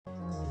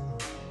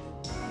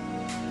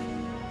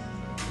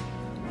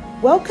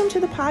Welcome to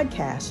the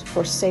podcast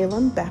for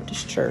Salem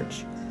Baptist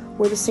Church,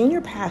 where the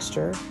senior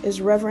pastor is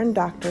Reverend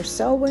Dr.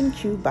 Selwyn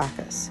Q.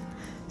 Bachus.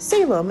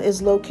 Salem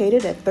is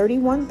located at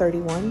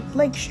 3131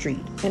 Lake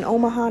Street in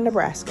Omaha,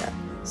 Nebraska,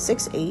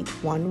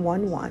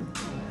 68111.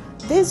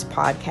 This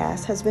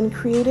podcast has been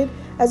created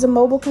as a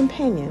mobile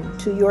companion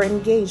to your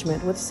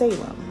engagement with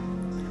Salem.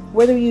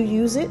 Whether you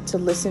use it to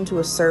listen to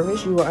a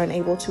service you are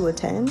unable to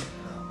attend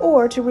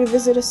or to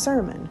revisit a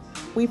sermon,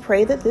 we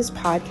pray that this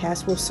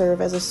podcast will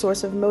serve as a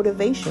source of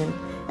motivation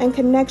and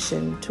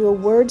connection to a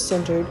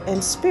word-centered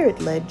and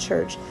spirit-led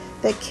church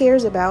that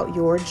cares about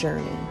your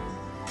journey.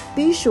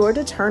 Be sure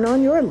to turn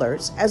on your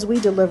alerts as we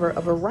deliver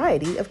a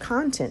variety of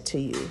content to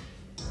you.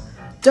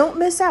 Don't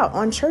miss out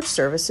on church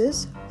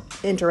services,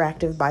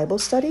 interactive Bible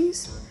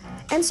studies,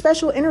 and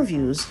special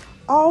interviews,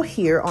 all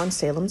here on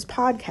Salem's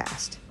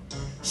podcast.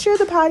 Share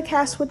the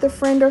podcast with a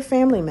friend or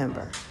family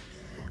member.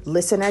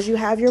 Listen as you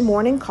have your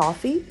morning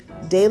coffee,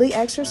 daily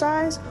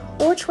exercise,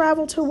 or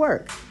travel to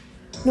work.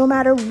 No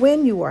matter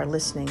when you are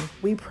listening,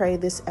 we pray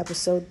this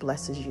episode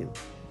blesses you.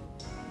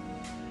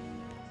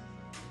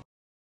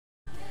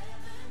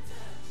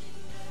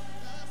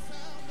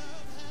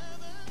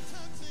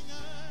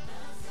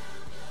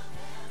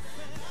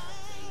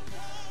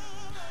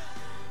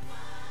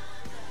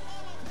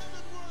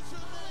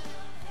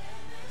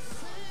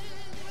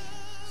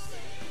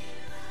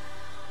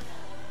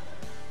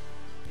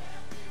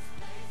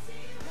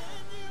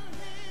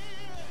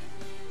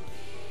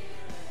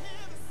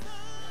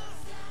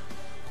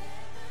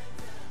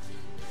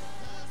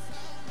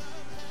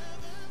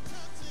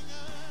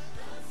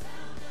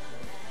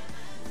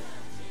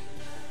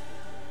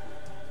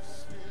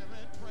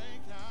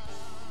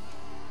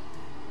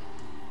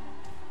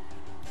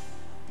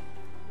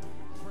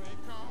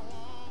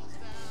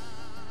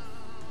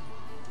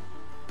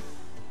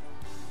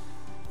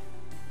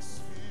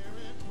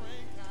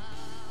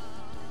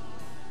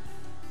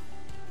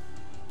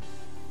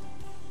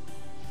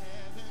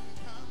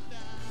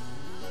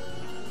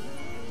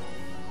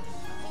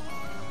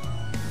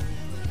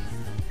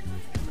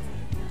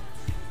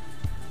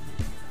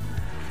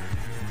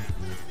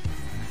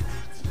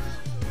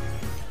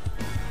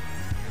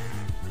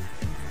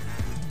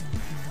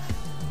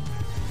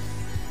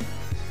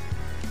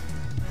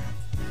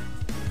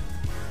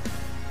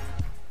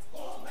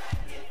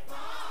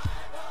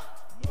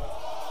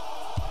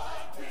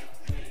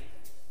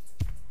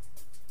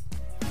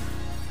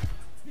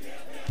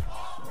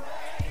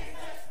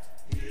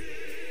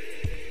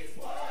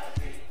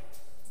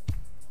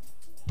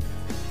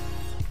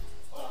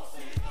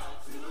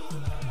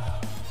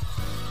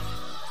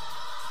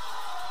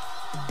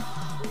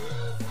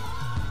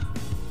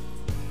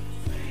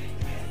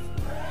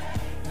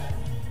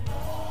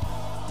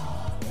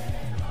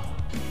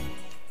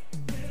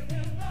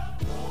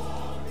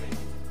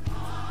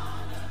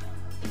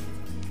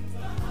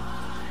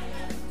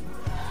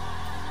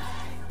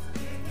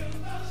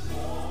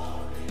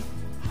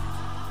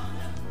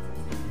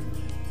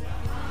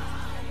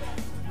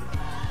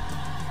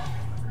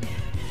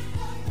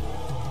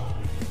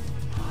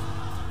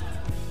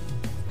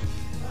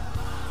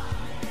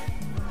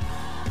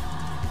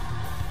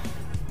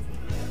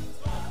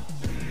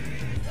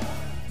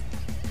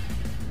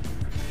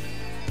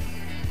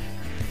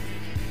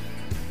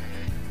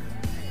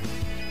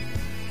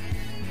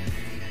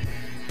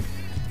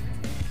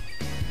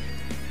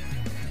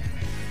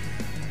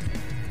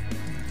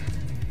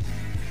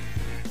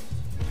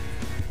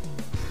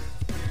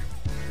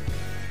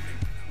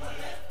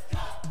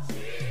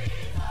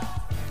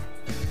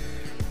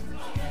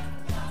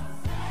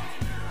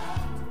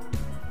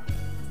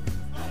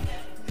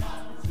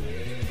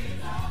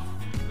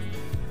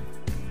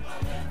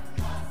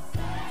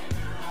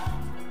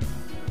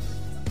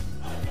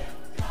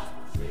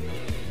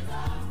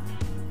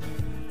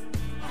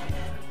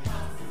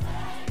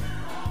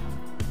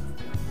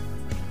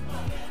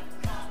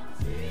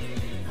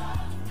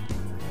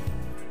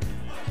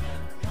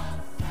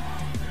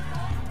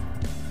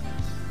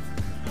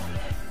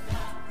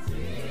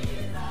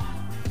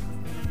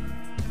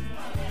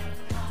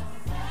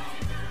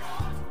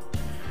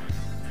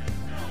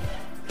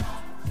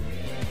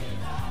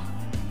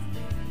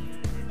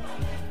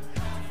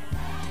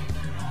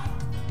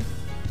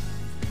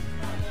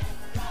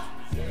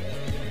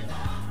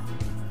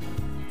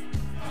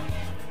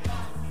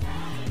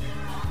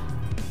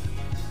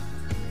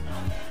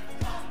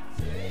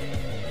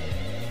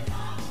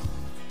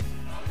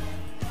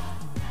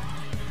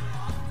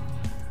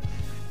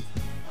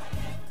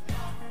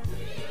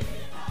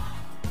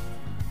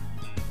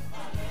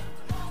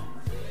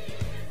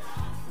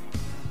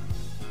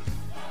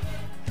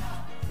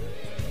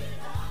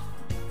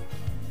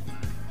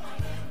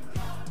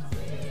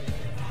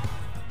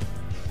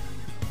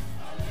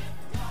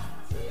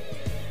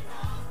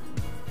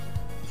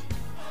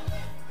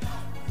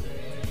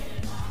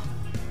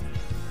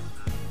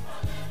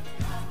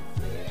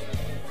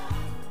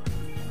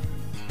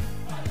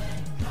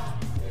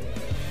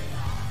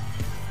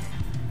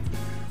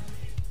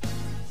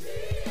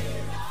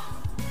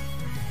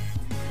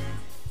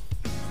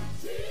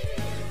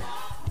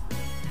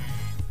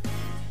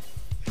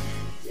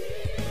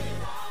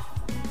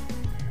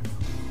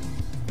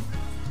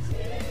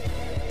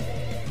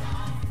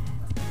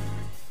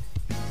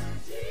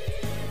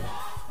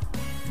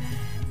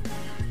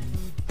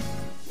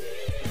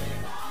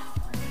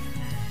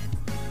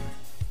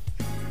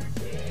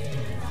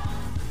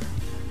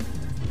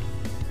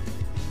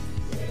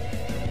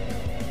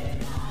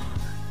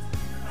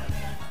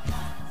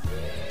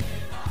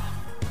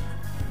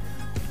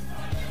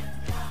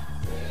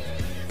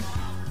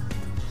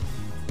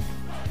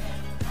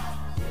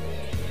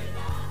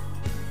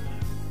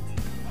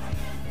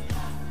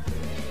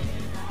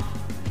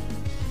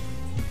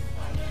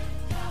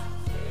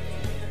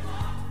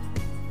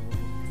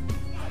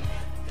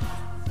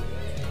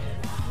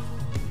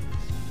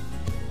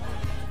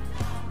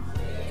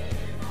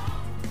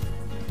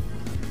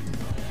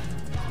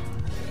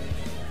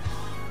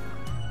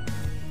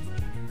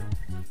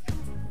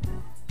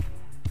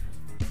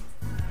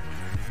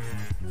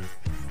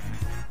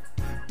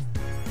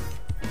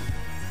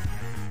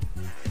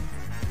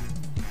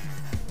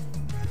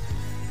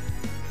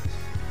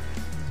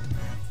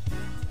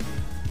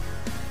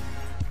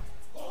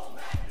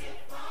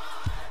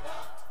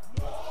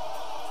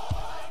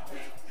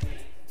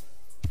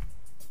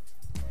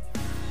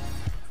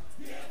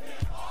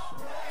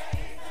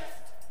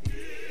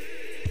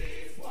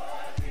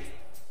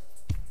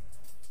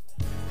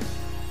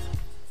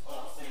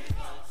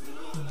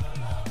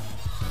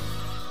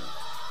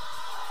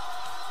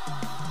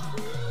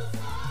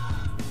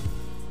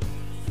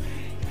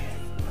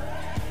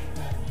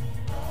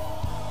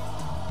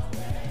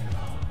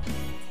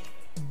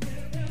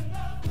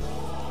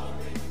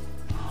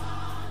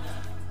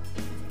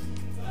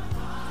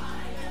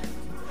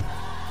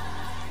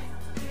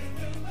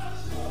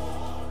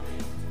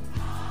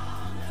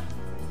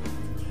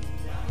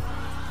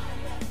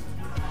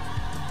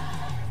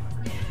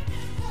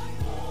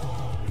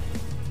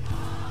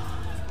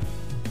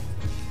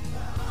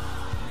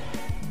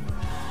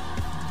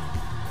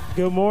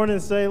 Good morning,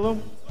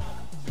 Salem,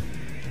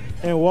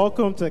 and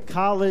welcome to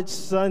College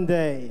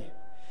Sunday.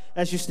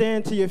 As you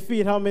stand to your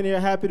feet, how many are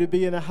happy to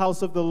be in the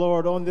house of the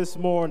Lord on this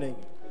morning?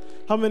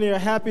 How many are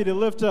happy to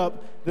lift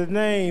up the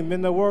name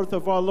and the worth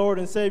of our Lord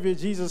and Savior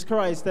Jesus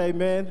Christ?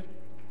 Amen.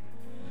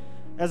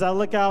 As I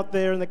look out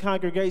there in the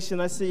congregation,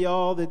 I see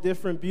all the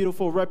different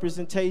beautiful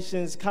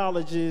representations,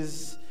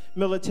 colleges,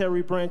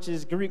 military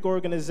branches, Greek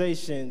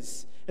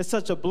organizations. It's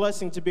such a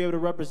blessing to be able to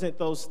represent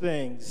those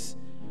things.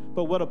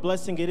 But what a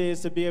blessing it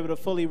is to be able to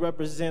fully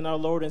represent our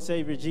Lord and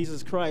Savior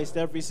Jesus Christ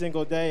every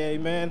single day,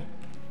 amen?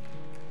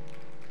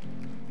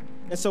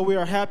 And so we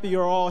are happy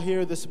you're all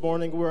here this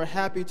morning. We're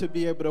happy to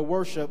be able to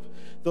worship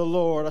the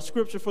Lord. Our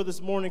scripture for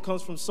this morning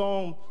comes from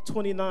Psalm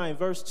 29,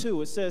 verse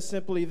 2. It says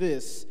simply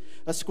this: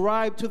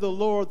 ascribe to the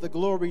Lord the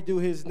glory due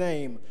his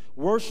name.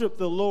 Worship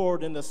the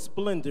Lord in the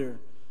splendor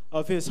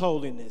of his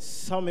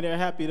holiness. How many are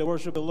happy to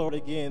worship the Lord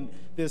again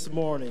this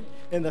morning?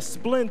 In the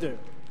splendor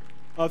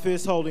of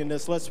his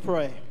holiness. Let's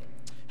pray.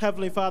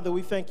 Heavenly Father,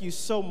 we thank you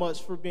so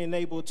much for being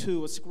able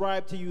to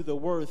ascribe to you the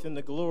worth and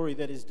the glory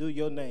that is due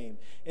your name,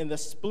 in the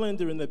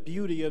splendor and the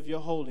beauty of your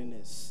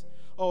holiness.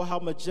 Oh, how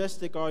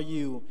majestic are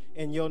you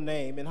in your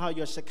name, and how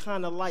your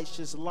Shekinah lights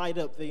just light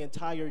up the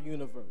entire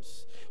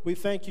universe. We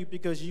thank you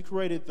because you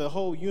created the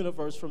whole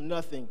universe from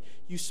nothing.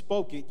 You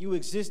spoke it. You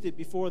existed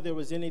before there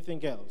was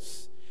anything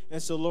else.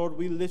 And so, Lord,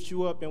 we lift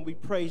you up and we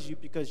praise you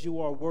because you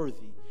are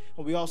worthy.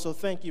 And we also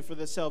thank you for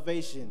the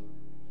salvation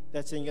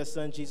that's in your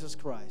Son, Jesus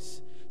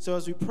Christ. So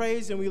as we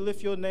praise and we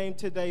lift your name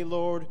today,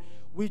 Lord,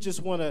 we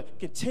just want to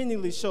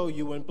continually show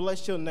you and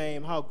bless your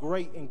name, how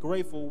great and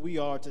grateful we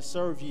are to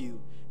serve you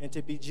and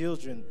to be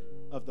children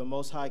of the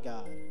Most High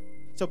God.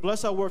 So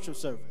bless our worship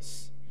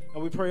service.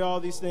 And we pray all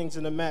these things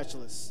in the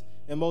matchless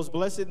and most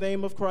blessed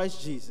name of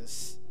Christ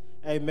Jesus.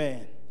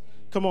 Amen.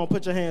 Come on,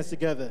 put your hands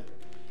together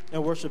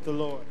and worship the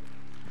Lord.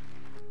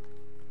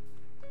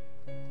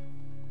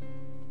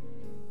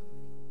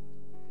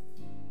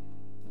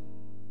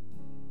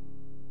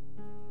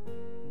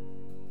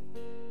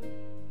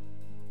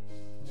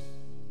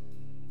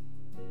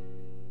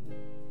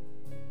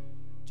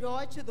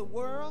 Joy to the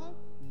world,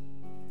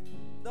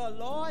 the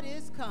Lord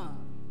is come.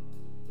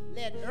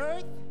 Let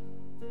earth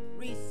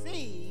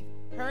receive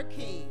her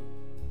King.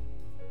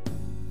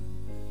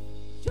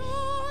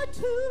 Joy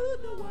to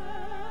the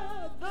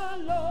world, the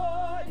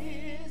Lord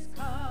is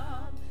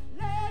come.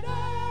 Let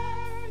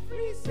earth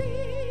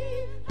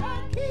receive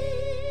her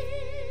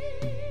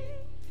King.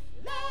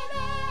 Let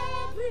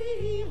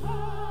every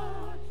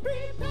heart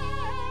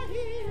prepare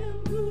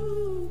him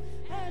room,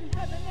 and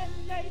heaven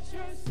and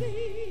nature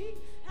sing.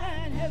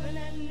 And heaven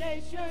and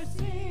nature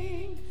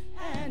sing,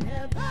 and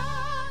heaven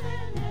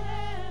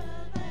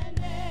and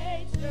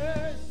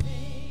nature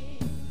sing.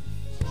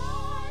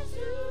 Joy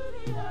to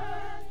the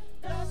earth,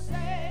 the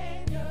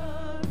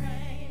Savior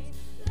reigns.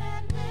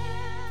 Let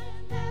men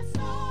their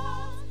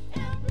souls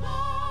employ,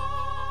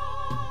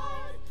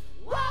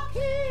 walk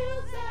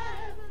hills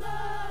and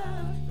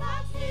flood,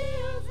 like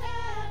fields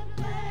and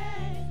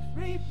plains.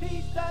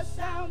 Repeat the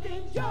sound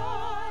in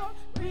joy,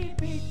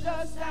 repeat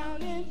the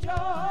sound in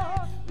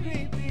joy.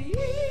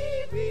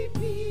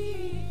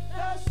 Repeat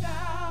the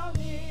sound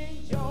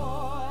in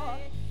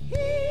joy.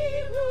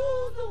 He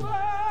rules the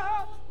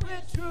world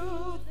with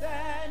truth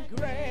and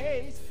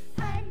grace,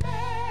 and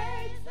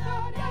makes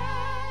the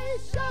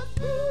nations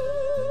prove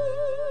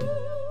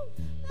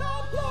the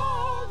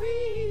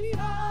glory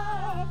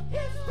of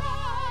his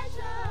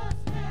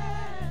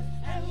righteousness,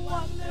 and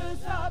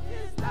wonders of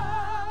his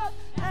love,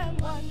 and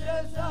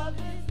wonders of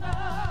his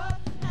love,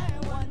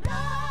 and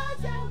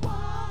wonders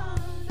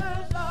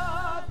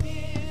of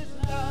his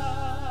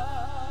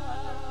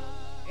love.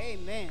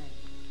 Amen.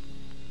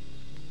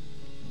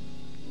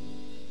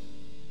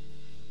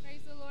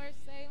 Praise the Lord,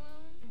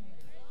 Salem.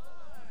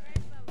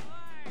 Praise the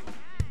Lord.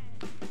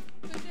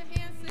 Put your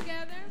hands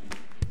together.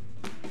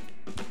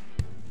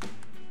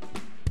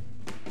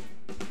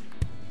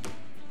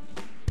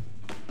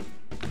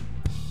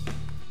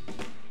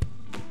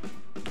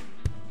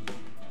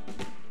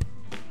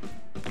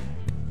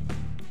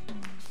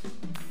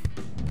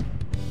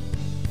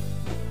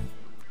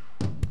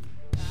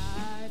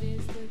 God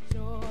is the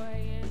joy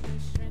and the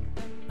strength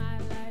of my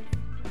life.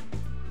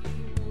 He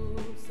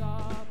moves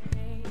all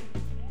pain,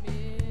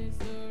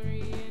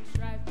 misery, and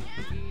strife.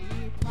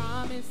 He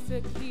promised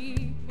to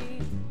keep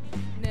me,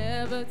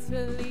 never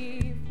to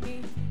leave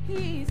me.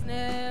 He's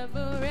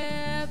never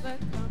ever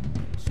come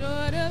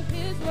short of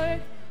his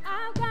word.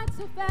 I've got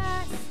to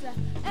fast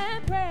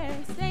and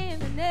pray, stay in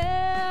the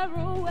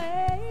narrow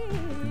way,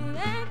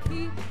 and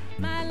keep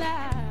my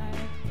life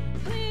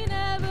clean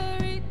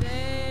every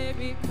day,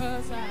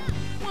 because I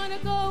want to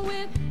go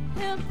with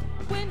him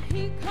when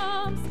he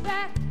comes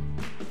back.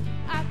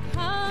 I've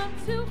come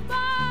too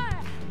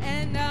far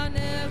and I'll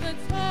never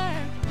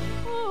turn.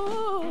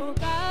 Ooh,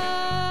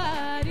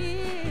 God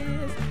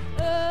is,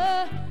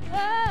 God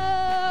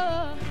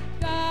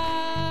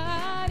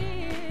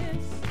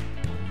is,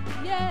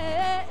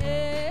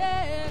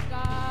 yeah,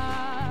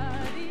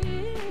 God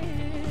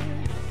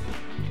is.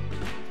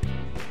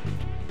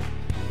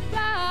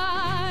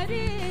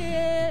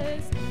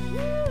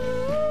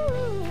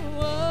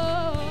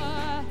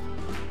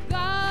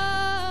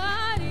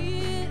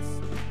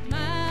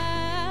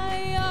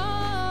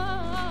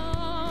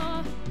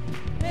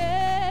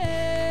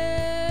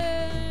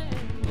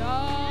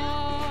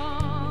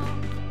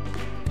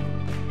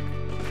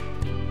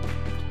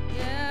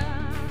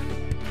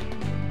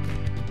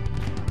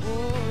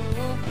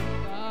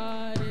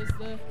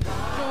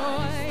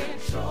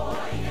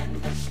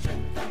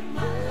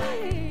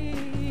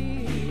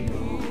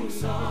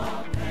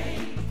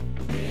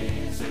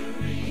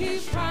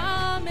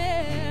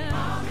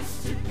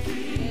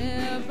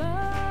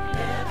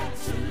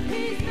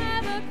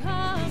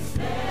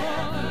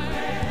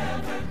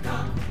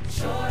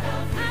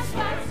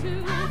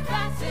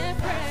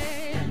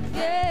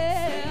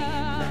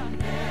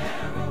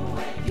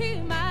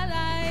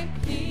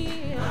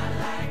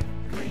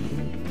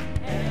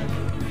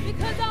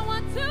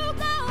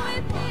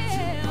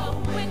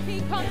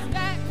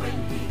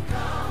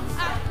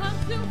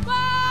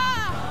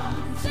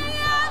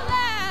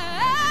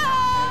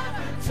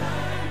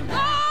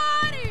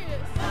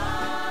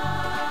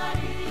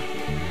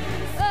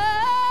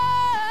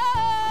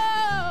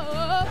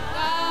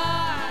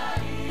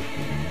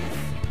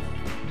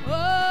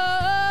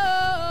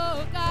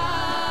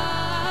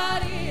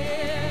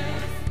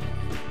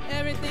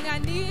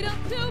 need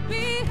him to be.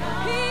 He is.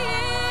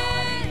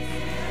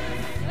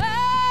 Oh,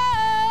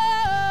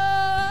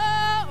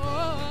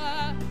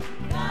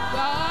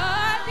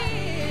 God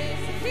is.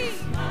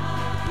 He's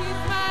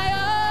my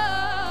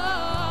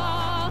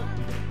all.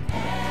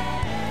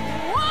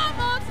 One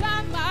more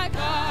time, my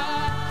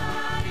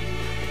God.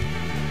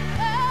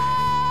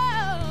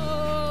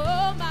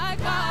 Oh, my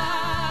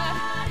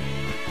God.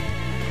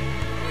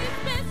 He's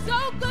been so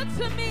good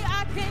to me,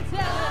 I can't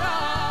tell it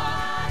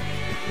all.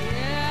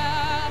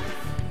 Yeah.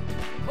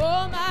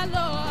 Oh, my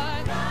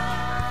Lord.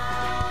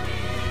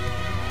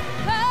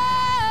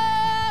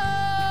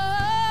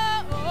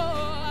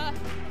 Oh,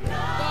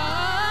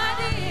 God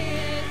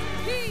is.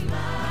 He's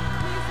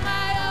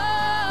my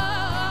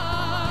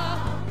all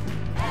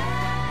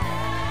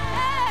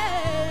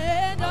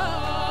and all.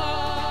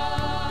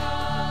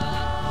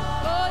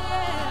 Oh,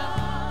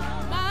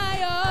 yeah.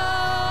 My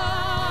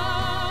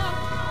all.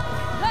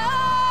 Oh,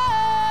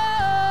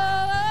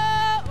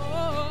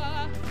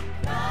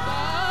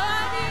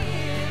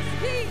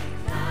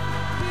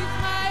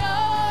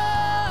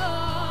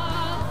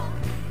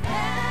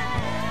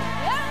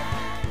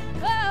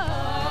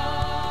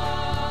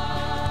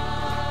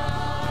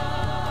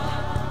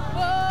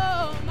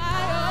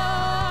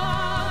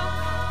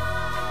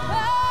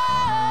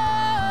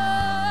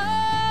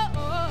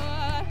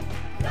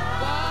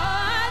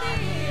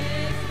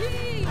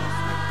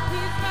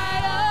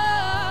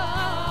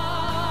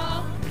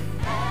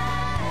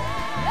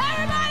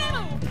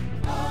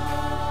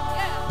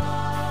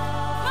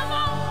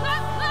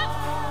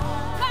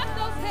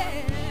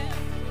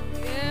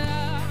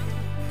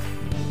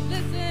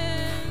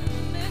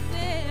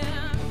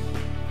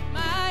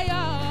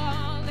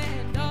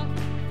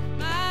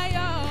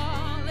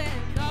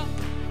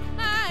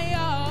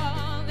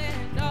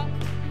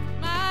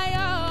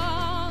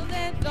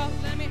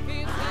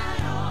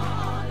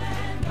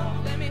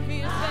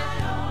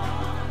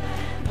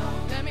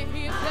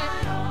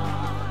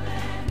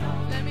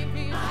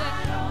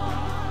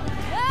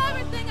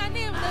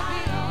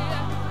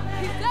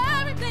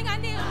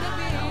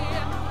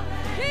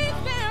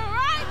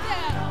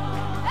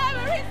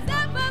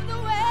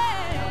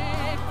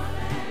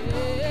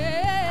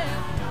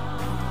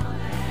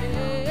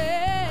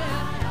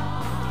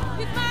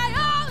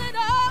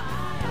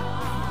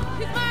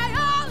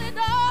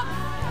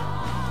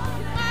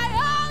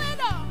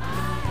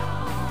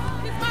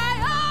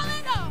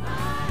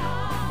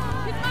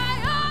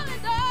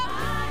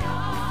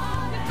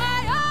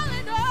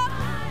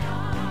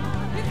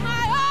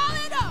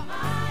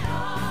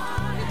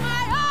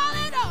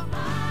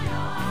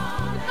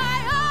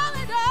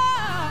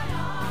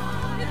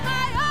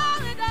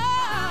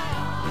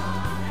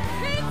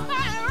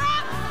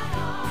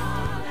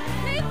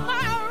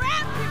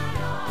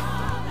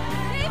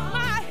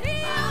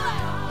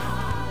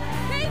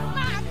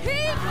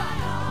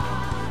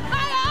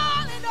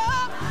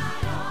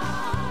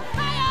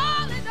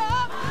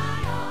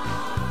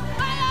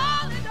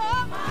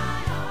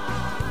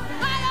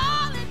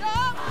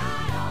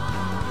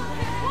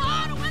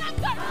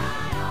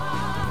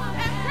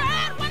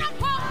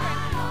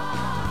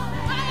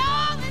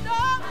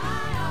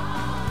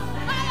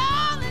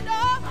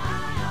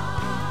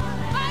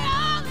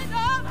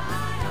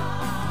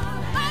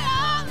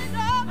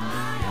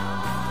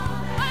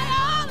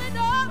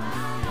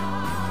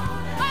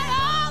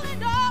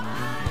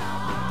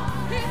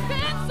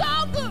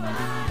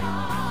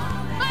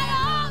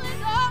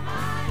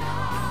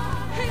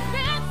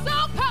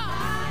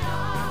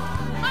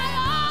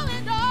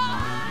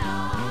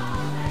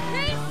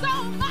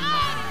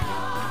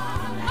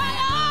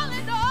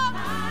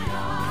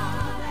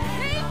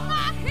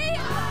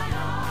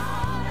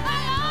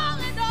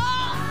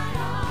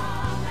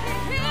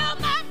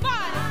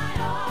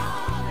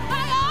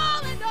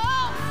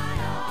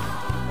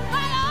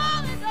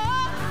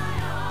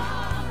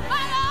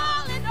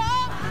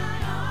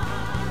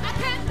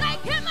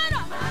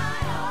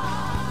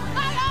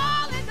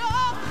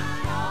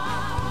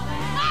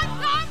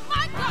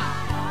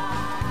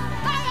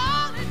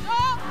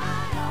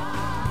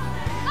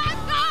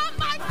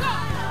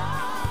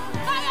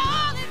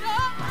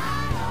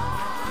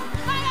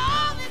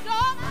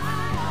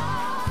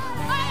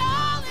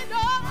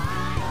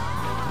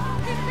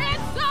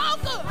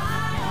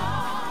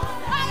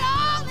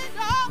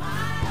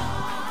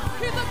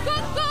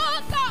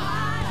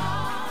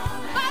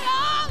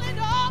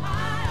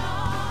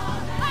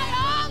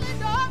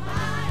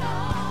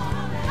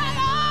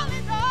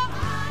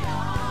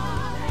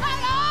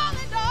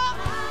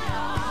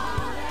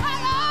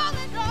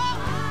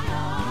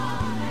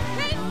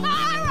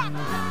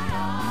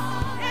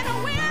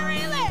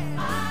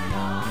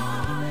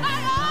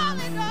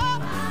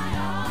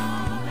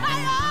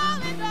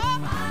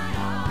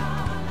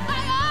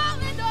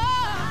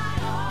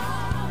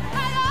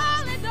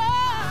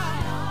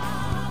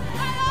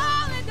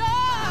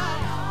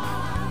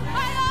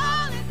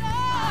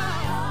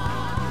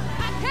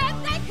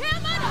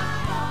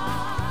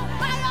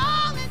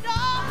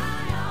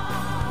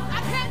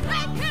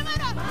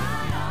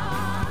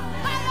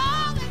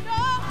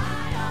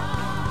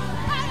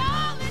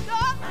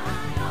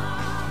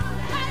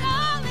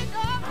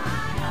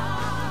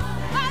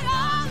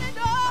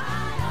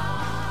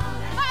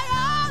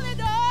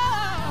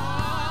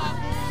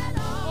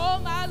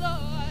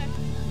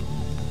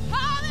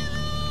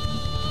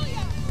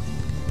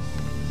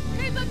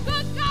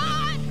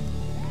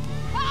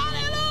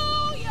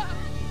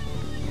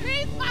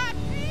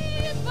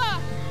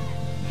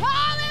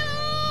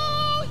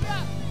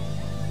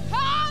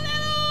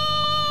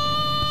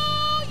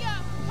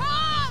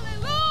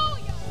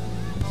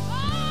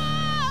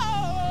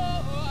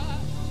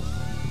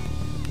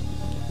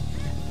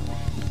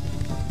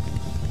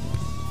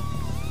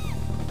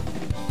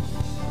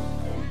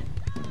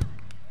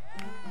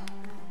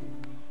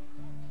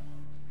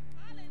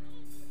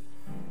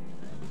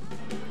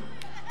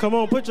 Come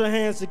on, put your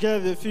hands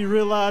together if you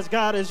realize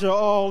God is your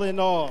all in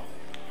all.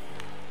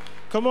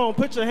 Come on,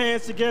 put your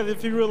hands together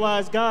if you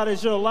realize God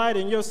is your light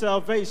and your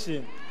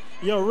salvation,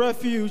 your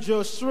refuge,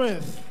 your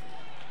strength,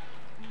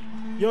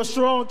 your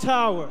strong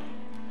tower,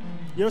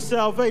 your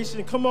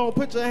salvation. Come on,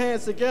 put your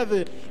hands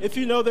together if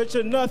you know that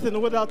you're nothing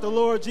without the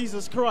Lord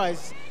Jesus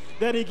Christ,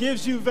 that he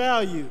gives you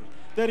value,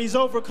 that he's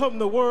overcome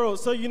the world,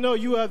 so you know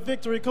you have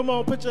victory. Come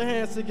on, put your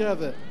hands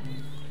together.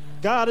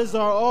 God is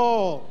our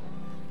all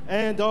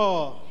and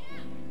all.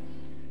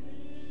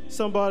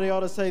 Somebody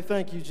ought to say,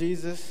 thank you,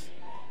 Jesus.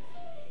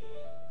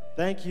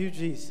 Thank you,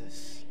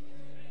 Jesus.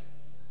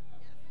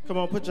 Come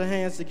on, put your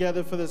hands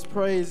together for this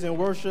praise and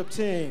worship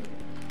team.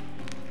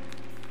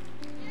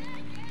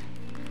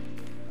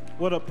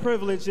 What a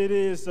privilege it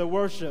is to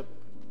worship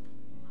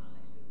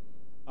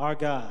our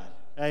God.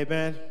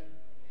 Amen.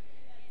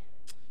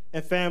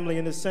 And family,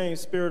 in the same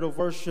spirit of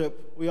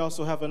worship, we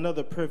also have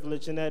another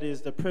privilege, and that is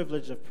the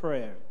privilege of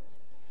prayer.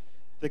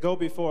 To go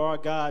before our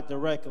God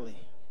directly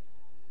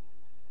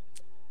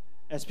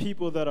as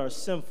people that are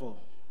sinful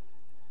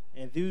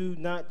and do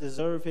not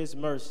deserve his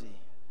mercy,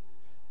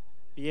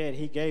 yet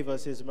he gave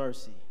us his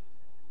mercy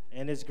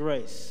and his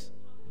grace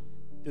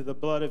through the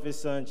blood of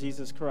his son,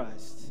 Jesus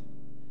Christ.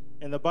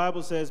 And the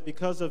Bible says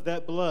because of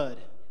that blood,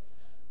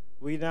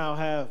 we now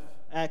have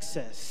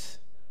access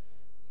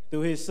through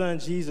his son,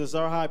 Jesus,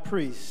 our high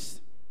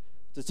priest,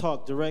 to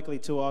talk directly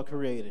to our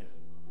Creator.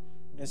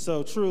 And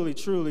so truly,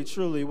 truly,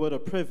 truly, what a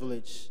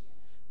privilege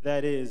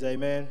that is,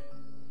 amen.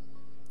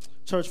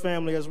 Church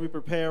family, as we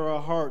prepare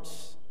our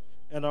hearts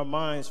and our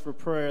minds for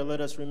prayer,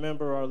 let us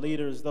remember our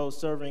leaders, those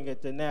serving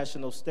at the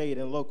national, state,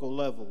 and local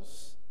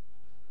levels.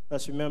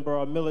 Let's remember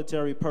our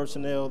military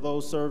personnel,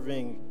 those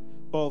serving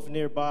both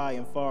nearby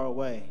and far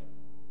away.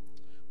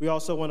 We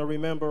also want to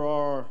remember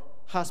our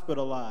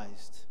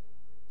hospitalized,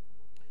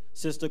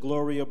 Sister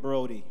Gloria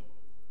Brody.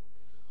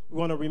 We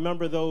want to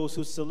remember those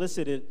who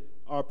solicited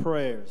our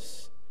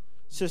prayers,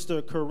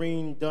 Sister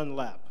Corrine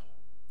Dunlap,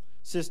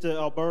 Sister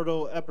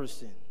Alberto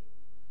Epperson,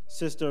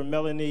 Sister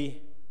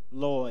Melanie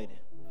Lloyd,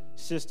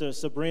 Sister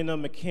Sabrina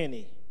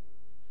McKinney,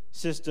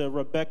 Sister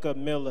Rebecca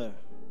Miller,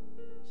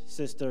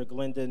 Sister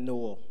Glenda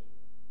Newell,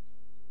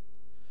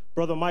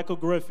 Brother Michael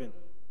Griffin,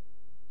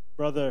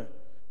 Brother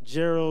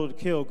Gerald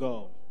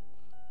Kilgo,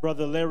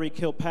 Brother Larry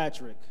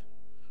Kilpatrick,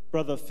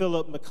 Brother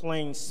Philip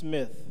McLean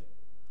Smith,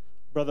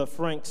 Brother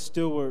Frank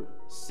Stewart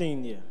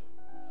Sr.,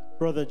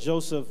 Brother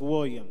Joseph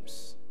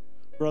Williams,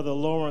 Brother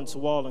Lawrence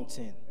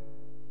Wallington,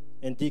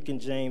 and Deacon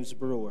James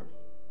Brewer.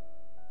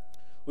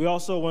 We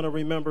also want to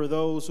remember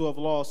those who have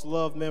lost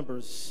loved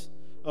members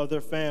of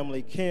their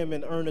family, Kim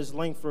and Ernest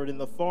Langford and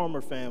the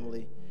Farmer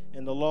family,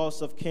 and the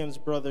loss of Kim's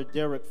brother,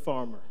 Derek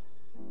Farmer.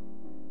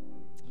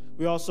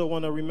 We also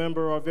want to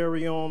remember our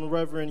very own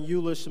Reverend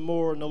Eulish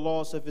Moore and the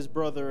loss of his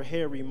brother,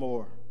 Harry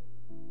Moore.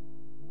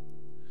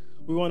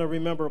 We want to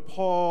remember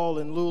Paul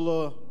and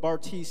Lula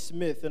Bartee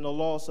Smith and the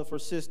loss of her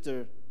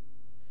sister,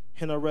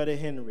 Henrietta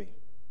Henry.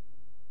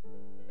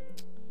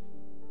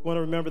 We want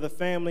to remember the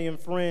family and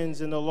friends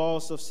and the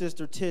loss of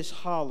Sister Tish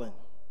Holland.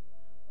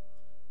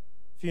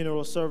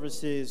 Funeral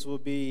services will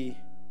be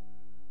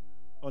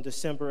on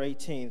December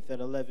 18th at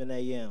 11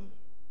 a.m.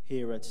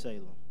 here at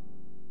Salem.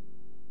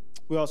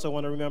 We also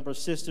want to remember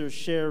Sisters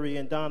Sherry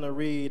and Donna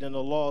Reed and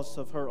the loss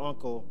of her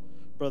uncle,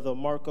 Brother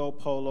Marco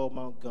Polo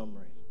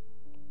Montgomery.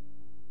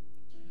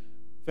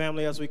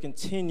 Family, as we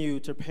continue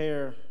to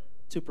prepare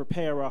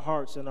our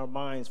hearts and our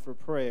minds for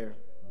prayer,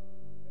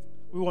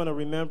 we want to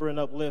remember and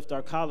uplift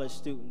our college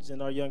students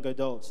and our young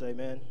adults,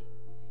 amen.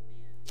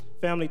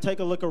 Family, take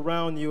a look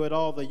around you at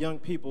all the young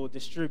people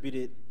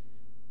distributed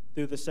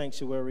through the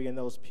sanctuary in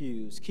those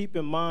pews. Keep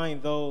in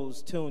mind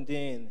those tuned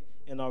in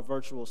our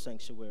virtual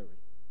sanctuary.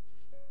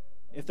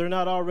 If they're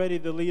not already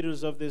the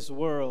leaders of this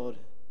world,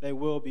 they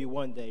will be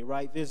one day,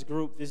 right? This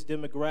group, this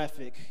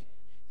demographic,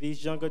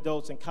 these young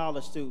adults and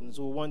college students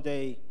will one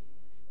day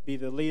be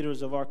the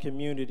leaders of our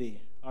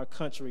community, our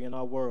country, and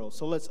our world.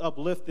 So let's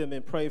uplift them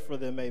and pray for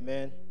them,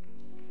 amen.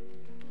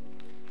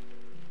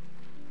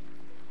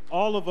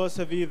 All of us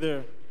have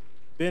either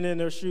been in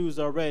their shoes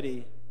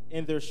already,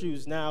 in their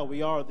shoes now,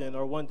 we are then,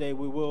 or one day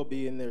we will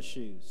be in their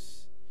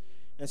shoes.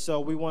 And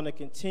so we want to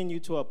continue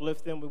to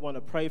uplift them. We want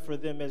to pray for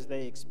them as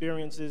they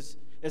experience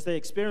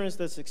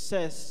the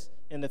success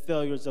and the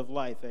failures of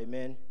life,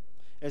 amen.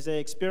 As they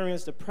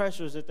experience the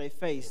pressures that they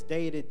face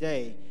day to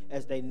day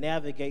as they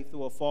navigate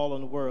through a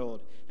fallen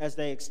world, as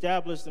they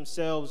establish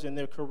themselves in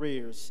their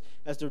careers,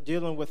 as they're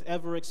dealing with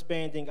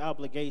ever-expanding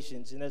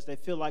obligations, and as they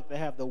feel like they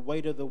have the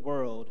weight of the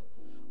world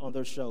on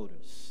their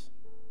shoulders.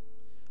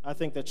 I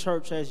think the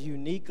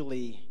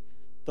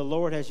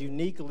Lord has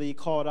uniquely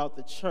called out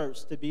the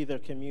church to be their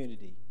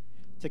community,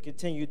 to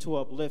continue to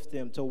uplift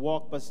them, to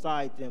walk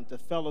beside them, to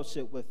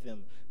fellowship with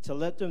them, to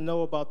let them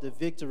know about the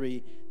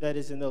victory that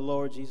is in the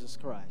Lord Jesus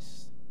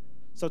Christ.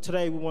 So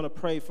today we want to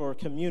pray for a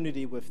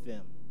community with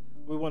them.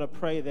 We want to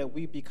pray that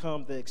we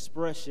become the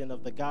expression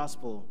of the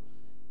gospel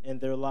in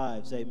their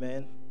lives,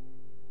 amen.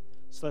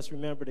 So let's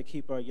remember to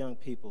keep our young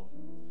people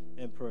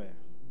in prayer.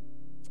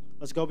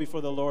 Let's go before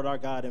the Lord our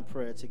God in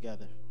prayer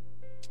together.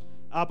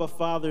 Abba,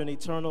 Father, and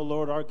eternal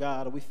Lord our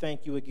God, we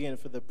thank you again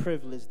for the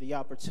privilege, the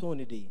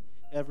opportunity,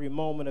 every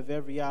moment of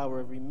every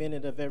hour, every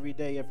minute of every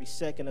day, every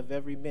second of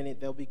every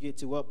minute that we get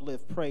to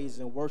uplift, praise,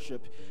 and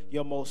worship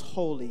your most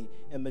holy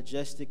and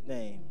majestic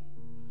name.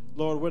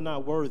 Lord, we're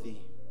not worthy,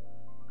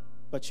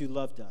 but you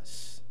loved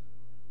us.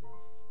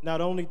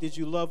 Not only did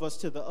you love us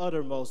to the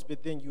uttermost,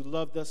 but then you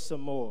loved us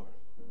some more.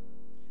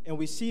 And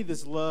we see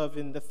this love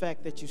in the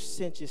fact that you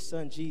sent your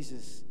son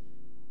Jesus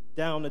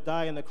down to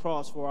die on the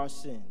cross for our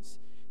sins.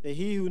 That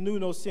he who knew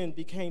no sin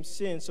became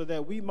sin so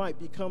that we might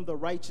become the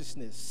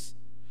righteousness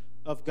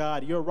of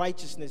God, your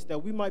righteousness,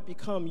 that we might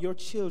become your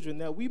children,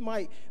 that we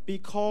might be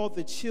called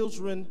the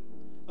children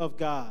of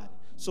God.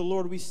 So,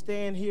 Lord, we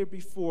stand here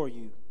before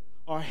you,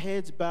 our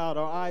heads bowed,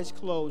 our eyes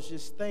closed,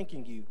 just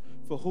thanking you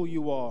for who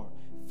you are,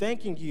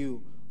 thanking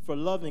you for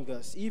loving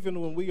us even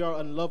when we are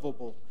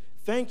unlovable.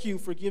 Thank you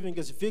for giving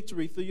us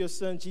victory through your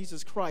son,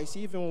 Jesus Christ,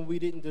 even when we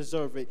didn't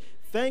deserve it.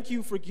 Thank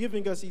you for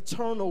giving us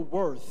eternal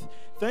worth.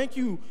 Thank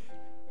you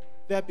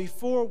that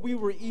before we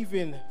were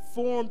even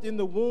formed in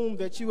the womb,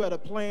 that you had a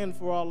plan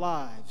for our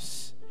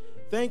lives.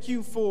 Thank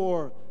you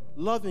for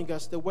loving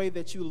us the way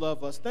that you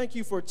love us. Thank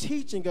you for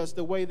teaching us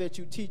the way that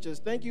you teach us.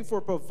 Thank you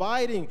for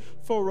providing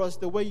for us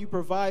the way you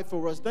provide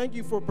for us. Thank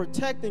you for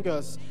protecting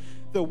us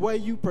the way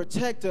you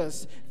protect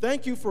us.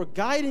 Thank you for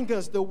guiding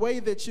us the way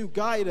that you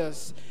guide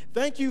us.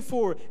 Thank you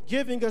for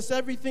giving us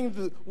everything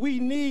that we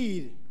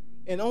need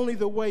and only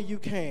the way you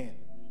can.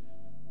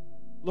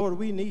 Lord,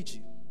 we need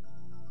you.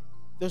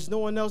 There's no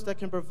one else that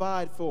can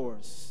provide for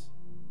us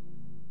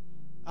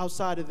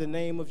outside of the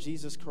name of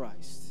Jesus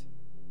Christ.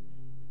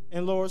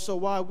 And Lord, so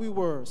while we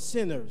were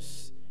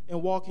sinners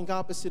and walking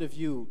opposite of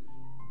you,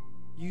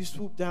 you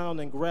swooped down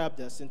and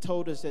grabbed us and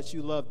told us that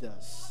you loved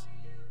us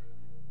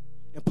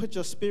and put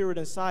your spirit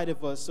inside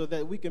of us so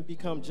that we can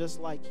become just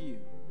like you,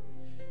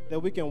 that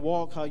we can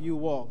walk how you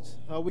walked,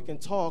 how we can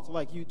talk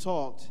like you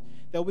talked,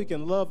 that we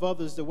can love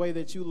others the way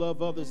that you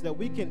love others, that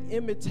we can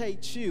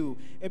imitate you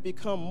and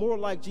become more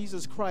like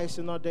Jesus Christ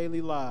in our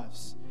daily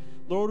lives.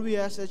 Lord, we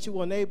ask that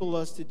you enable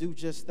us to do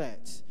just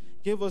that.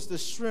 Give us the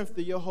strength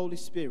of your Holy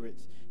Spirit.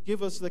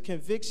 Give us the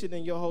conviction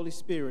in your Holy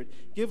Spirit.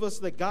 Give us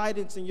the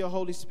guidance in your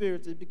Holy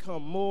Spirit to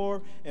become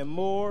more and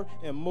more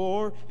and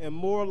more and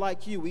more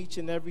like you each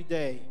and every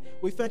day.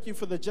 We thank you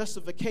for the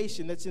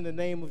justification that's in the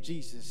name of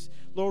Jesus.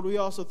 Lord, we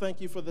also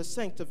thank you for the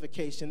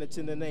sanctification that's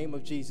in the name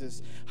of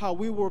Jesus. How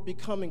we were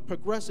becoming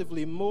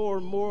progressively more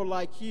and more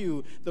like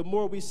you the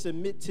more we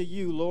submit to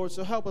you, Lord.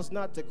 So help us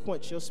not to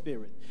quench your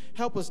spirit.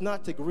 Help us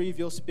not to grieve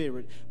your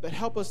spirit, but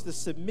help us to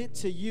submit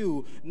to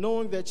you,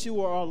 knowing that you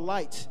are our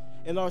light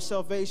and our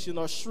salvation,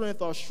 our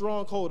strength, our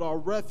stronghold, our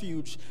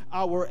refuge,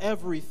 our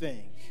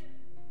everything.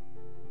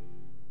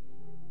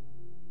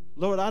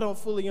 Lord, I don't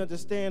fully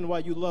understand why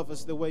you love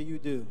us the way you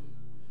do,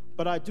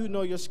 but I do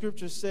know your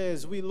scripture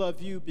says we love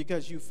you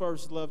because you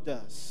first loved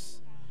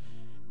us.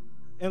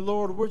 And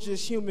Lord, we're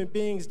just human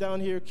beings down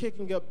here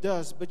kicking up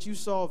dust, but you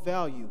saw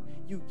value.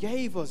 You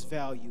gave us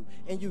value,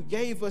 and you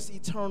gave us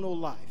eternal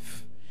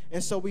life.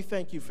 And so we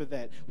thank you for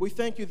that. We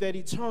thank you that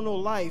eternal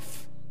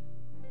life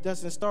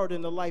doesn't start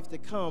in the life to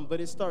come, but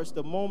it starts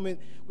the moment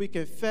we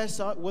confess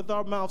with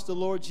our mouths the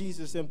Lord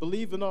Jesus and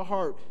believe in our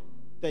heart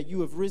that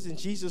you have risen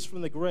Jesus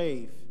from the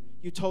grave.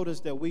 You told us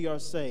that we are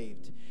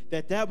saved.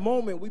 That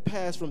moment we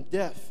pass from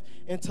death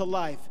into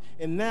life.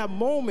 In that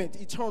moment,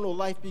 eternal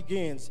life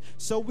begins.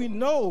 So we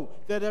know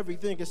that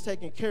everything is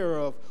taken care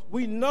of.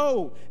 We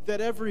know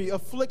that every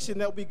affliction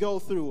that we go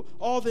through,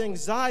 all the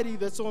anxiety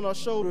that's on our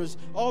shoulders,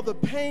 all the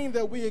pain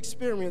that we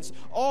experience,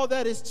 all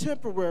that is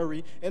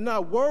temporary and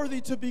not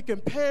worthy to be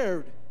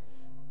compared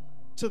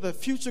to the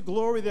future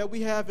glory that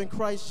we have in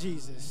Christ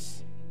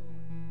Jesus.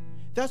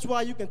 That's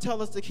why you can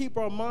tell us to keep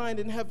our mind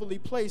in heavenly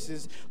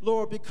places,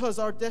 Lord, because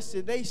our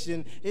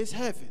destination is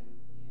heaven.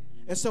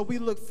 And so we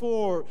look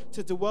forward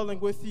to dwelling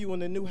with you in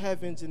the new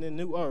heavens and the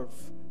new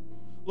earth.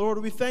 Lord,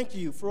 we thank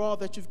you for all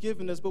that you've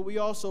given us, but we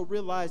also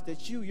realize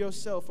that you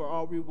yourself are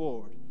our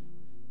reward.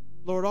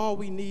 Lord, all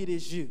we need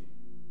is you.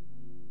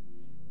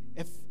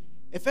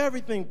 If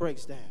everything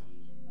breaks down,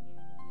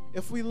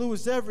 if we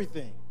lose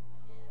everything,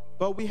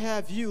 but we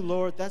have you,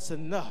 Lord, that's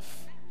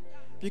enough.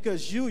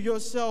 Because you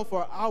yourself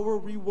are our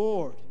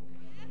reward.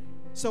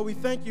 So we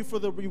thank you for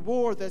the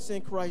reward that's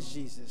in Christ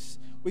Jesus.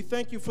 We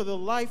thank you for the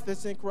life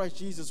that's in Christ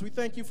Jesus. We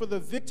thank you for the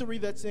victory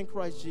that's in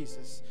Christ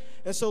Jesus.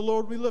 And so,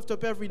 Lord, we lift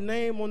up every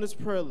name on this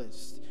prayer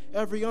list,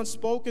 every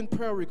unspoken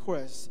prayer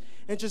request,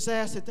 and just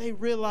ask that they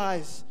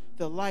realize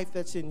the life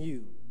that's in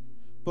you.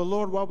 But,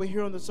 Lord, while we're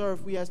here on this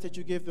earth, we ask that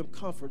you give them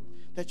comfort,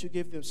 that you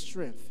give them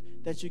strength,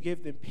 that you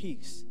give them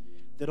peace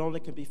that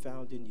only can be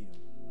found in you.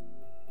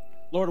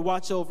 Lord,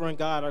 watch over and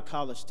guide our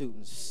college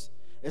students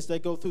as they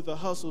go through the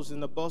hustles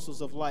and the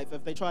bustles of life, as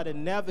they try to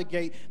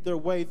navigate their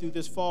way through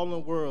this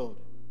fallen world,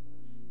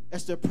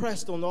 as they're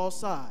pressed on all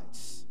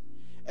sides,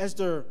 as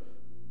they're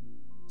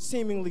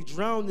seemingly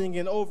drowning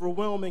in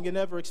overwhelming and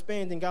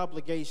ever-expanding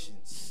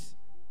obligations,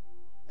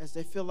 as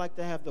they feel like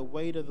they have the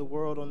weight of the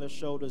world on their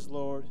shoulders.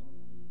 Lord,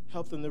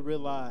 Help them to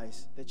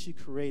realize that you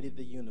created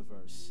the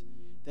universe,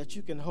 that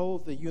you can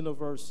hold the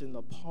universe in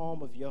the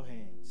palm of your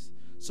hands.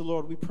 So,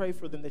 Lord, we pray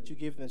for them that you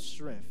give them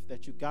strength,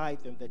 that you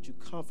guide them, that you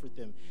comfort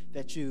them,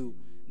 that you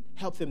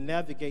help them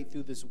navigate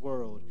through this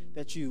world,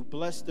 that you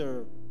bless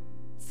their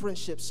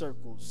friendship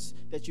circles,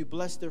 that you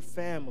bless their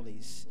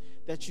families,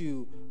 that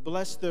you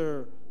bless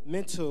their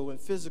mental and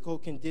physical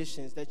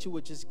conditions, that you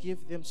would just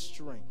give them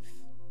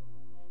strength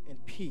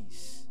and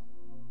peace.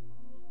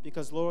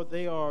 Because, Lord,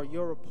 they are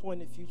your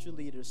appointed future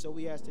leaders, so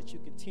we ask that you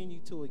continue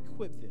to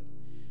equip them,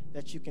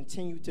 that you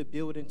continue to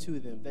build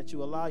into them, that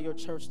you allow your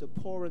church to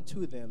pour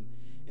into them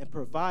and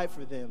provide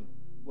for them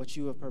what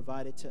you have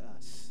provided to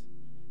us.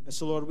 And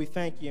so, Lord, we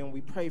thank you and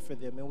we pray for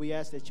them, and we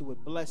ask that you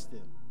would bless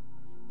them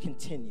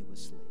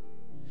continuously.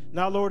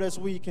 Now, Lord, as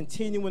we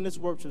continue in this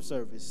worship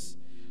service,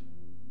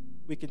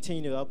 we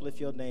continue to uplift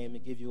your name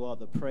and give you all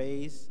the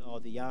praise, all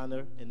the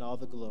honor, and all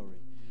the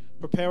glory.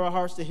 Prepare our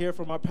hearts to hear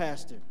from our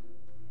pastor.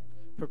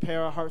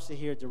 Prepare our hearts to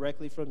hear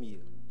directly from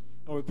you.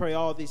 And we pray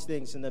all these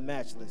things in the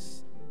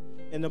matchless,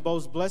 in the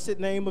most blessed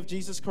name of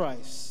Jesus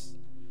Christ.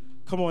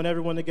 Come on,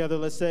 everyone together,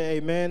 let's say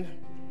amen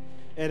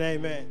and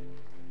amen.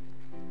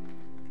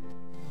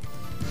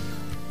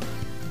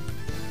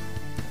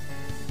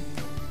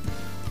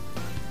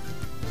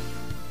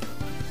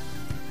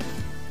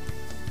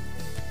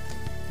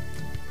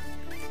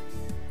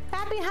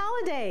 Happy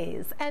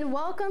holidays and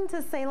welcome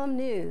to Salem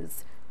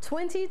News.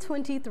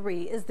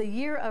 2023 is the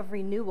year of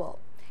renewal.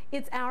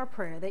 It's our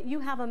prayer that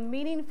you have a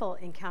meaningful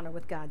encounter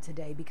with God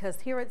today,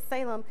 because here at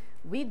Salem,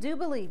 we do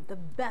believe the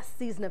best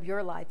season of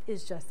your life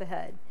is just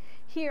ahead.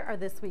 Here are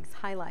this week's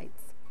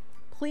highlights.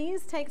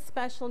 Please take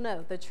special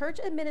note. The church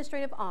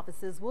administrative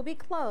offices will be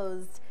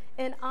closed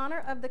in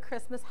honor of the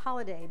Christmas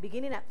holiday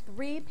beginning at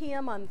 3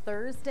 p.m. on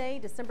Thursday,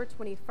 December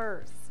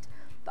 21st.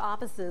 The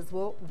offices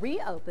will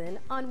reopen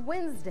on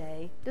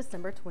Wednesday,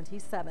 December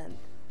 27th.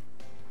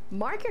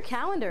 Mark your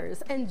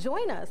calendars and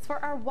join us for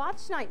our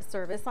Watch Night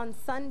service on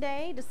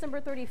Sunday, December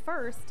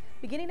 31st,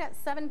 beginning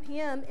at 7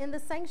 p.m. in the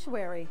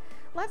sanctuary.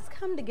 Let's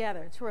come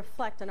together to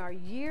reflect on our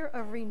year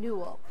of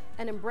renewal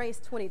and embrace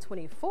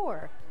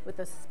 2024 with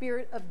a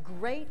spirit of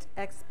great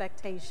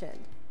expectation.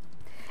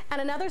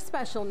 And another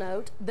special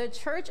note, the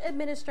church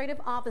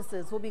administrative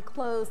offices will be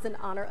closed in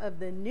honor of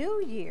the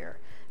new year.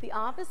 The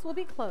office will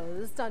be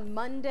closed on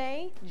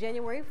Monday,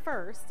 January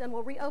 1st, and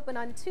will reopen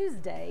on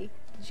Tuesday,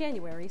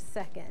 January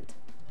 2nd.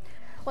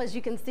 Well, as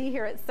you can see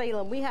here at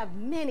Salem, we have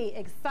many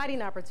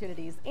exciting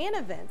opportunities and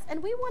events,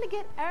 and we want to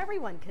get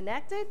everyone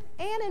connected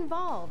and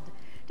involved.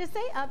 To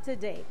stay up to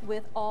date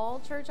with all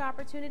church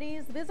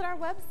opportunities, visit our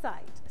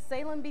website,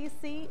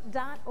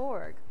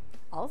 salembc.org.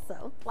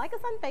 Also, like us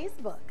on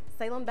Facebook,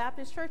 Salem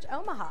Baptist Church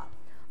Omaha,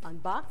 on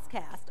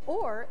Boxcast,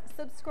 or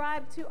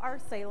subscribe to our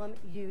Salem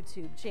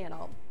YouTube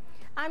channel.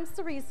 I'm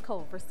Cerise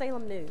Cole for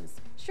Salem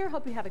News. Sure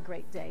hope you have a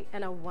great day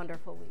and a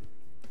wonderful week.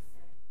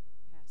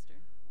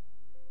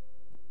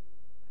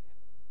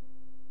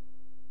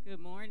 Good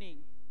morning.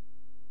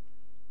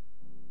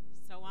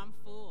 So I'm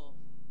full.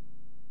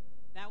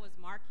 That was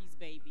Marky's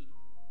baby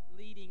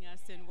leading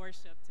us in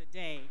worship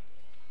today.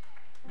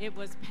 It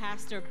was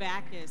Pastor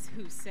Bachus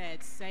who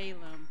said,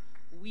 Salem,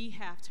 we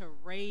have to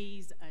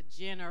raise a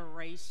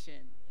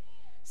generation.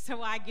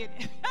 So I get,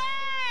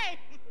 hey!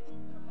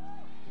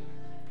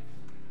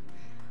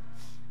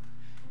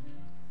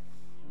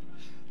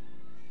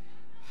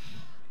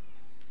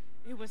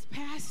 It was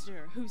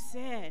Pastor who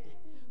said,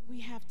 we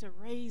have to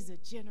raise a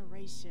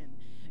generation.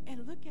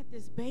 And look at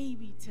this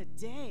baby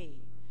today.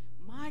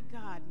 My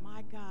God,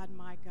 my God,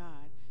 my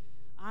God.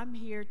 I'm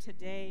here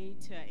today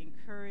to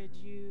encourage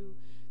you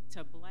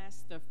to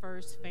bless the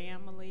First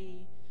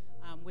family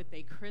with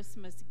a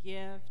Christmas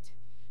gift.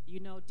 You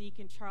know,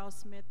 Deacon Charles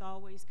Smith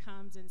always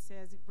comes and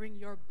says, bring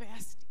your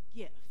best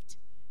gift.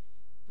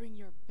 Bring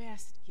your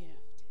best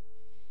gift.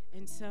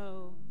 And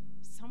so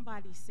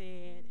somebody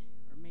said,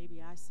 or maybe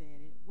I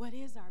said it, what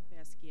is our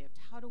best gift?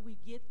 How do we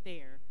get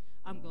there?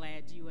 I'm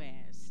glad you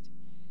asked.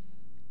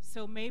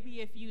 So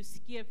maybe if you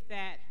skip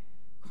that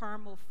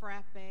caramel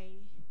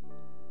frappe,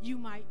 you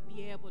might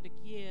be able to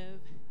give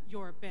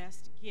your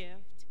best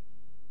gift.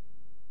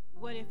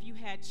 What if you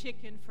had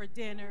chicken for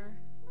dinner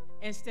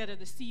instead of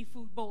the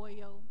seafood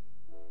boil?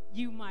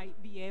 You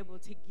might be able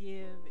to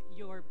give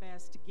your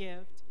best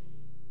gift.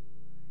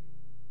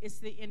 It's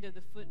the end of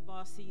the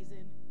football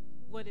season.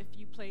 What if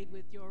you played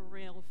with your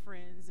real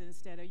friends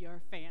instead of your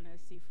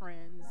fantasy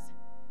friends?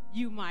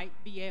 You might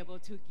be able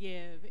to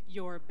give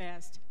your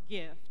best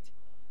gift.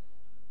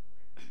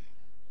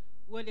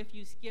 What if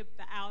you skipped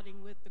the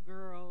outing with the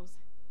girls,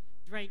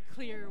 drank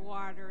clear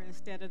water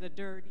instead of the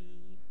dirty?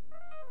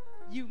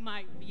 You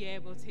might be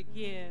able to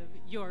give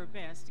your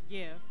best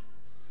gift.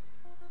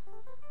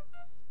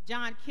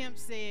 John Kemp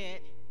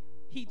said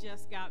he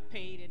just got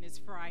paid and it's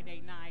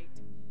Friday night.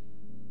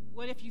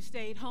 What if you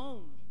stayed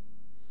home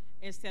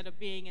instead of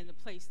being in the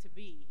place to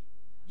be?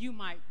 You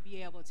might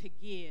be able to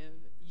give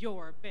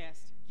your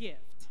best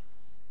gift,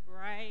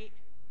 right?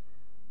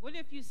 What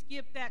if you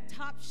skip that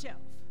top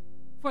shelf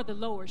for the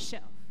lower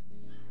shelf?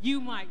 You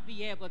might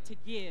be able to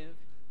give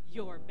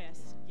your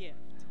best gift.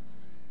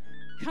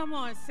 Come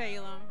on,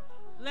 Salem.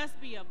 Let's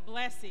be a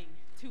blessing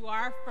to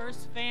our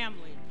first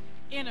family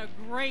in a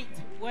great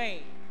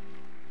way.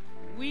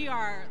 We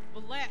are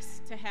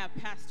blessed to have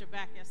Pastor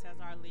Bachus as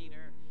our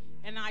leader.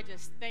 And I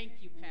just thank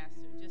you,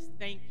 Pastor. Just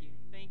thank you,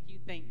 thank you,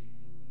 thank you.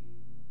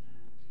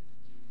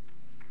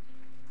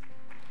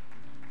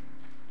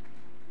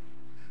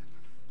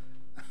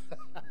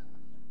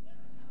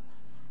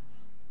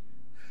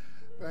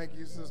 Thank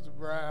you, Sister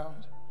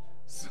Brown,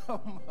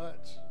 so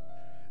much.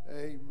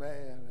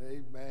 Amen,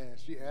 amen.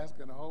 She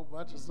asking a whole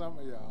bunch of some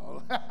of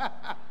y'all.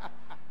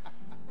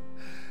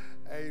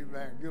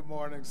 Amen. Good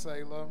morning,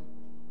 Salem.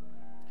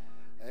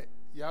 Hey,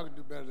 y'all can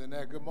do better than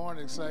that. Good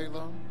morning,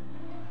 Salem.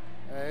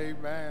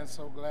 Amen.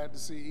 So glad to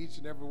see each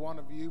and every one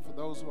of you. For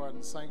those who are in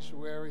the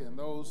sanctuary and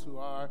those who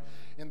are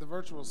in the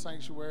virtual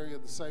sanctuary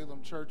of the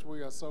Salem Church,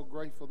 we are so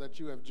grateful that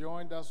you have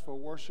joined us for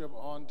worship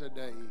on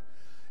today.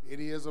 It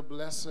is a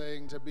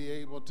blessing to be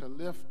able to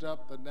lift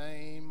up the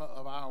name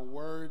of our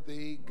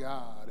worthy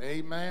God.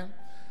 Amen.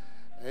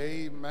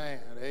 Amen.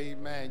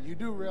 Amen. You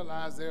do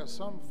realize there are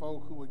some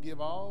folk who would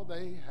give all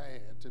they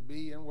had to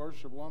be in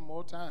worship one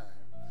more time,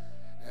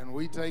 and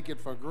we take it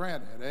for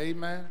granted.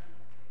 Amen.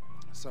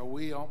 So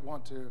we don't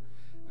want to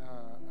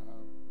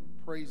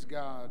praise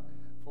God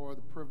for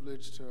the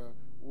privilege to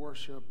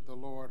worship the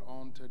Lord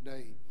on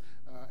today.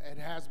 It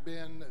has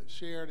been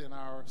shared in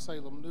our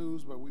Salem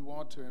News, but we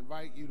want to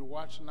invite you to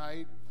watch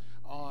tonight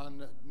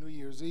on New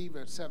Year's Eve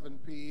at 7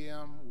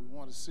 p.m. We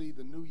want to see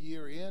the new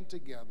year in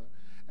together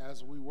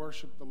as we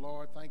worship the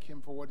Lord. Thank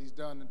him for what he's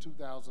done in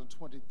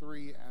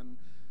 2023, and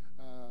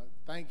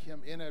thank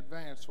him in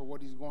advance for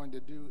what he's going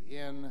to do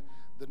in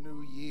the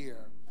new year.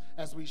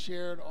 As we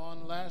shared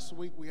on last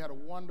week, we had a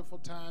wonderful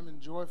time in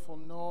Joyful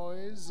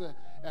Noise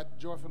at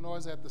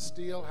the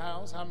Steel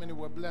House. How many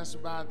were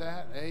blessed by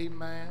that?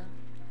 Amen.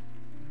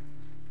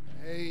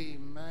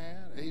 Amen.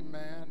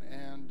 Amen.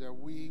 And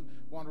we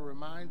want to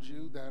remind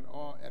you that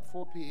at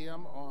 4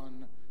 p.m.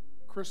 on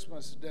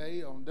Christmas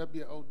Day on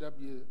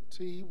WOWT,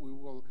 we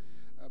will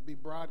be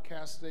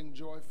broadcasting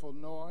Joyful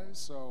Noise,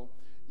 so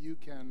you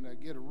can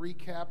get a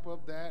recap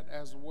of that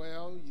as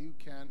well. You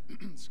can,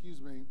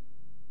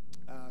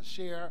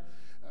 share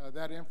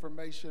that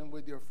information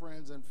with your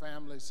friends and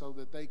family so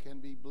that they can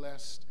be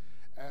blessed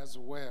as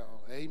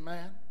well.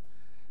 Amen.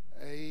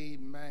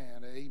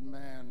 Amen.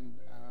 Amen.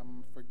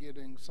 I'm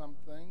forgetting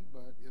something,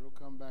 but it'll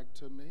come back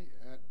to me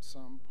at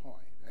some point.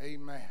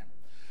 Amen.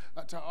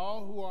 To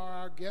all who are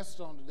our guests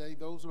on today,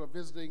 those who are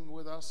visiting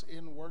with us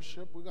in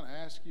worship, we're going to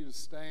ask you to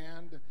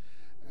stand.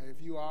 If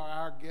you are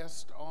our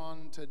guest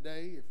on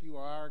today, if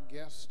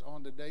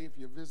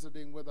you're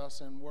visiting with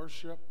us in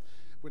worship,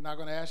 we're not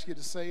going to ask you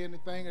to say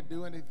anything or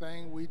do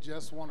anything. We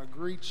just want to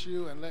greet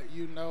you and let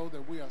you know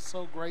that we are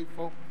so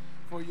grateful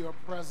for your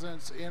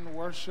presence in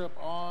worship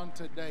on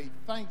today.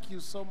 Thank you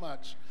so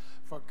much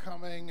for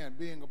coming and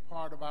being a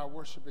part of our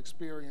worship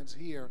experience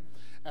here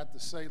at the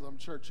Salem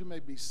Church. You may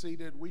be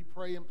seated. We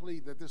pray and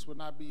plead that this would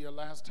not be your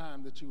last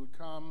time that you would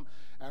come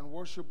and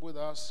worship with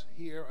us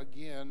here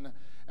again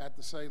at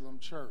the Salem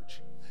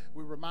Church.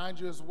 We remind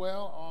you as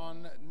well,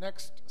 on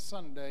next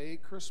Sunday,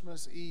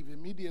 Christmas Eve,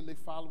 immediately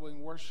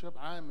following worship,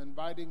 I am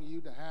inviting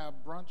you to have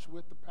brunch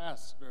with the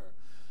pastor.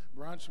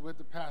 Brunch with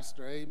the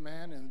pastor,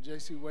 amen, in the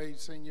J.C. Wade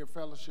Senior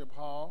Fellowship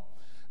Hall.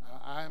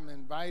 I am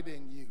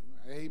inviting you,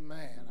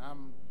 amen.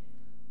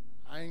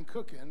 I ain't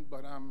cooking,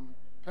 but I'm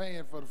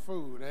paying for the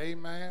food,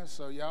 amen.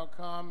 So y'all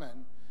come,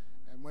 and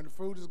when the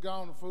food is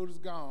gone, the food is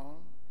gone.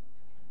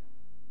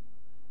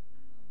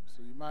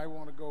 So you might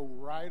want to go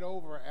right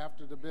over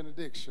after the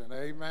benediction,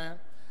 amen.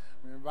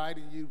 We're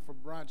inviting you for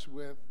brunch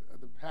with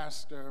the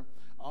pastor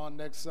on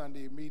next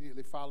Sunday,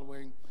 immediately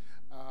following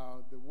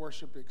the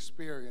worship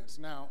experience.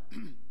 Now,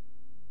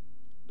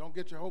 don't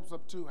get your hopes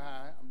up too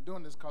high. I'm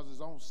doing this because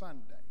it's on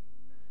Sunday,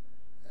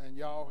 and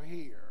y'all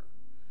here.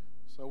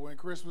 So when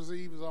Christmas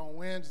Eve is on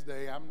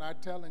Wednesday, I'm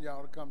not telling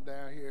y'all to come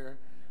down here.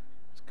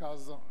 It's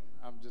because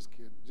I'm just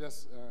kidding.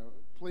 Just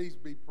please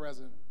be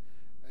present.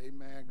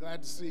 Amen.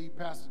 Glad to see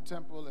Pastor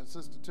Temple and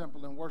Sister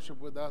Temple in worship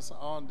with us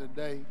on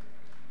today.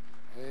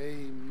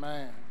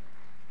 Amen.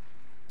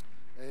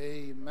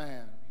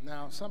 Amen.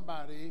 Now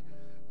somebody,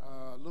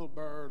 little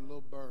bird,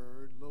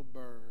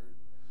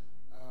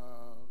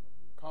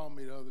 called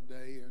me the other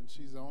day, and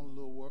she's the only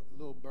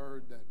little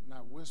bird that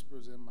not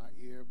whispers in my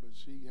ear, but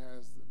she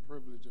has the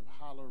privilege of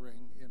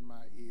hollering in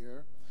my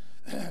ear,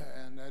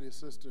 and that is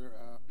Sister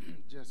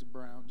Jessie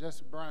Brown.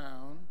 Jessie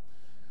Brown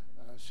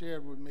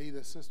shared with me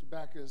that Sister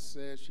Bachus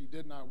said she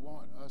did not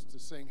want us to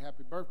sing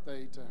happy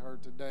birthday to her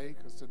today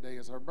because today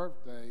is her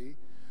birthday,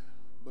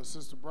 but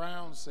Sister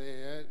Brown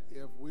said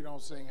if we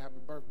don't sing happy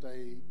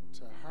birthday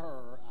to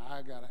her,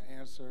 I got to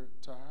answer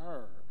to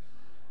her.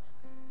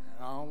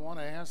 I don't want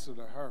to answer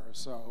to her,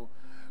 so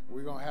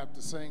we're going to have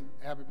to sing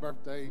happy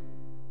birthday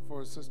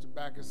for Sister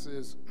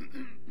Bachus's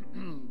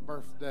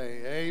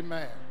birthday.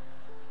 Amen.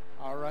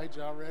 All right,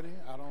 y'all ready?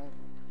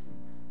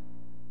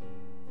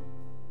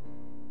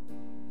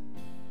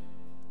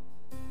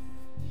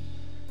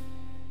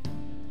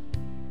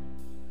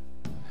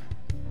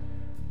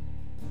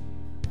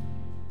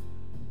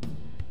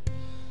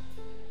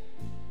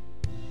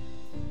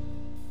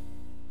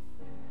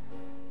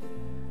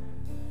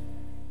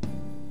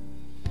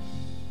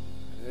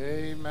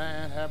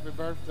 Happy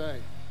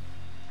birthday.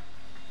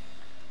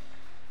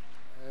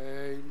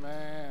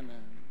 Amen.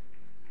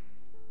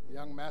 And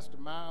young Master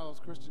Miles,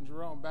 Christian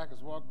Jerome Bachus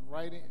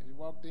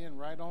walked in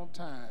right on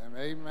time.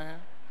 Amen.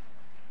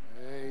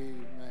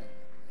 Amen.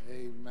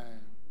 Amen.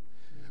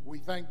 We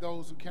thank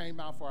those who came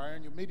out for our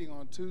annual meeting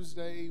on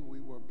Tuesday.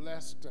 We were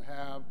blessed to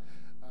have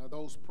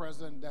those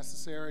present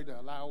necessary to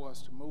allow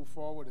us to move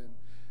forward and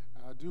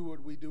do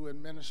what we do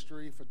in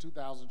ministry for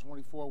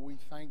 2024. We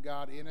thank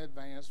God in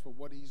advance for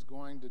what he's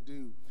going to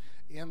do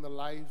in the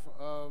life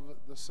of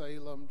the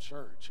Salem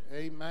Church.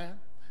 Amen.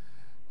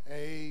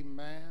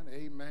 Amen,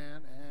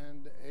 amen,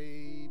 and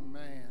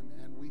amen.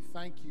 And we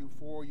thank you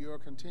for your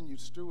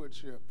continued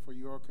stewardship, for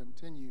your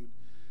continued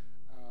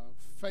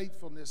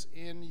faithfulness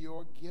in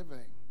your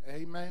giving.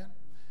 Amen.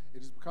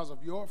 It is because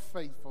of your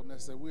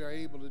faithfulness that we are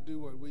able to do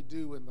what we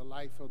do in the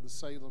life of the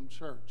Salem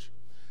Church.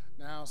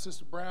 Now,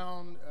 Sister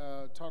Brown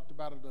talked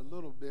about it a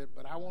little bit,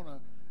 but I want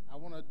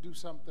to do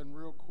something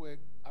real quick.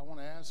 I want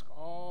to ask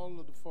all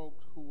of the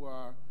folk who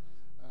are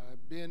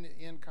been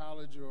in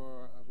college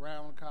or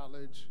around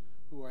college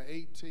who are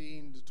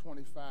 18 to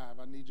 25.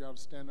 I need y'all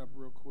to stand up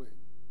real quick.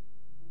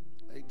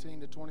 18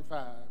 to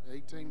 25,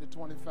 18 to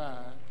 25,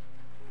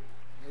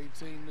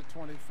 18 to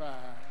 25.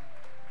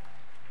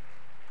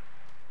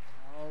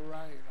 All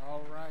right,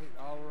 all right,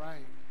 all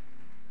right.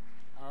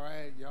 All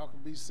right, y'all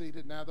can be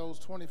seated. Now those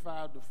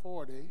 25 to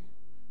 40,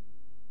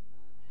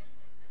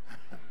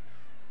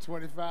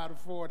 25 to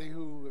 40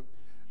 who have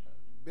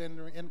been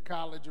in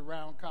college,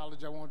 around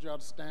college, I want y'all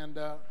to stand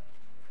up.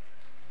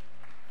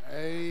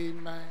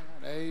 Amen,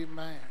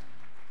 amen,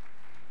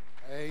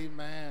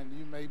 amen.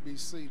 You may be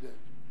seated.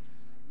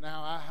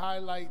 Now, I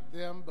highlight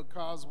them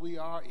because we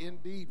are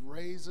indeed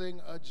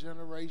raising a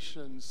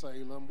generation,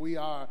 Salem. We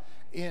are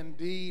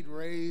indeed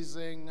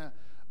raising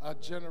a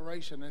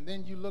generation. And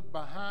then you look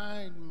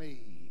behind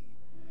me,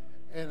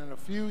 and in a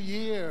few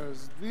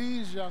years,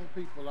 these young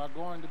people are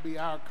going to be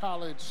our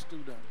college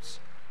students.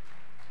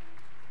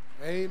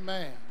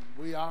 Amen.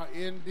 We are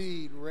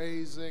indeed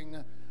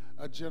raising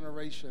a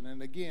generation.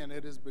 And again,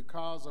 it is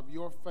because of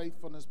your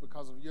faithfulness,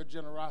 because of your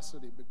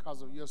generosity,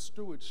 because of your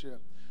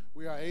stewardship,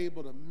 we are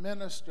able to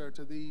minister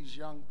to these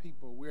young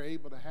people. We're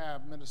able to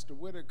have Minister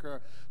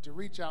Whitaker to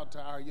reach out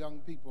to our young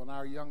people and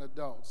our young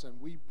adults.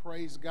 And we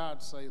praise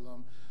God,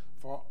 Salem,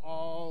 for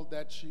all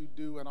that you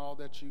do and all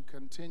that you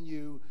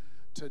continue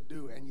to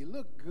do. And you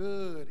look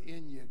good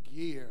in your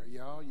gear,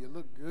 y'all. You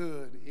look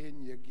good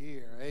in your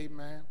gear.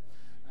 Amen.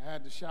 I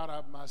had to shout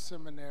out my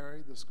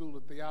seminary, the School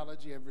of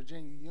Theology at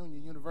Virginia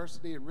Union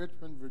University in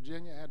Richmond,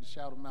 Virginia. I had to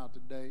shout them out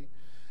today.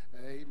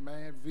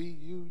 Amen.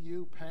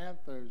 VUU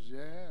Panthers,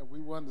 yeah.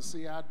 We won the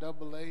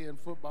CIAA in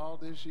football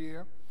this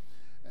year.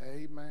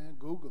 Amen.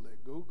 Google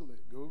it, Google it,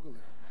 Google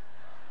it.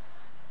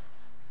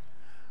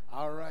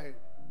 All right.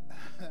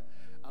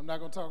 I'm not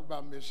going to talk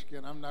about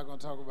Michigan. I'm not going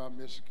to talk about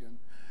Michigan.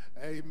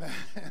 Amen.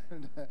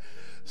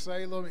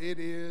 Salem, it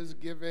is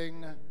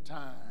giving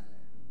time.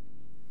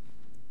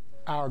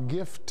 Our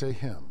gift to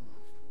him.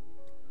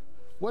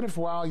 What if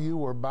while you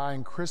were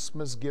buying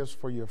Christmas gifts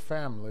for your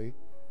family,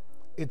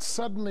 it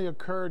suddenly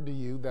occurred to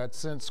you that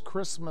since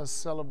Christmas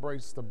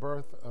celebrates the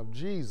birth of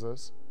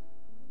Jesus,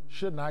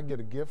 shouldn't I get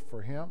a gift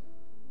for him?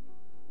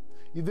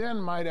 You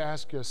then might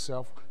ask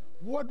yourself,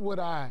 what would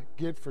I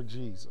get for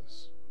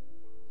Jesus?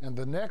 And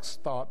the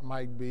next thought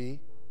might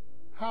be,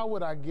 how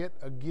would I get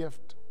a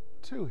gift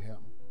to him?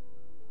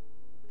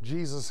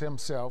 Jesus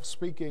himself,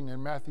 speaking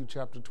in Matthew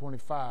chapter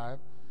 25,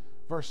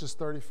 verses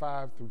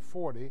 35 through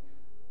 40,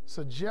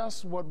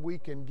 suggests what we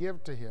can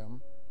give to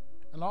him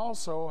and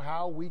also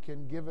how we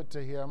can give it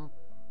to him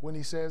when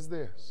he says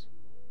this: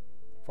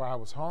 for I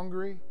was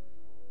hungry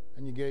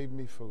and you gave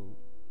me food.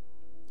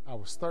 I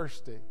was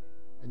thirsty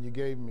and you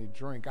gave me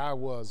drink. I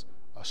was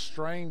a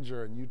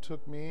stranger and you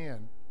took me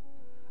in.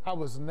 I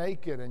was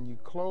naked and you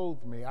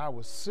clothed me. I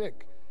was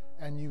sick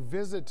and you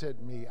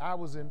visited me. I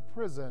was in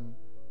prison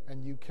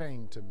and you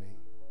came to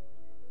me.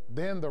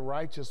 Then the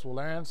righteous will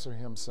answer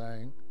him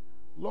saying,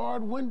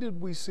 Lord, when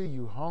did we see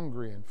you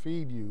hungry and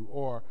feed you,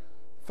 or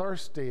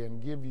thirsty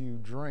and give you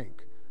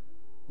drink?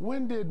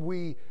 When did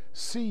we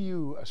see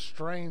you a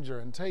stranger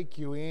and take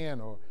you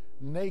in, or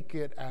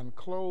naked and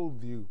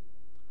clothe you?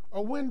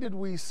 Or when did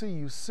we see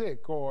you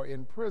sick or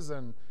in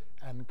prison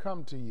and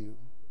come to you?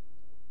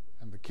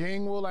 And the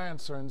king will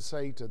answer and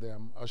say to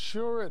them,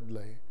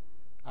 assuredly,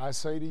 I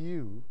say to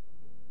you,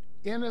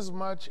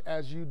 inasmuch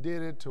as you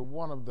did it to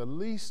one of the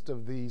least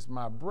of these,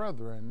 my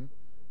brethren,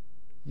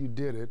 you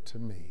did it to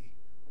me.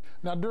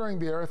 Now, during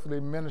the earthly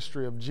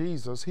ministry of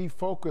Jesus, he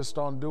focused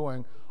on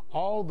doing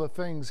all the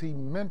things he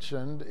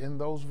mentioned in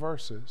those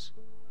verses.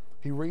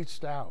 He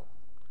reached out.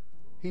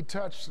 He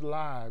touched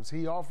lives.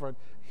 He offered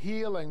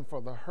healing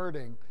for the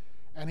hurting,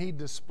 and he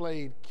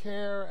displayed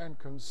care and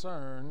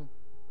concern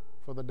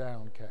for the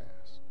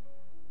downcast.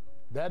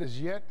 That is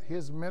yet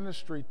his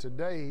ministry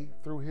today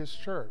through his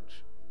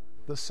church,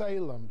 the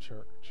Salem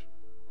Church.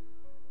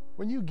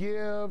 When you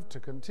give to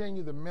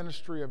continue the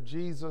ministry of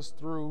Jesus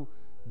through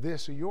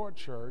this, your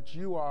church,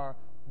 you are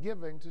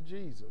giving to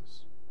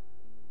Jesus.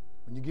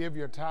 When you give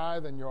your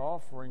tithe and your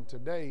offering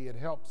today, it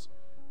helps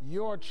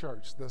your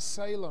church, the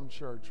Salem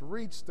Church,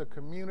 reach the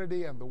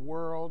community and the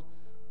world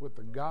with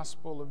the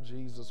gospel of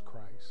Jesus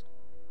Christ.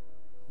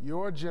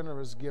 Your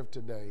generous gift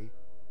today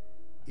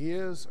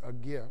is a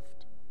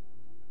gift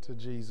to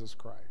Jesus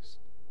Christ.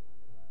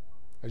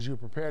 As you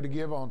prepare to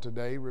give on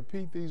today,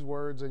 repeat these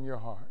words in your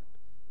heart.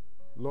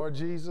 Lord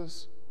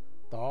Jesus,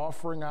 the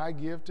offering I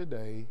give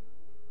today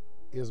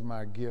is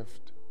my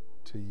gift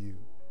to you.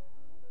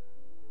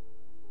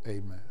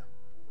 Amen.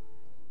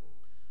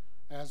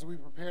 As we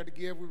prepare to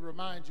give, we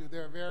remind you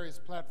there are various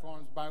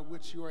platforms by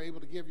which you are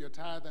able to give your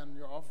tithe and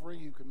your offering.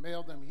 You can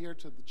mail them here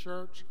to the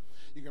church.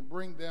 You can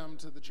bring them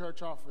to the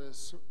church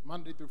office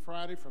Monday through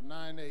Friday from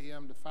 9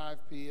 a.m. to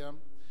 5 p.m.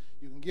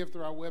 You can give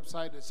through our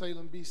website at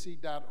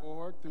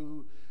salembc.org,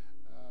 through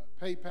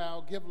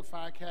PayPal,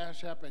 Givelify,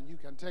 Cash App, and you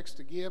can text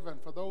to give. And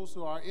for those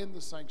who are in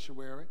the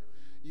sanctuary,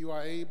 you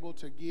are able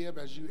to give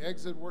as you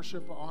exit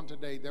worship on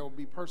today. There will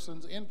be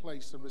persons in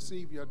place to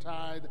receive your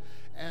tithe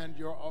and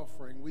your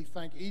offering. We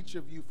thank each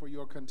of you for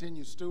your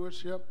continued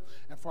stewardship,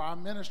 and for our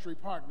ministry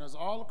partners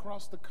all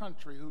across the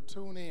country who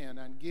tune in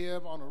and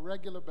give on a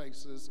regular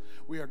basis.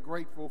 We are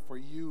grateful for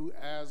you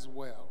as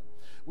well.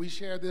 We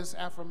share this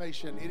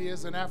affirmation. It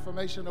is an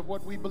affirmation of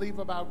what we believe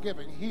about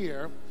giving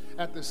here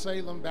at the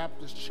Salem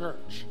Baptist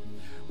Church.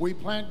 We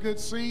plant good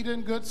seed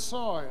in good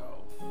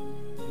soil,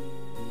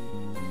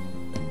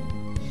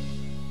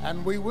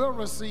 and we will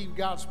receive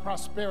God's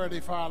prosperity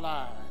for our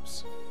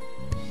lives.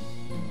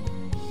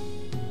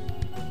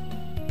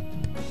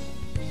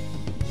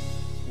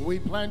 We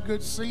plant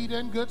good seed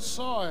in good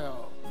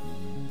soil,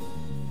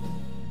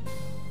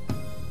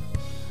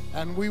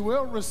 and we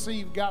will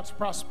receive God's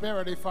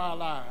prosperity for our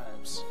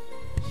lives.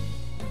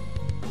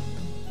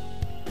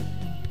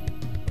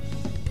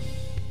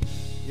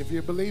 If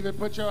you believe it,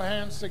 put your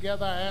hands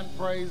together and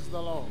praise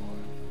the Lord.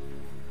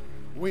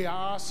 We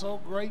are so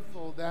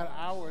grateful that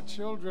our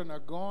children are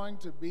going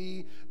to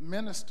be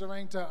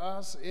ministering to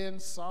us in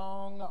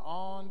song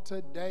on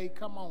today.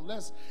 Come on,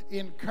 let's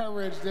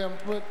encourage them.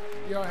 Put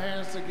your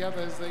hands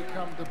together as they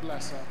come to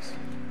bless us.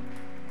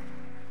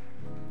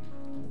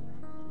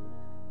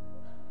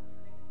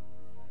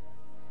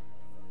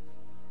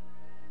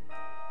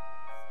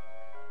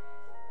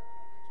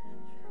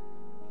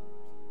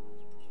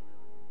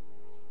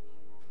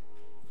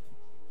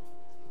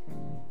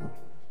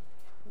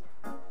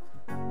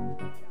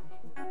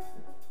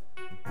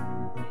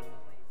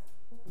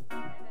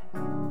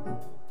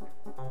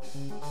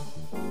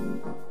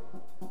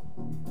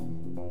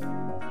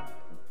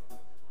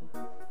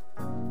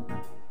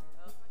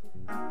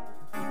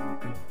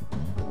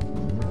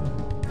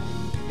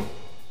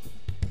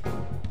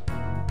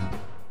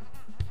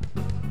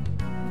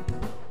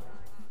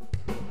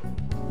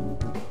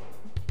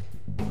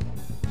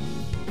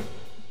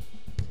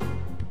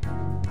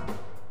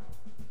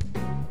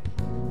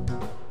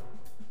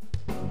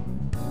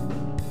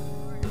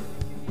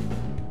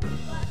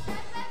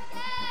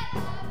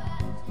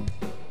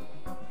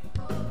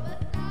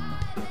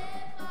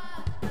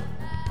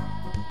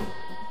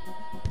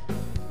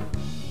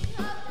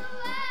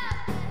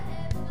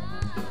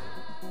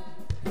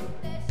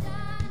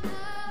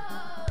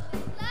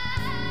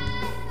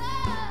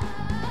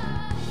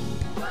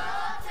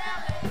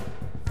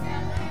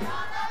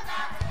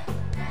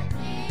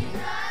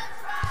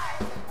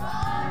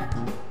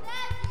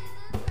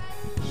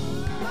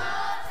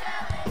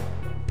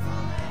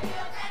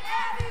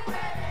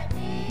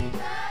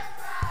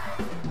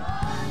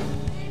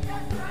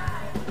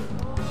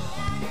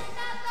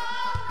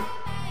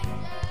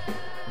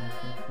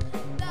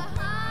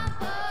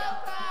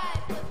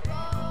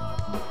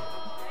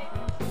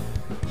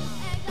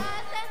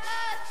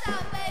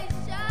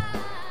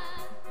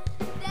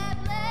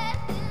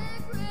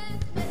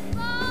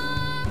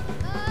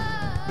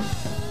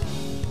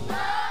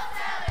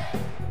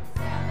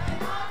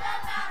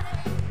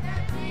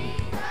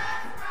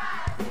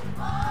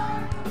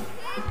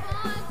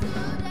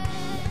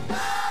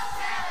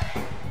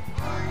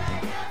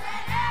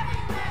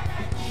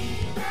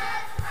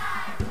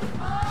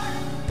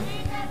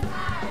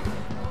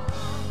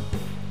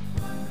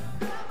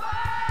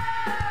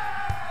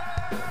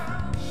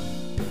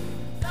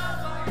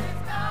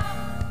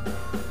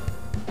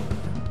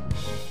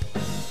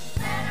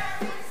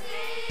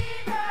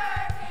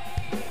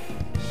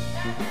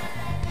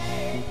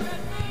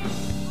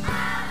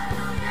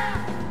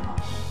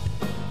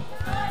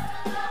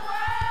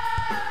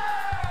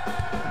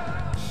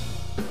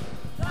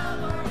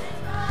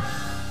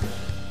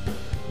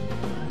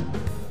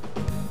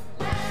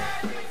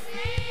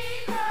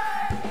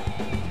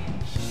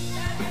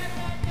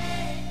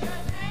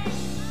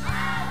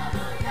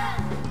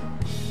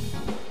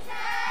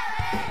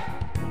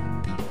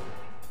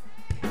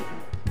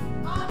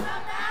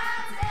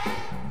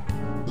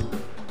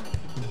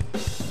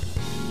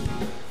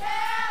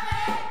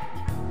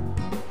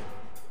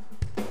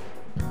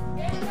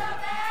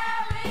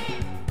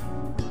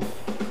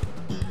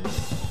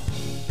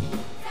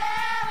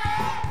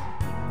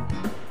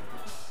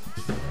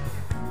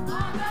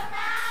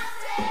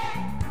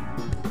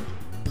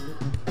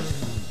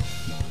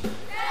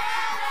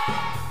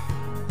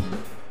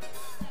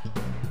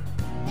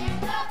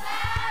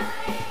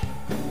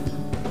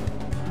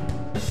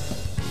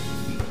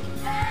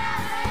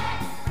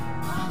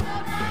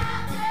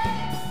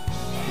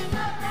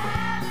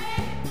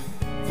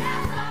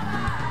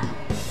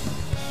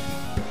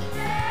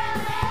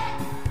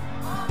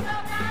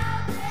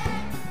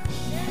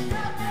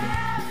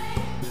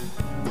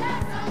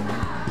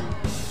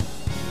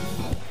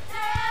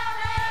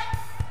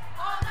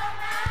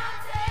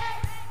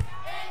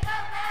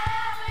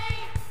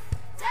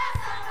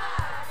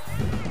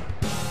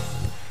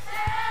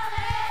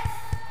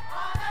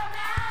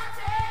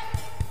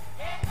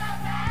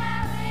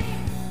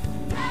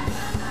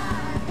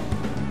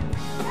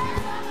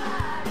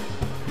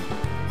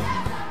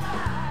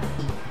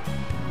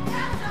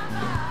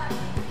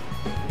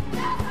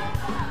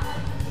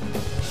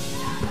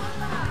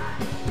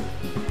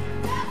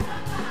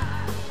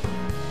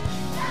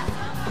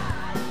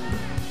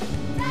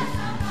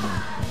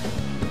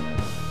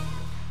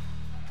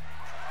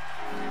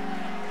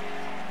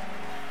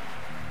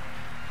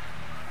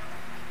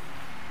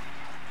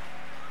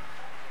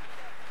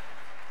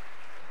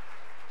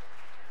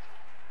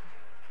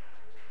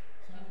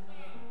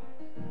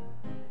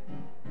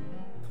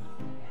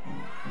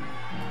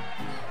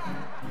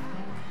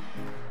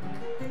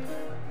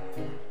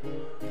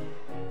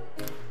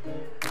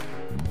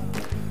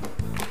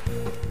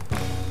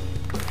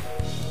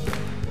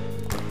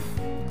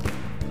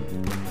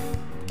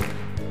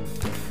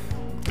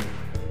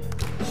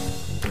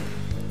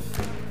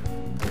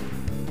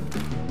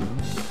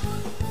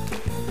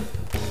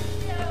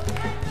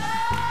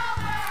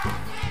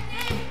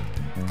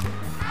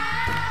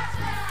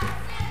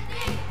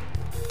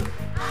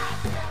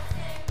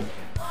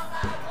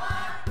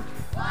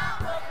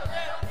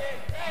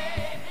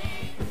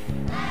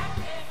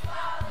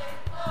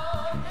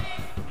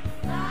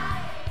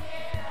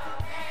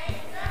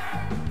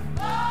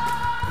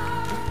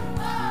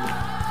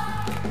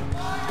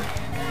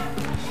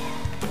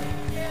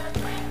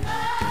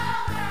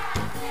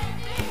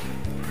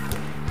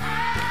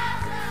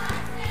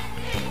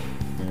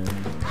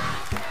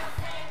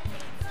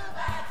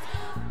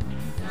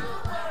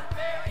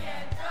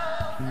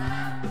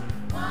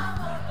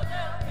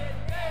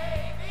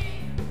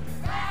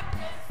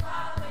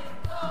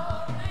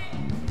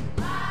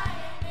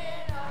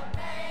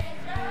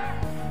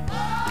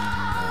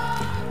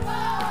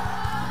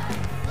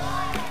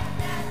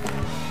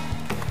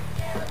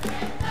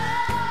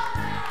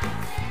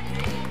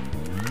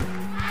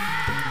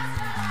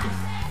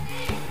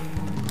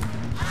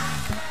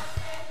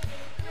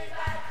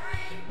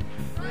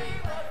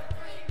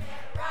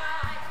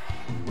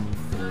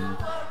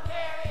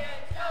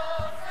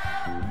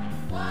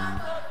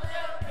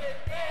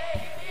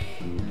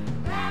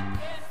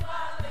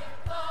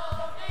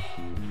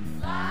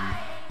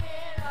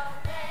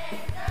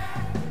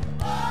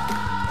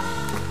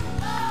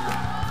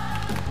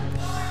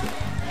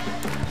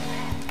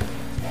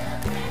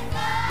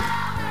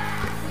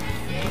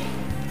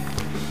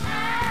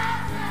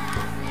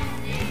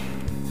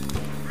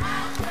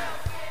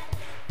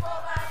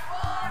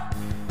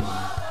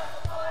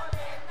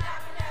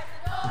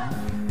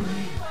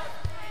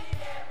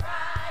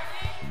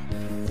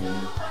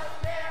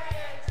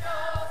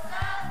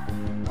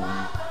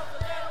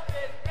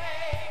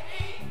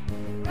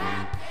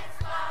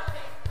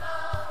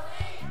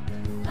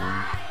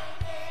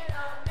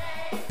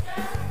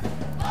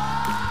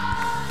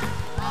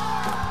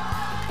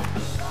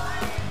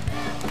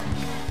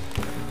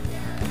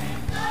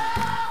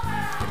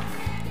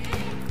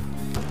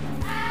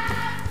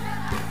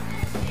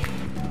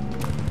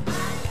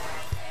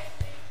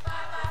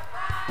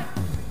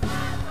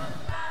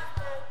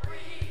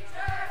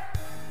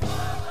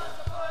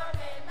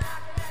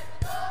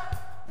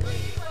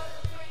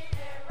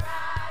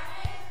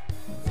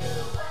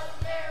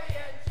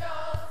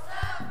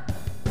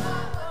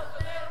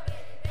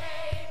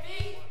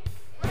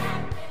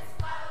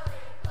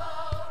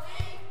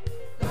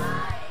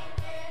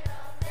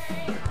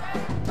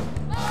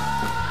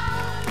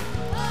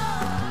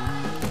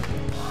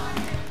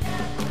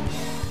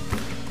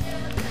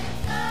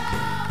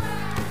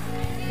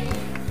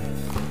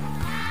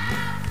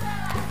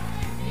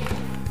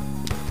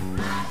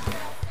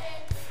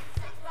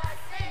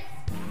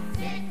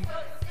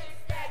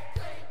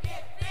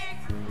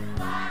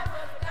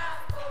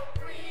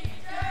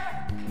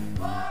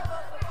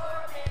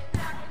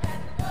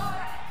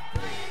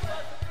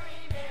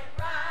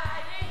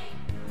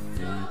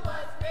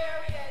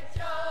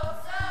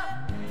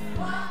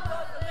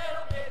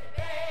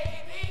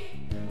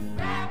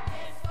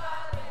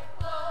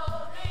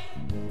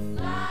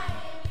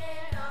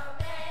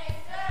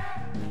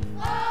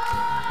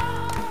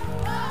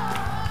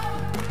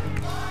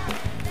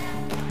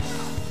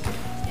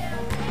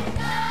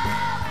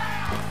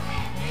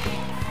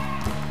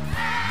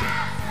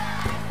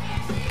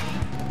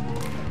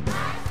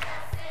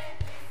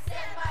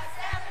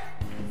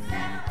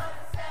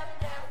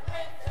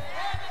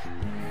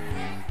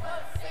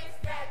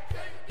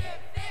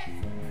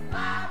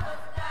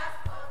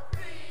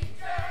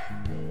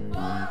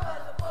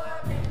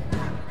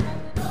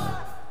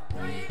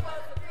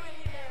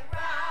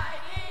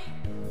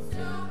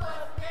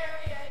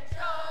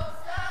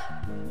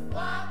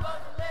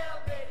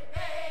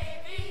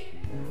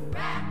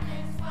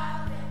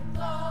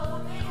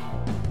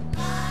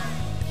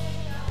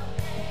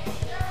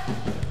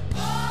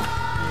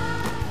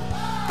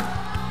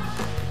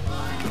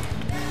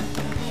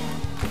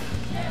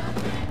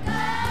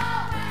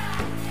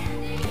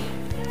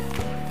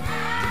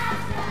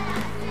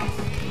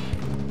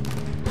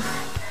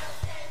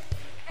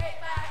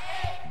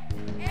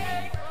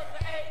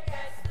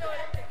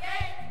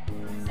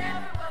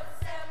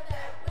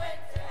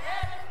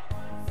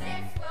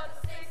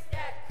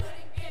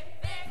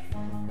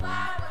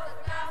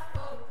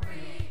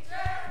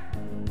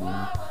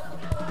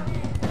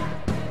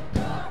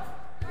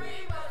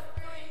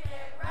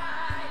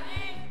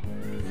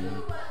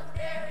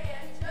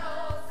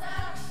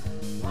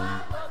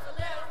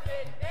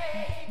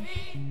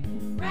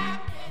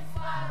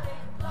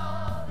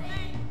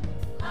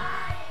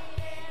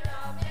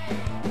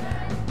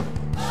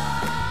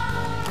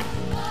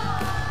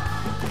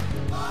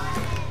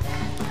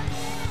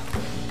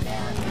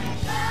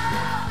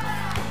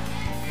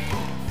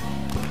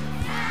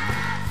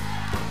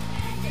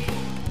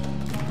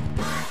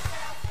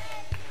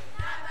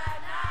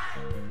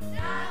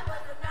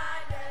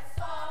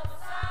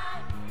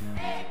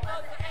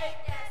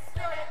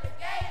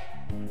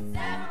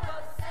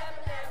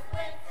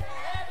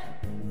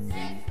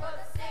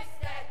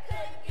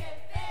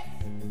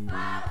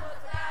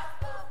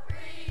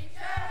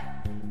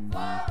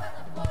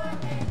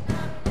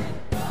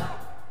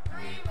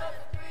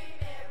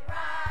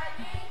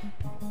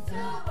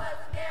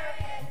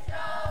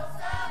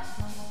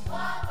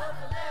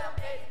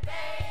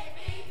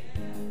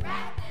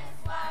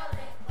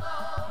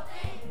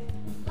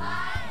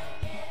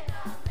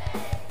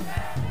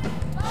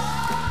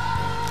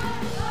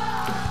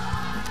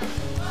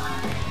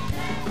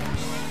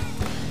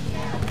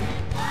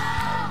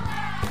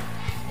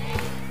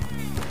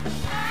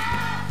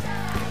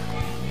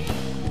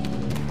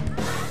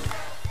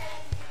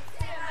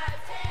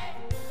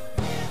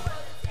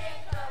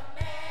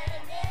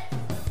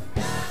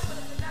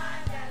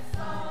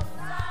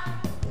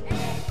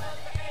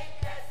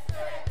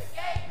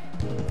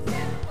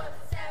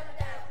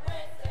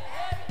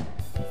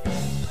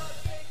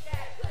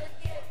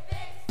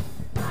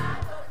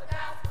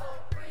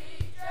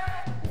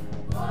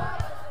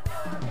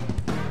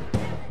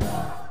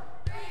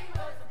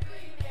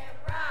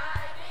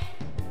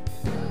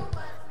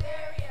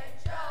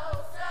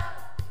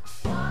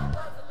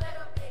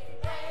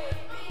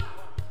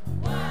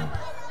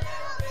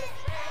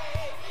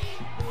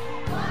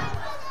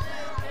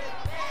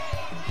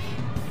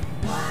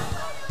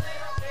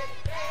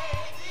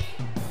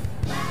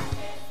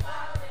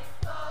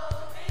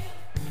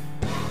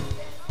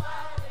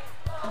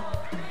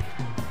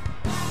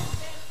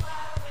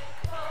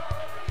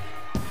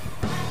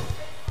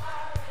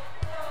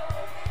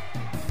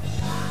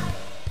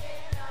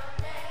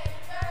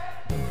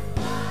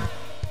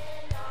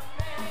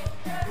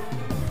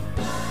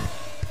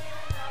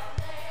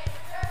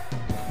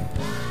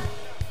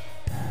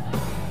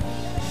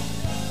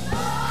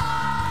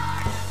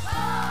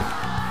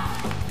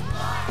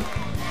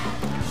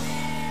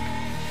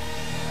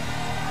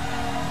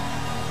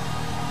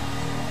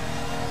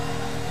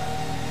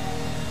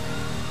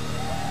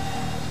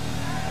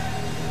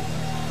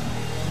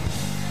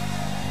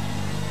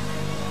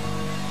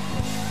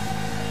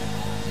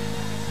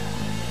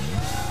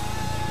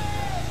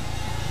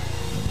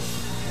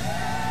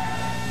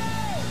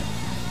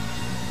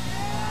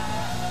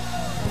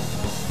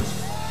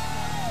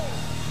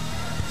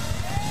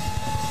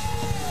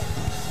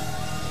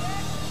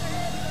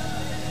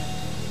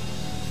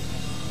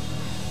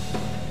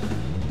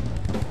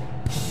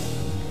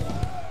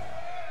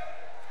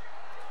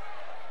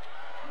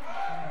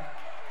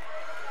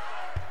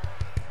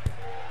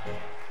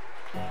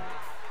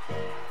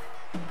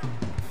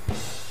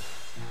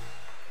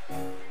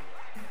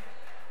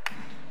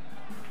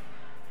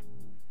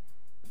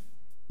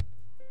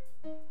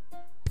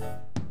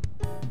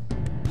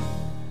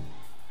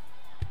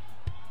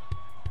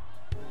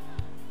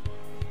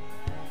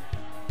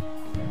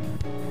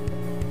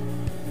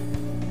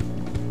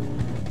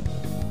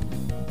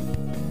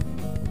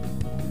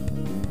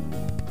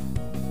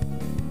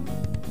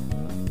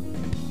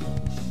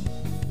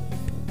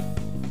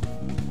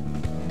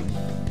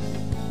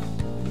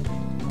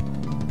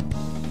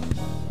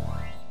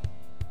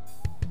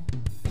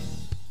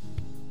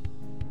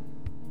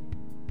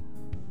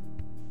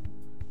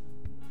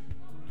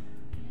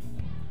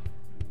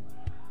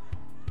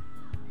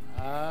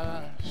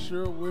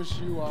 sure wish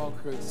you all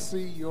could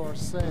see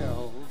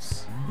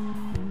yourselves.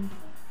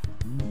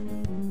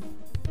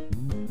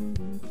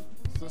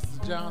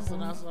 Sister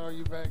Johnson, I saw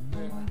you back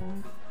there.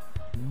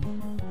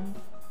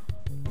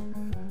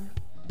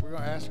 We're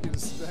going to ask you to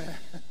stand.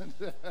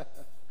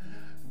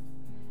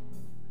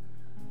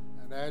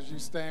 And as you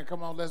stand,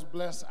 come on, let's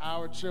bless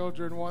our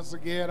children once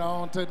again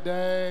on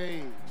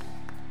today.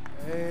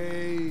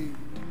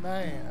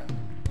 Amen.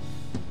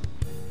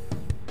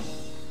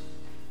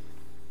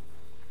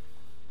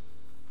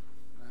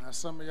 Now,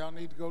 some of y'all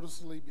need to go to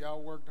sleep.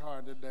 Y'all worked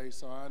hard today,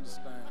 so I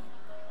understand.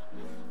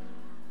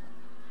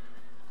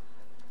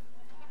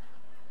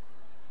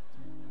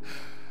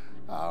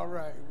 All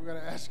right, we're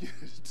going to ask you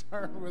to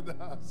turn with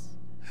us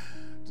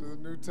to the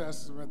New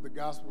Testament, the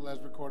gospel as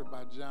recorded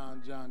by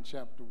John, John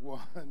chapter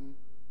 1.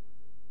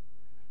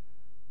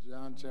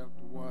 John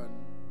chapter 1.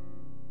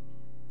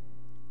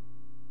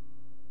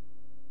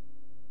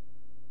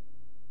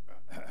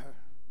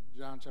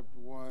 John chapter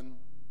 1.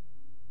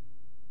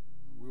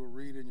 We will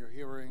read in your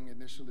hearing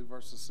initially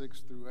verses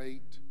 6 through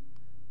 8,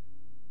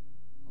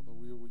 although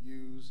we will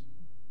use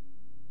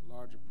a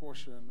larger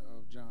portion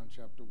of John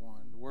chapter 1.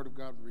 The Word of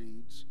God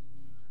reads,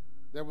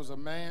 "There was a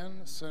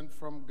man sent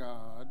from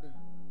God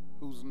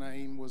whose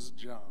name was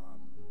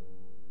John.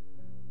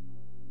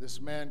 This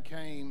man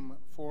came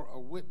for a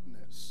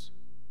witness,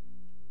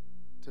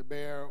 to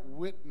bear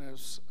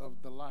witness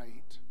of the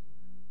light,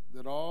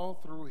 that all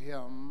through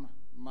him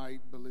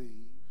might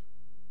believe.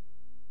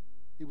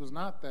 He was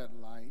not that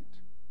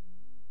light,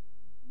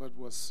 but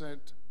was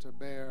sent to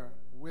bear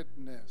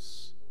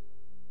witness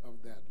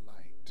of that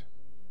light."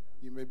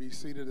 You may be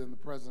seated in the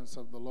presence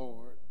of the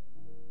Lord.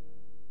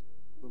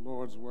 The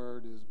Lord's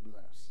word is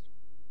blessed.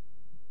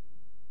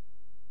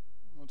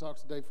 I'm going to talk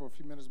today for a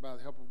few minutes by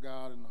the help of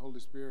God and the Holy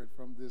Spirit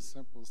from this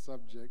simple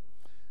subject.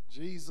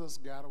 Jesus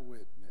got a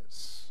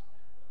witness.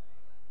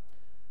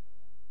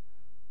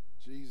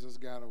 Jesus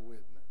got a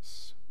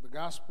witness. The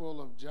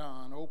Gospel of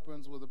John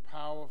opens with a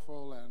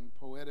powerful and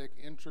poetic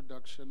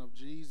introduction of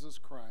Jesus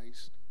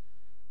Christ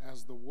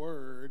as the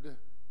Word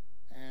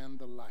and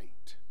the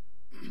light.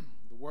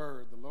 The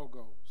Word, the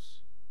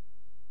Logos.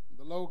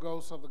 The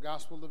Logos of the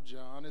Gospel of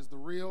John is the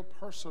real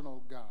personal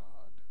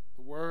God,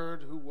 the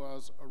Word who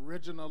was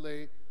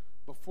originally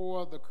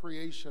before the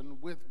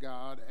creation with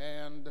God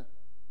and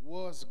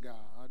was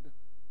God,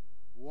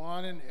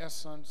 one in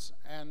essence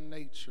and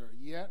nature,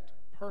 yet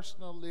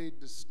personally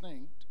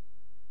distinct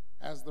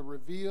as the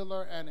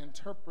revealer and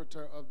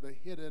interpreter of the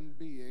hidden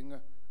being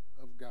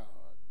of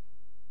God,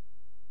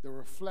 the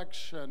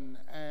reflection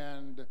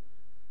and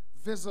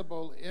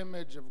visible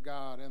image of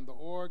God and the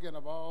organ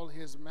of all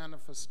his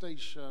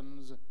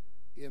manifestations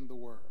in the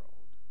world.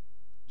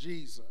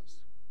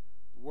 Jesus,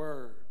 the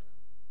Word,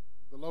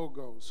 the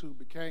Logos, who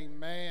became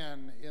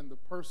man in the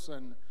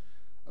person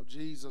of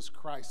Jesus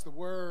Christ, the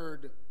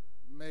Word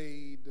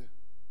made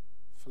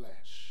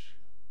flesh.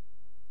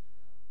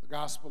 The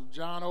Gospel of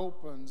John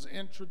opens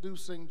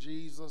introducing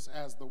Jesus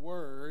as the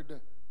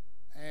Word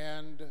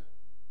and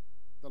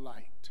the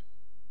light.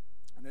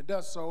 And it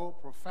does so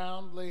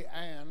profoundly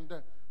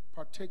and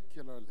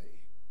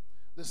particularly.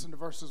 Listen to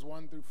verses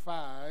 1 through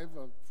 5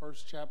 of the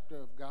first chapter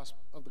of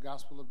the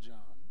Gospel of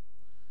John.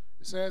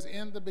 It says,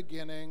 "In the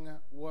beginning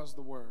was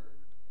the Word,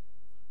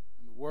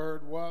 and the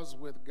Word was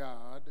with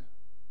God,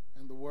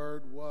 and the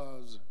Word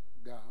was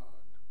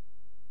God.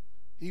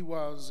 He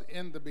was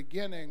in the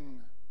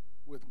beginning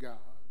with God.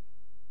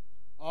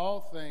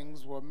 All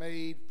things were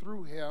made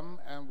through him,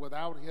 and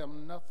without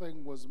him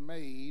nothing was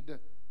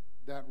made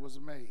that was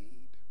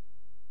made.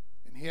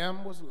 In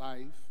him was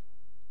life,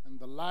 and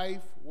the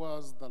life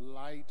was the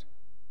light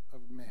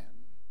of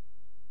men.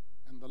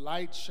 And the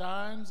light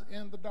shines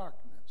in the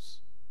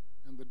darkness,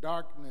 and the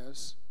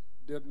darkness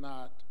did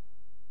not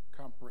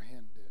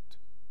comprehend it."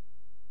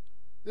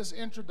 This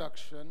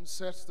introduction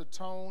sets the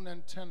tone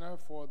and tenor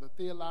for the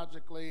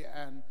theologically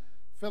and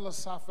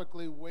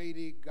philosophically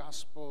weighty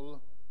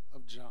Gospel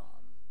of John.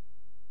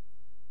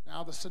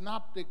 Now, the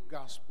synoptic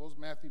Gospels,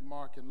 Matthew,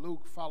 Mark, and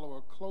Luke, follow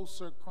a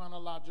closer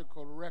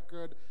chronological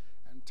record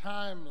and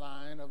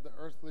timeline of the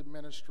earthly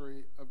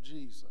ministry of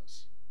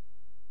Jesus.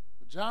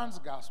 But John's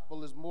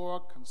Gospel is more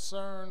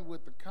concerned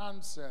with the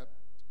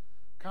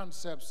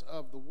concepts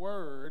of the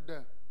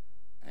Word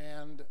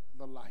and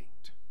the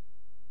light.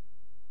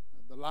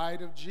 The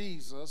light of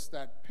Jesus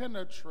that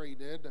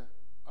penetrated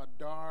a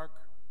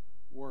dark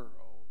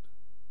world.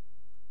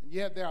 And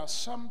yet there are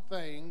some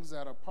things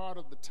that are part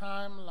of the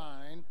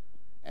timeline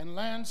and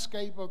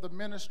landscape of the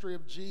ministry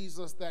of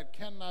Jesus that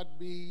cannot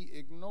be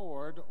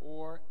ignored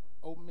or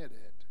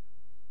omitted.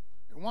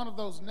 And one of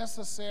those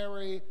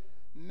necessary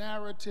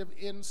narrative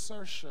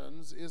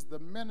insertions is the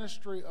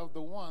ministry of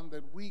the one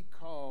that we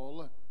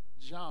call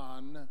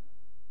John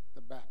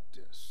the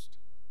Baptist.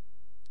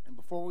 And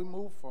before we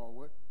move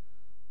forward,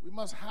 we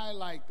must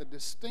highlight the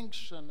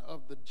distinction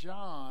of the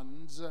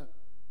Johns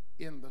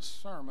in the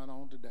sermon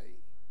on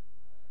today.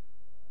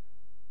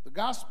 The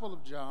Gospel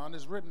of John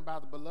is written by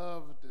the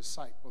beloved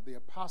disciple, the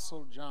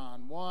Apostle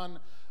John,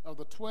 one of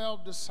the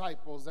 12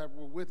 disciples that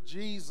were with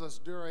Jesus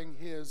during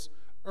his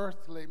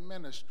earthly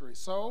ministry.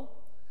 So,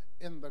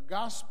 in the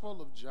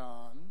Gospel of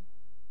John,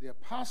 the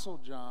Apostle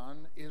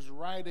John is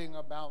writing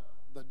about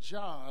the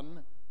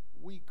John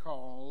we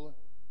call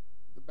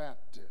the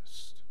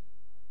Baptist.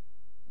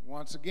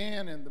 Once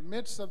again, in the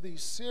midst of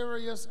these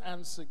serious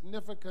and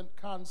significant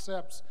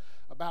concepts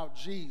about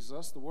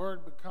Jesus, the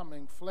Word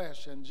becoming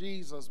flesh and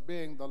Jesus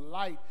being the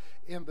light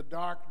in the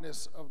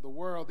darkness of the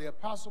world, the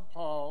Apostle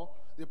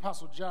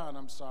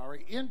John,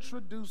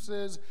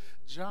 introduces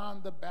John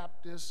the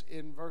Baptist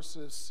in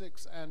verses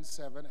 6 and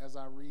 7 as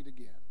I read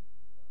again.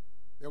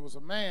 There was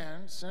a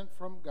man sent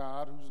from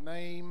God whose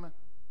name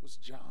was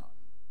John.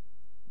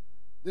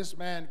 This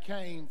man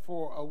came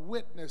for a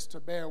witness to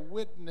bear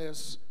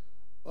witness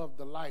of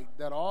the light,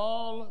 that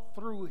all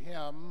through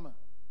him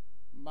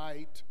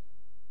might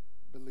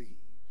believe.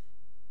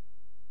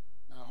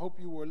 Now, I hope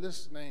you were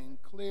listening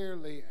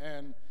clearly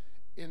and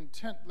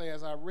intently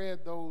as I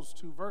read those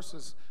two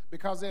verses,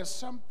 because there's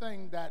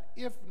something that,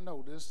 if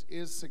noticed,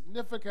 is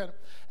significant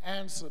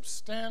and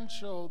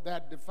substantial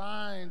that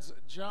defines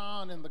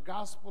John in the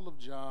Gospel of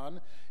John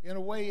in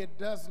a way it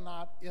does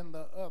not in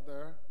the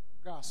other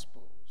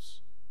Gospels.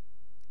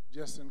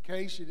 Just in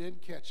case you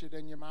didn't catch it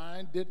and your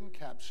mind didn't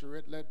capture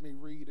it, let me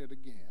read it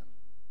again.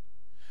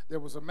 There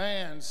was a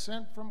man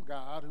sent from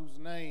God whose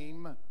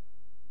name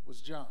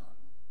was John.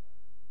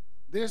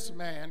 This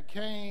man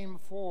came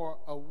for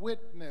a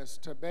witness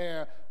to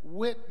bear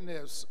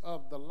witness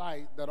of the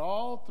light, that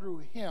all through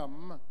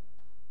him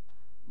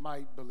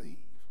might believe.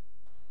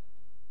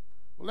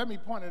 Well, let me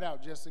point it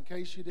out just in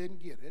case you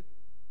didn't get it.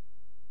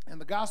 In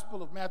the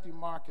Gospel of Matthew,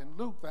 Mark, and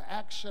Luke, the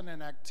action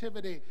and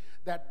activity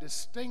that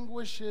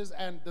distinguishes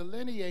and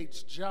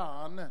delineates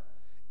John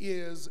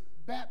is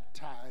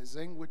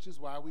baptizing, which is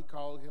why we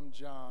call him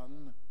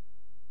John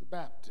the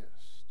Baptist.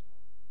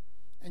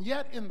 And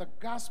yet in the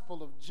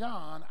Gospel of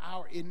John,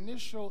 our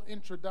initial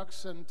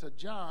introduction to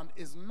John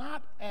is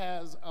not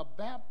as a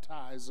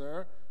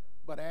baptizer,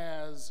 but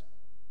as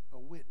a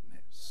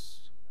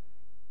witness.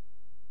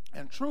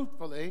 And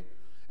truthfully,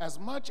 as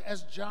much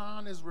as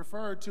John is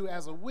referred to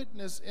as a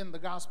witness in the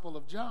Gospel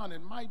of John,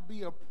 it might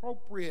be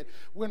appropriate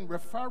when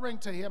referring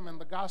to him in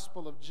the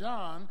Gospel of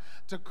John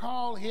to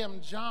call him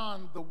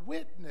John the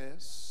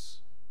Witness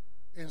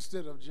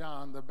instead of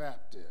John the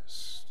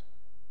Baptist.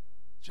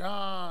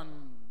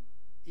 John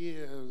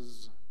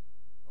is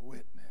a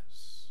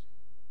witness.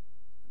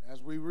 And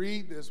as we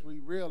read this, we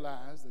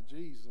realize that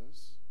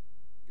Jesus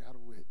got a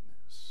witness.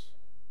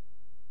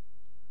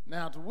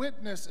 Now, to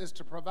witness is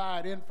to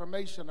provide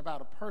information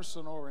about a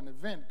person or an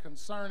event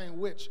concerning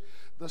which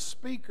the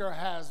speaker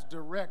has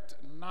direct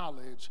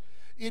knowledge.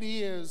 It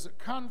is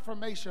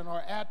confirmation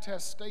or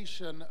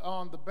attestation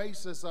on the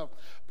basis of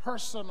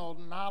personal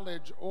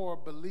knowledge or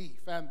belief.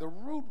 And the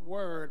root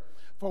word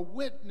for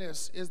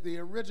witness is in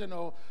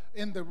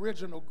the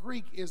original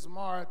Greek is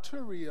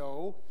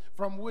martyrio,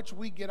 from which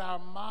we get our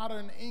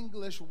modern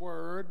English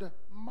word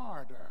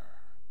martyr.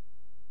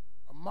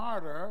 A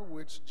martyr,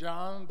 which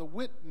John the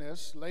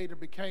Witness later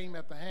became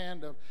at the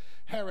hand of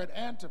Herod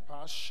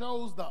Antipas,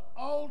 shows the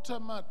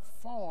ultimate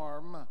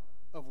form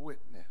of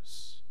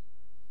witness.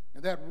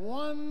 And that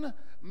one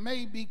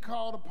may be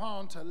called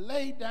upon to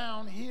lay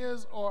down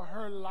his or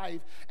her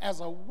life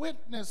as a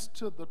witness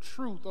to the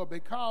truth, or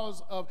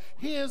because of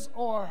his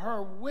or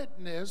her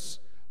witness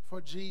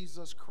for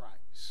Jesus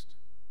Christ.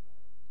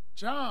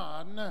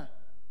 John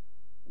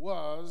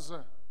was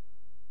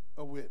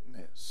a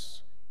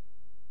witness.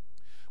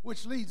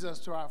 Which leads us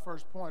to our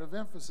first point of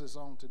emphasis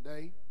on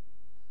today,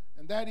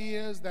 and that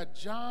is that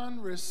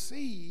John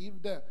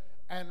received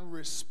and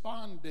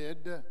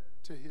responded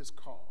to his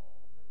call.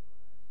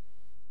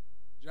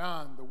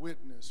 John, the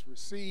witness,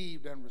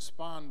 received and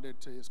responded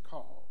to his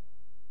call.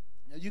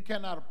 Now, you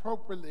cannot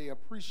appropriately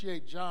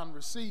appreciate John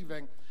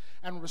receiving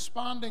and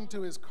responding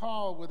to his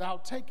call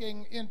without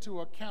taking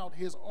into account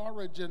his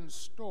origin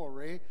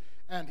story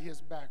and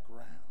his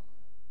background.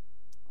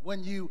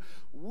 When you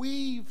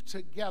weave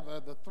together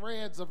the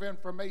threads of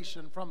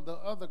information from the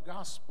other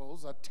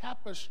Gospels, a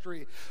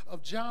tapestry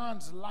of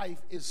John's life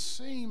is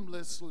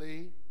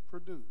seamlessly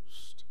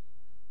produced.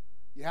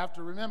 You have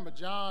to remember,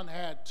 John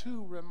had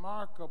two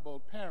remarkable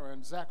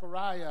parents,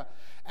 Zechariah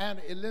and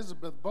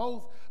Elizabeth,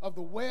 both of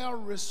the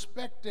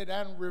well-respected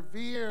and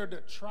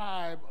revered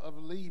tribe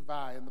of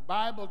Levi. And the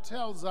Bible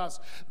tells us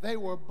they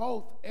were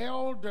both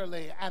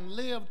elderly and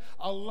lived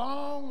a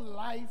long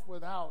life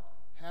without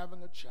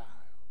having a child.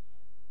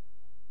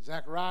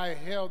 Zechariah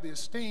held the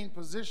esteemed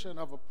position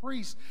of a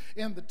priest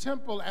in the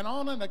temple, and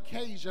on an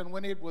occasion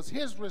when it was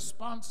his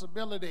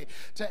responsibility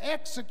to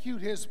execute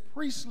his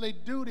priestly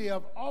duty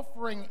of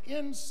offering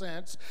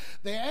incense,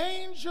 the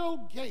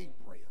angel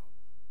Gabriel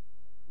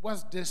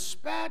was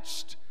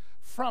dispatched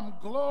from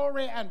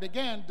glory and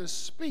began to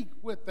speak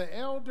with the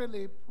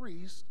elderly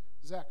priest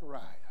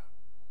Zechariah,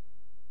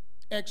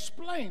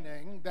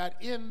 explaining that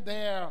in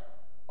their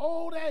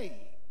old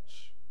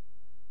age,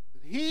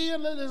 that he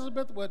and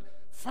Elizabeth would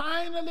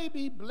finally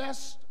be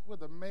blessed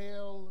with a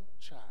male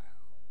child.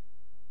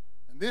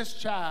 And This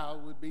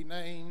child would be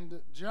named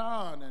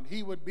John, and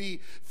he would be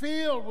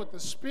filled with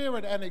the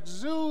Spirit and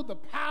exude the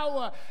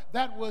power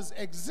that was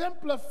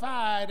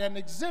exemplified and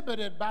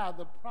exhibited by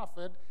the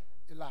prophet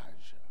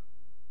Elijah.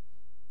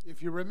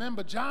 If you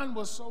remember, John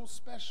was so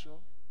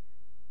special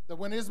that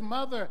when his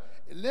mother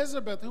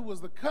Elizabeth, who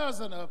was the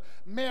cousin of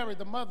Mary,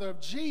 the mother of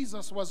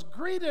Jesus, was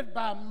greeted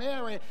by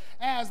Mary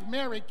as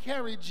Mary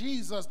carried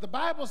Jesus, the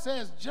Bible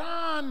says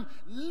John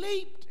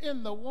leaped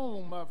in the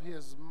womb of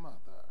his mother.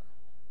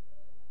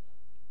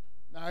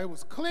 Now, it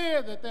was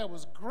clear that there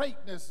was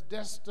greatness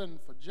destined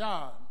for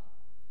John.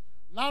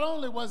 Not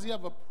only was he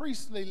of a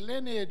priestly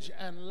lineage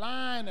and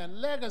line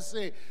and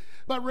legacy,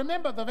 but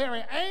remember, the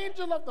very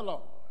angel of the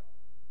Lord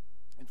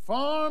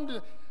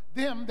informed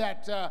them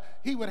that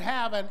he would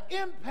have an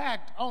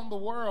impact on the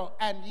world,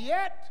 and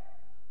yet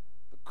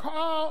the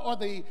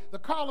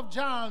call of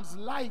John's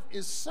life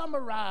is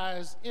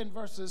summarized in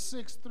verses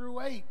 6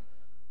 through 8.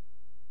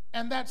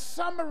 And that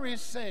summary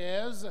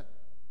says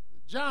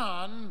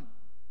John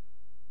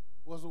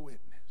was a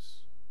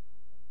witness.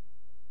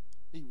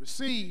 He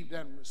received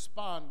and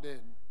responded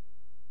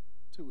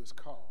to his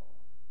call.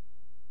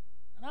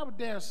 And I would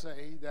dare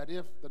say that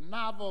if the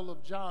novel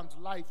of John's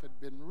life had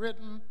been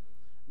written,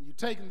 and you've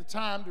taken the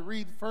time to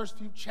read the first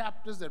few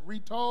chapters that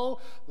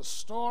retold the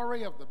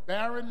story of the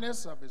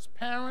barrenness of his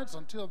parents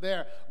until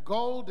their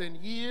golden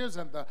years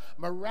and the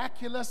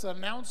miraculous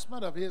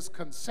announcement of his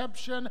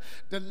conception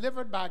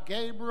delivered by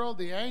Gabriel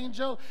the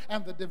angel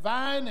and the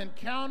divine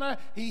encounter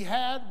he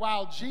had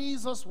while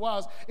Jesus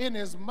was in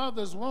his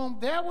mother's womb,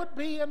 there would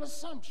be an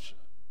assumption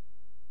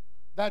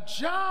that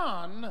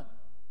John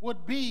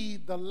would be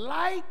the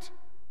light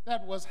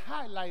that was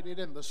highlighted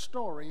in the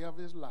story of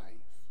his life.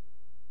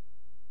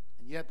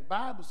 And yet the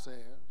Bible says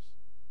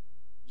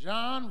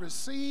John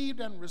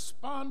received and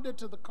responded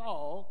to the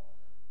call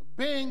of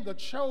being the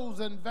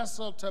chosen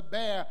vessel to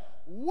bear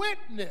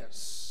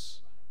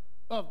witness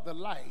of the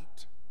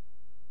light,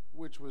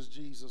 which was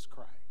Jesus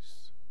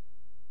Christ.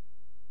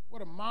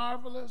 What a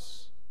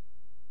marvelous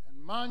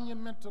and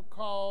monumental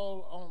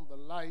call on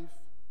the life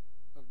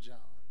of John.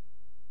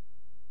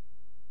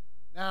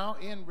 Now,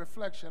 in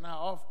reflection, I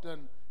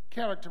often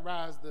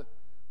characterize the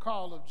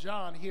call of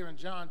John here in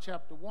John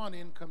chapter 1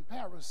 in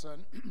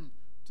comparison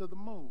to the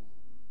moon.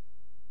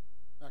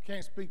 Now, I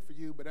can't speak for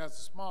you, but as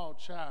a small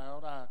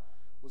child, I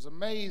was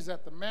amazed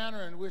at the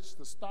manner in which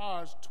the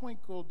stars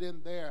twinkled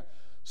in their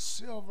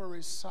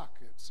silvery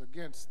sockets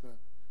against the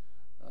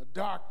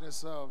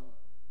darkness of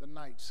the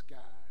night sky.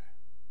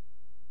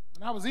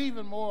 And I was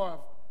even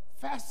more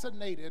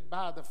fascinated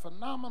by the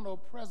phenomenal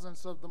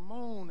presence of the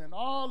moon and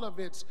all of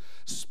its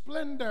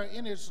splendor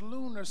in its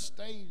lunar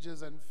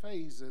stages and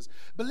phases,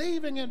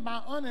 believing in my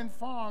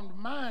uninformed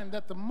mind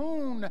that the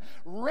moon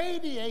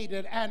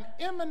radiated and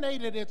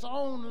emanated its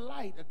own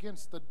light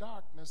against the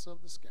darkness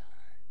of the sky.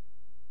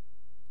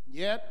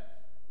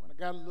 Yet, when I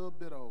got a little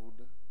bit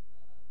older,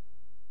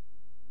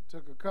 I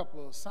took a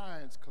couple of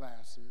science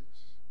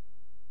classes,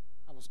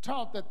 I was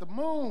taught that the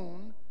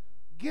moon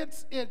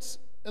gets its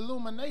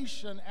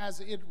illumination as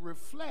it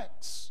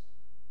reflects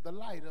the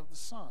light of the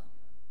sun.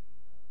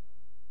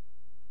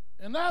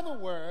 In other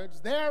words,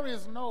 there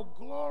is no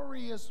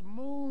glorious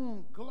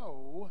moon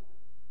glow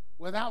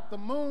without the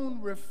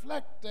moon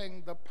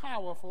reflecting the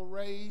powerful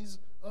rays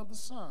of the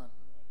sun.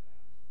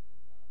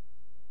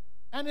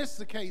 And it's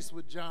the case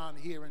with John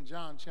here in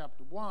John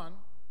chapter 1.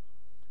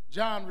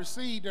 John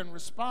received and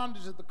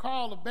responded to the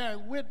call of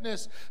bearing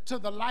witness to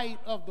the light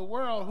of the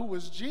world, who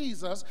was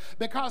Jesus,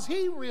 because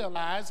he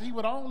realized he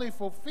would only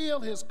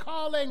fulfill his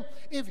calling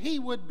if he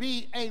would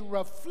be a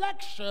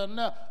reflection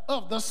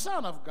of the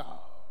Son of God,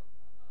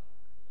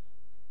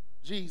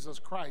 Jesus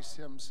Christ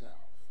himself.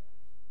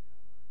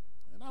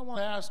 And I want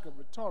to ask a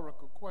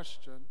rhetorical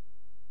question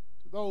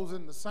to those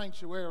in the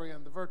sanctuary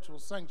and the virtual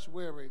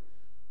sanctuary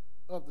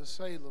of the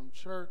Salem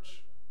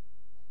Church.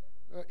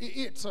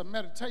 It's a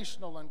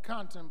meditational and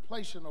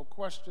contemplational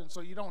question,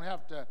 so you don't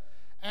have to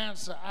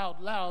answer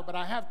out loud, but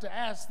I have to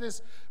ask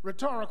this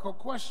rhetorical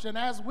question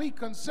as we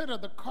consider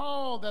the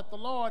call that the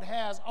Lord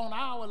has on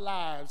our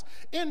lives,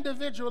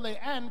 individually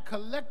and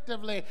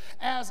collectively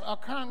as a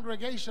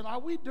congregation. Are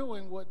we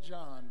doing what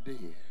John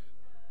did?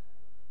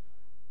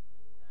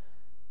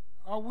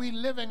 Are we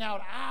living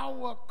out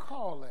our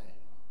calling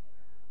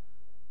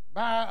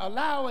by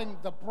allowing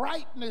the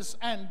brightness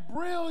and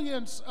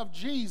brilliance of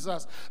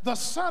Jesus, the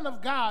Son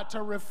of God,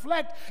 to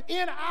reflect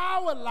in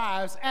our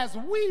lives as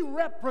we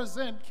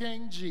represent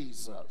King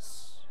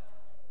Jesus?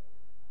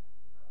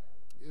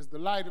 Is the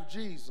light of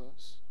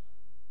Jesus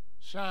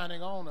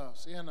shining on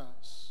us, in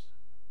us,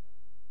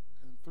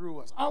 and through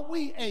us? Are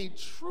we a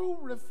true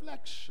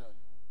reflection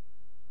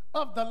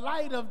of the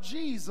light of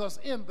Jesus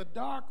in the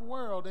dark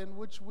world in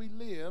which we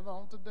live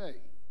on today?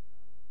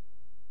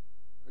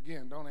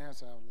 Again, don't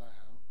answer out loud.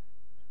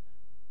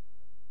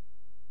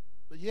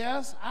 But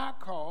yes, our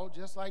call,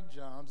 just like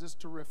John's, is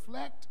to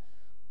reflect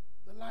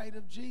the light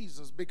of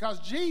Jesus, because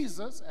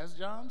Jesus, as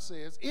John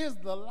says, is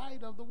the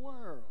light of the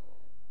world.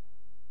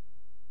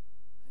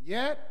 And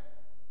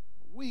yet,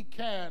 we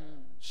can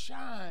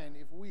shine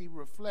if we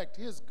reflect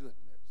his goodness,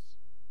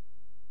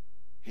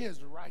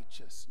 his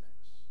righteousness,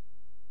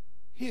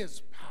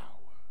 his power.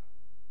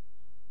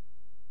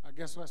 I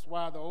guess that's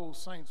why the old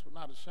saints were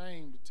not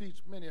ashamed to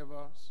teach many of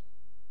us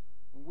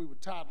when we were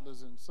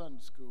toddlers in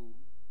Sunday school,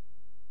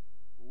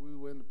 or we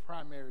were in the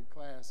primary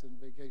class in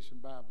Vacation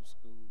Bible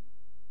School,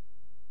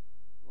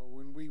 or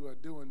when we were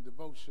doing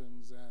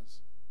devotions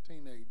as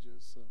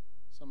teenagers. So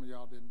some of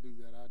y'all didn't do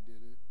that, I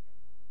did it.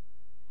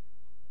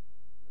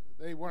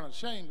 They weren't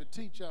ashamed to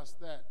teach us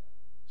that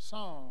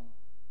song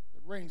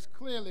that rings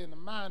clearly in the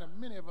mind of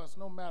many of us,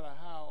 no matter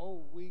how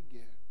old we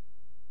get.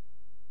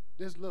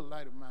 This little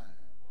light of mine,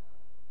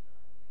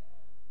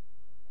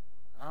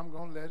 I'm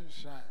going to let it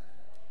shine.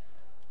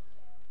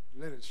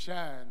 Let it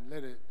shine.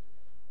 Let it,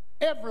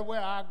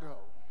 everywhere I go,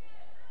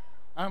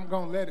 I'm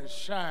going to let it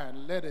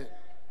shine. Let it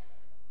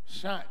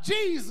shine.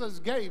 Jesus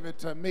gave it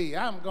to me.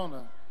 I'm going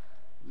to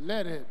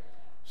let it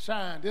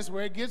shine. This is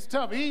where it gets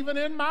tough, even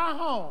in my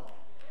home.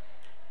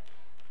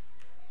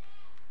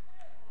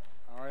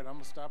 All right, I'm going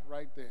to stop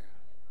right there.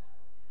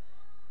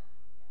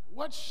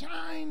 What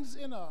shines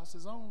in us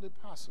is only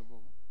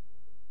possible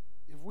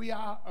if we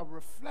are a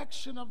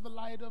reflection of the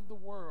light of the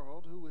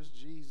world, who is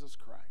Jesus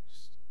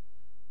Christ.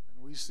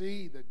 And we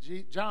see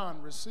that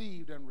John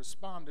received and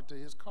responded to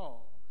his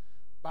call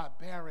by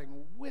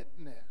bearing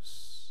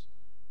witness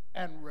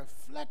and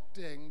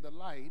reflecting the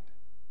light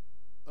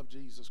of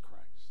Jesus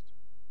Christ.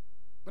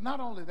 But not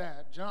only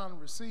that, John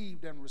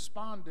received and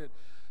responded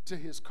to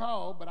his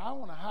call, but I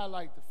want to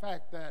highlight the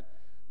fact that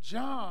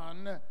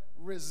John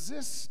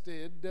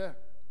resisted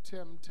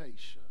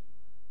temptation.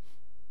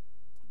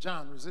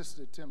 John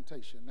resisted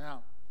temptation.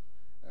 Now,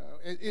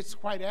 it's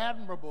quite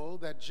admirable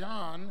that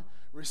John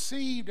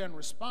received and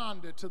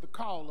responded to the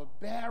call of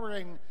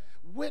bearing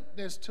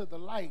witness to the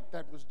light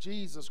that was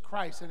Jesus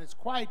Christ. And it's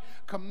quite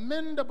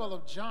commendable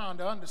of John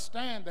to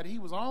understand that he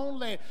was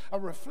only a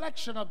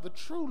reflection of the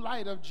true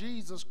light of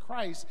Jesus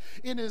Christ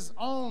in his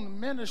own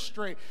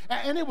ministry.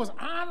 And it was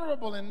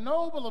honorable and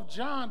noble of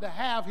John to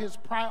have his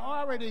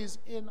priorities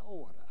in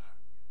order.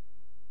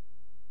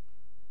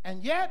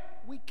 And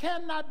yet, we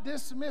cannot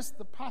dismiss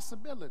the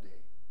possibility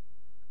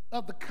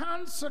of the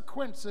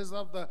consequences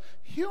of the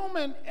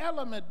human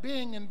element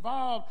being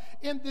involved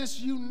in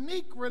this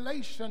unique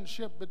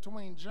relationship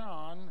between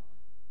John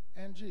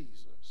and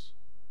Jesus.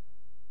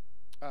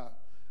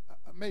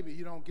 Maybe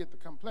you don't get the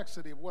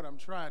complexity of what I'm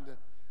trying to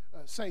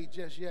say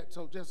just yet,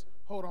 so just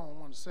hold on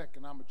 1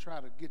 second. I'm going to try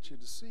to get you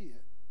to see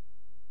it.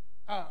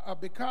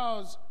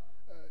 Because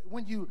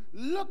when you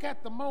look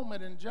at the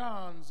moment in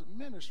John's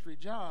ministry,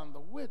 John,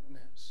 the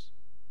witness,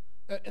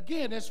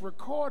 again, it's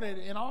recorded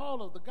in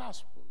all of the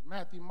Gospels,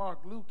 Matthew, Mark,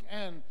 Luke,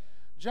 and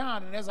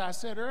John. And as I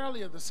said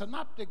earlier, the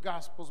synoptic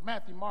Gospels,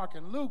 Matthew, Mark,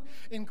 and Luke,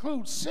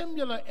 include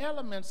similar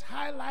elements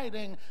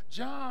highlighting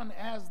John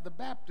as the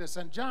Baptist.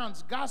 And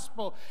John's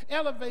Gospel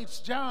elevates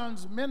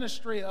John's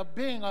ministry of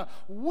being a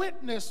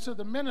witness to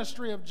the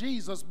ministry of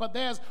Jesus. But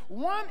there's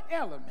one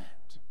element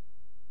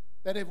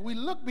that if we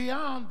look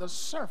beyond the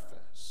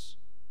surface,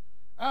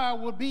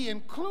 will be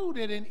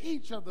included in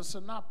each of the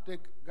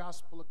synoptic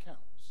gospel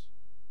accounts.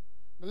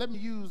 Now, let me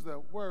use the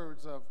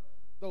words of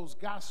those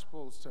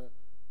gospels to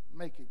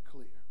make it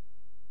clear.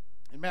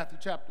 In Matthew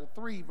chapter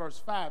 3, verse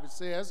 5, it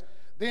says,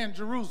 "Then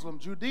Jerusalem,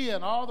 Judea,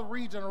 and all the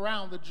region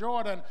around the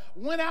Jordan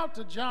went out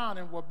to John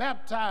and were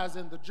baptized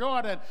in the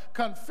Jordan,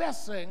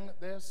 confessing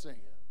their sins."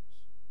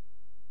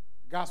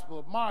 Gospel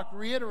of Mark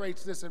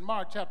reiterates this in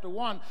Mark chapter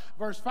 1,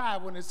 verse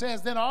 5, when it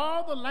says, "Then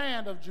all the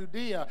land of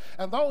Judea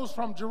and those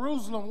from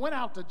Jerusalem went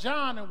out to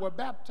John and were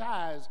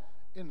baptized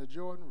in the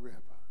Jordan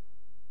River,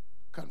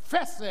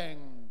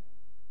 confessing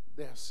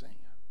their sins."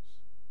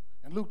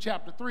 And Luke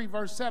chapter 3,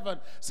 verse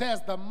 7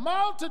 says, "The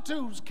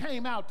multitudes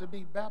came out to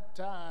be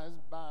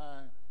baptized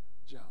by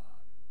John."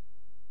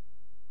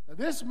 Now,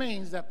 this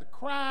means that the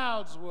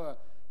crowds were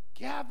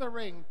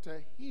gathering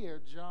to hear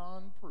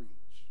John preach.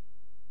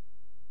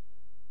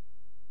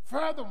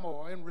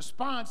 Furthermore, in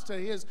response to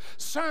his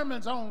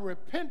sermons on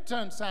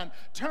repentance and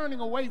turning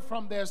away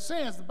from their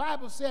sins, the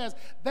Bible says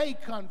they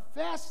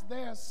confessed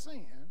their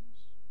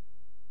sins,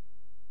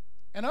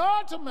 and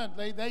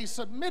ultimately they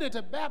submitted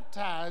to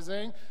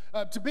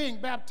being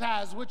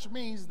baptized, which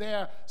means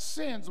their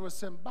sins were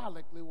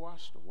symbolically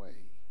washed away.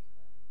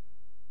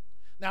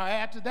 Now,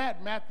 after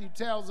that, Matthew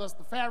tells us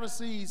the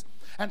Pharisees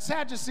and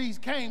Sadducees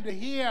came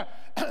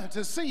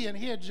to see and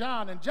hear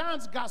John. And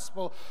John's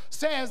gospel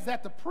says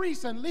that the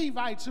priests and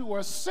Levites who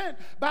were sent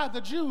by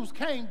the Jews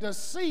came to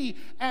see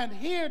and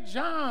hear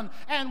John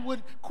and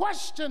would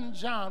question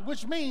John,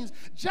 which means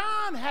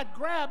John had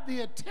grabbed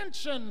the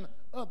attention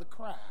of the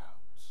crowds.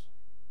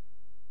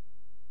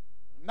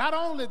 Not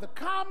only the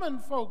common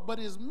folk, but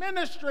his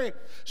ministry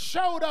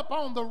showed up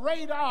on the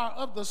radar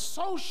of the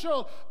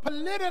social,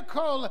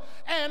 political,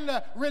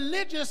 and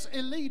religious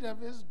elite of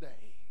his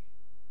day.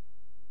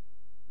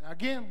 Now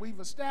again,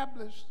 we've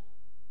established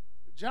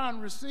that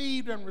John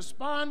received and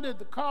responded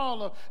the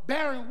call of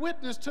bearing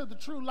witness to the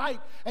true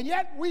light, and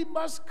yet we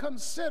must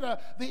consider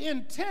the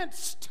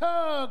intense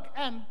tug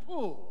and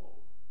pull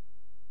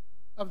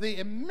of the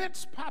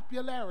immense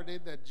popularity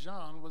that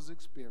John was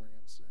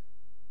experiencing.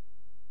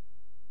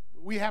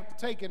 We have to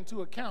take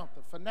into account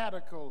the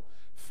fanatical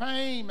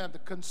fame and the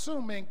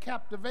consuming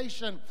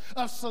captivation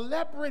of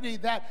celebrity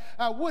that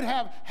would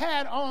have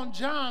had on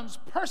John's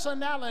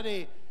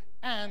personality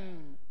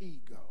and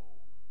ego.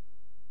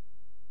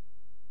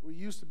 We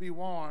used to be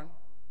warned,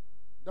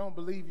 don't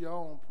believe your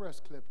own press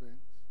clippings.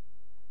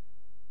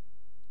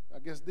 I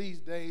guess these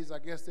days,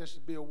 there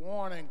should be a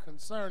warning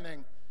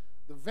concerning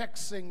the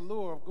vexing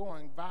lure of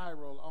going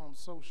viral on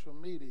social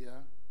media.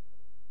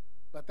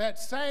 But that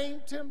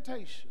same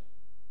temptation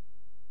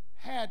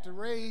had to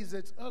raise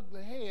its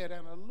ugly head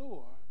and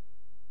allure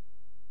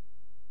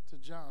to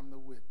John the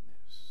witness.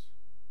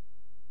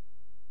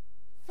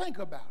 Think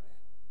about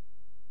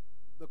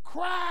it. The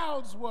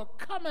crowds were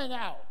coming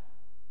out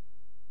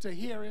to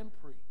hear him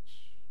preach.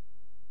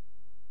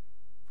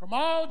 From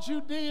all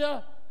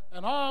Judea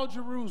and all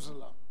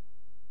Jerusalem.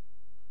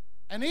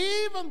 And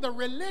even the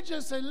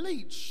religious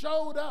elite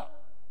showed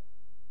up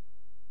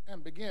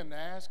and began to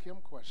ask him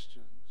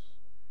questions.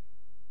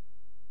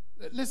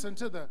 Listen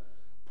to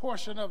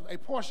a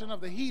portion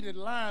of the heated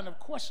line of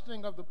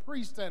questioning of the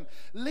priests and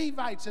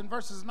Levites in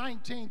verses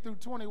 19 through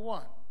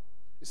 21.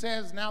 It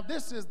says, now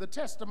this is the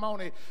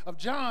testimony of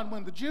John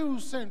when the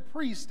Jews sent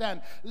priests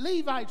and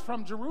Levites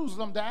from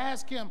Jerusalem to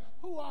ask him,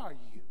 who are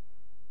you?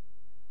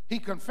 He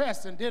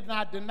confessed and did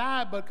not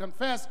deny, but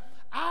confessed,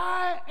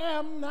 I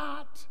am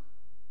not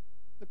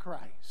the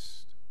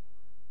Christ.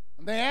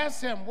 And they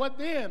asked him, what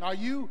then? Are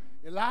you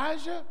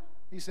Elijah?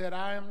 He said,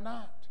 I am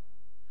not.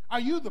 Are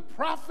you the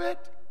prophet?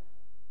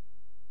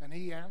 And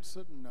he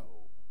answered, no.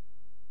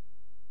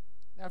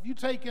 Now, if you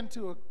take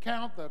into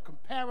account the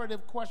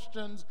comparative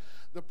questions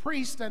the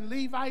priests and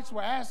Levites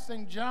were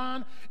asking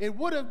John, it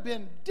would have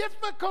been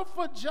difficult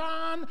for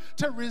John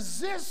to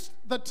resist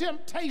the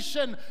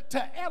temptation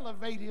to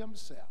elevate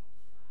himself.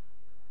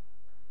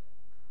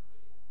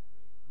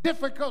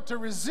 Difficult to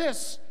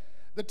resist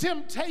the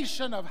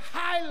temptation of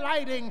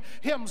highlighting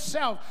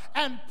himself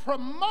and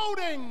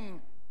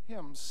promoting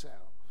himself.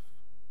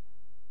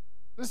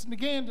 Listen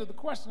again to the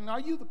question, are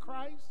you the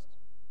Christ?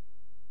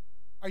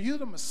 Are you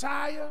the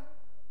Messiah?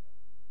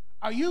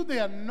 Are you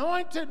the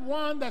anointed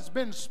one that's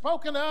been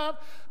spoken of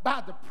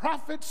by the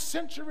prophets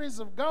centuries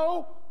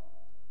ago?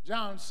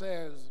 John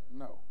says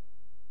no.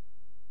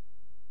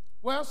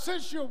 Well,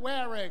 since you're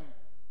wearing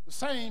the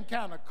same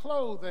kind of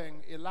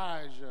clothing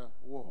Elijah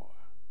wore,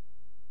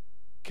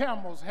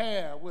 camel's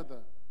hair with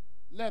a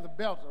leather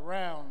belt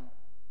around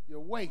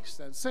your waist,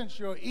 and since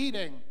you're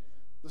eating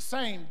the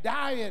same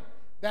diet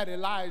that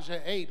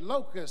Elijah ate,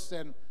 locusts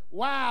and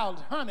wild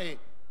honey,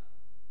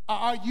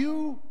 are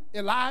you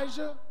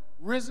Elijah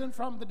risen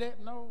from the dead?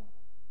 No.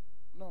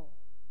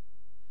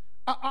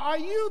 Are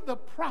you the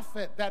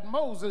prophet that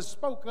Moses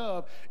spoke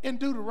of in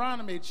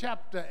Deuteronomy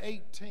chapter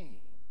 18?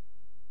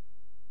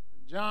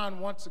 John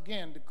once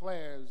again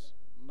declares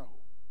no.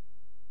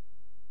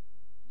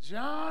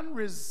 John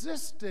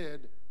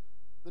resisted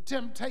the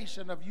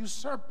temptation of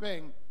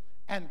usurping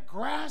and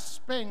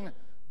grasping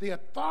the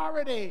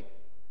authority,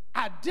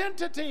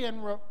 identity,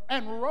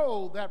 and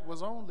role that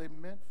was only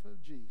meant for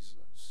Jesus.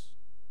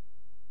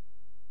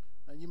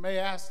 And you may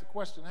ask the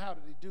question, how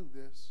did he do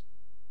this?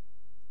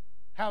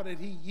 How did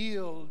he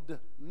yield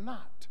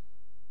not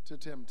to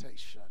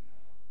temptation?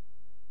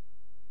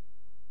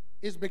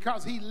 It's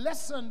because he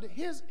lessened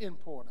his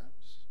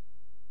importance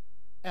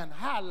and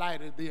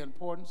highlighted the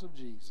importance of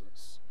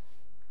Jesus.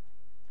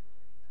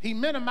 He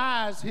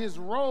minimized his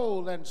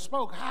role and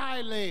spoke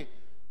highly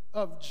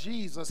of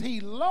Jesus.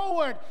 He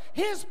lowered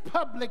his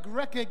public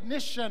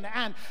recognition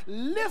and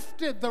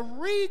lifted the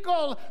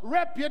regal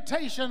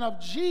reputation of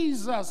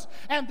Jesus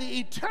and the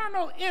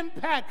eternal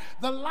impact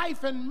the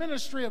life and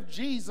ministry of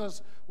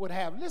Jesus would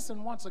have.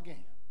 Listen once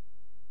again.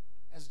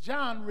 As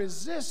John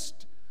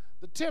resists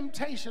the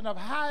temptation of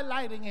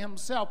highlighting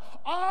himself,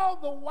 all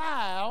the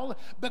while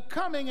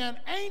becoming an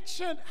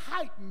ancient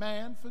hype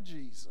man for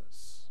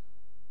Jesus.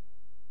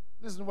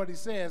 Listen to what he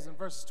says in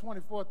verses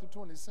 24 through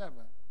 27.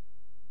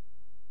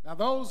 Now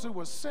those who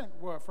were sent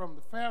were from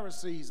the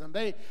Pharisees, and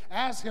they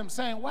asked him,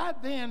 saying, why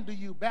then do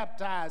you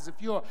baptize if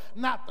you're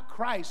not the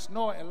Christ,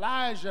 nor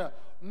Elijah,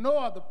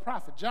 nor the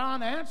prophet?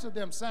 John answered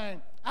them,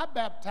 saying, I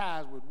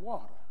baptize with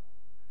water.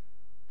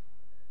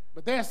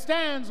 But there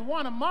stands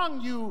one among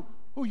you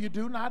who you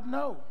do not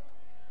know.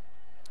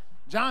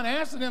 John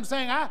answered him,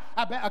 saying,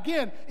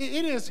 again,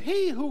 it is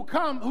he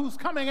who's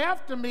coming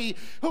after me,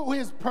 who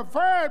is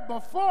preferred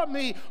before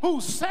me,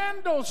 whose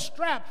sandal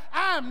strap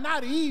I am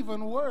not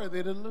even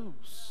worthy to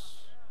loose.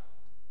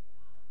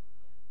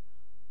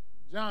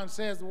 John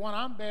says, the one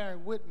I'm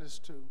bearing witness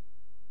to,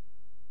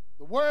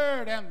 the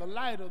word and the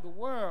light of the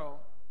world,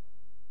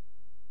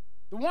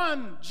 the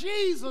one,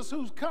 Jesus,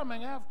 who's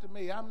coming after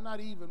me, I'm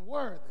not even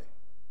worthy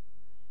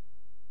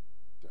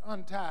to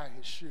untie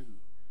his shoes.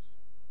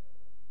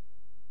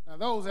 Now,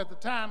 those at the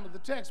time of the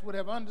text would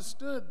have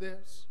understood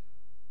this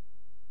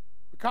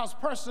because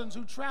persons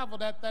who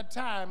traveled at that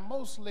time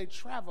mostly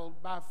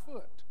traveled by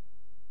foot.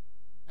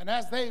 And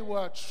as they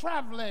were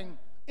traveling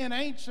in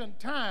ancient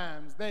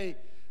times, they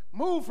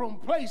moved from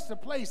place to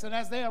place, and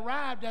as they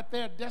arrived at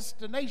their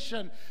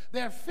destination,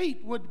 their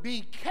feet would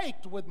be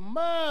caked with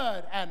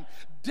mud and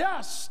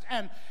dust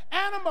and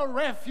animal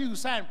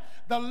refuse, and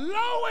the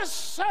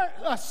lowest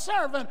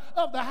servant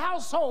of the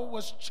household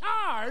was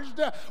charged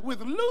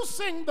with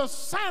loosing the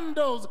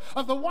sandals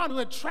of the one who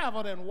had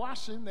traveled and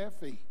washing their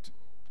feet.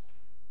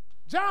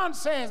 John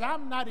says,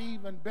 I'm not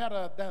even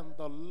better than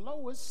the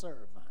lowest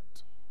servant.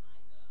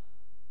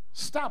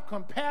 Stop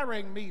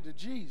comparing me to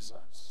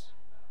Jesus.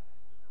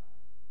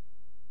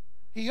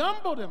 He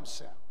humbled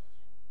himself,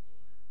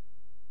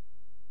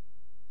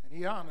 and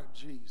he honored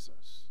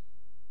Jesus.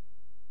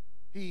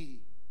 He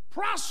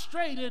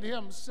prostrated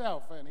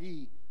himself, and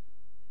he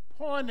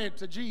pointed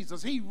to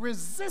Jesus. He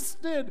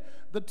resisted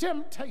the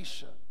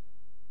temptation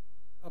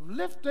of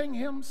lifting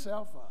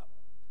himself up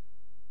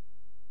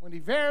when he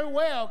very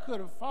well could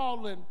have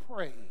fallen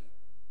prey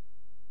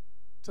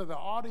to the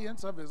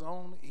audience of his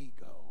own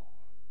ego.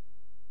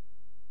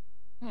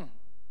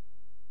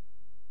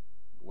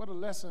 What a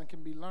lesson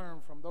can be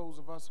learned from those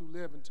of us who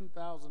live in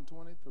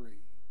 2023.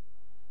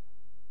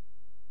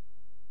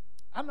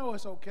 I know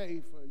it's okay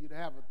for you to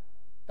have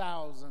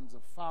thousands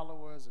of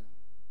followers, and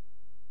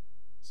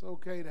it's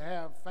okay to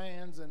have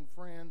fans and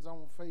friends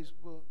on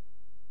Facebook,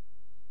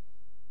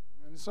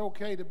 and it's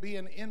okay to be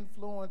an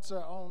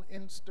influencer on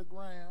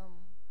Instagram.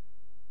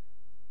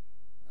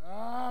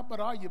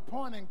 But are you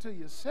pointing to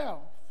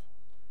yourself,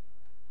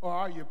 or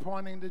are you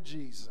pointing to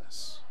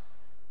Jesus?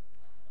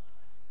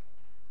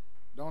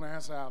 Don't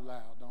answer out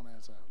loud. Don't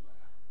answer out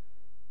loud.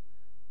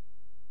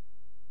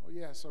 Oh,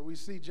 yeah, so we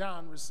see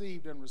John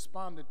received and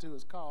responded to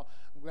his call.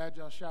 I'm glad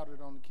y'all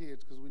shouted on the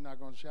kids, because we're not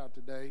going to shout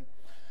today.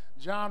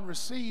 John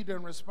received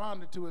and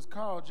responded to his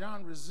call.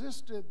 John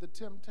resisted the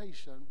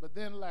temptation. But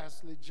then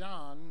lastly,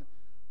 John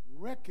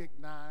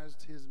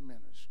recognized his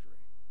ministry.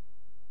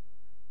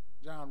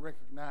 John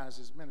recognized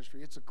his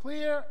ministry. It's a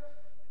clear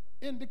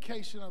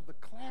indication of the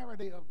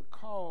clarity of the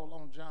call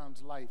on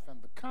John's life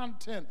and the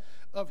content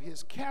of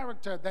his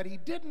character, that he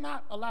did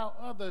not allow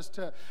others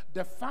to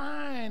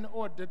define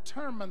or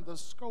determine the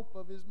scope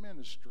of his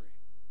ministry.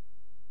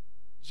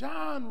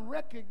 John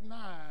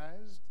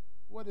recognized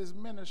what his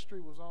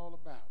ministry was all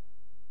about.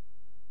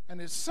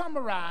 And it's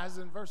summarized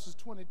in verses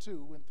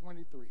 22 and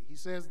 23. He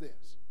says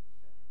this,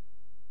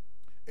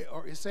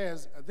 or it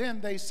says, then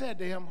they said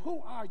to him,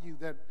 who are you,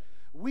 that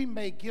we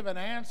may give an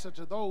answer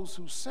to those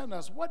who sent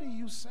us? What do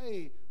you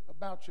say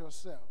about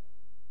yourself?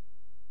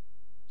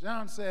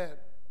 John said,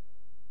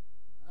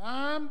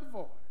 I'm the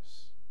voice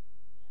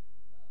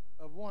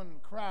of one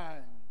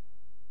crying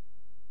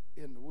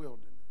in the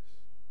wilderness.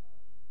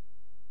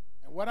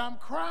 And what I'm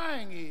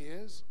crying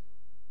is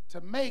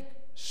to make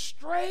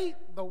straight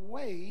the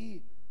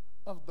way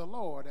of the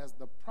Lord, as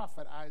the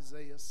prophet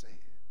Isaiah said.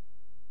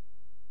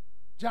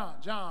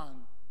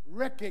 John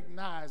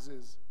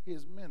recognizes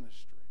his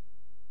ministry.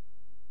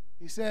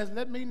 He says,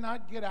 let me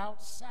not get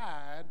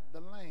outside the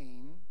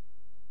lane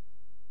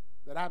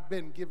that I've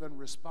been given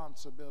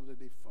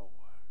responsibility for.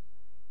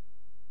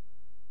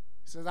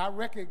 He says, I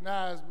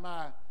recognize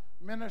my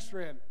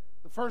ministry, and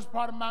the first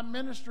part of my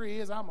ministry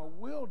is I'm a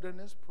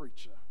wilderness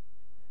preacher.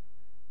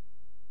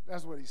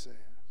 That's what he says.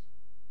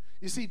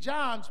 You see,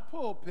 John's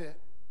pulpit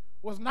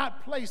was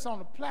not placed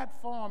on a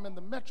platform in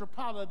the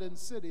metropolitan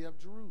city of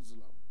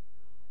Jerusalem.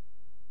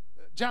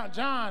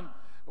 John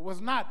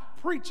was not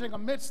preaching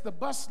amidst the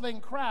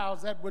bustling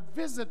crowds that would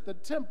visit the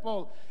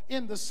temple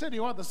in the city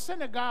or the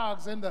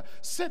synagogues in the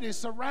city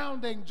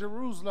surrounding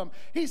Jerusalem.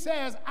 He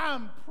says,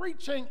 I'm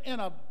preaching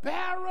in a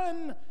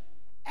barren,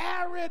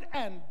 arid,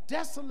 and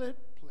desolate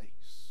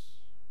place.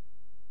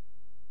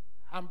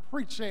 I'm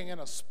preaching in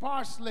a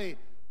sparsely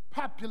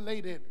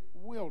populated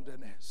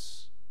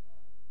wilderness.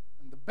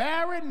 The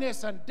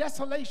barrenness and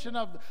desolation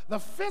of the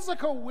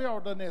physical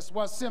wilderness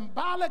was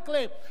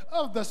symbolically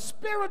of the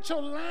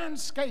spiritual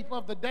landscape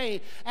of the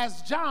day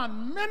as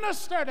John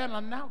ministered and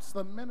announced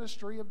the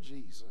ministry of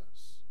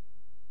Jesus.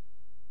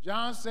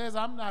 John says,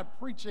 I'm not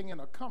preaching in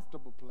a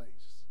comfortable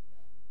place.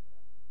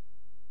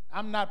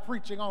 I'm not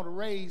preaching on a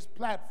raised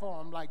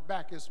platform like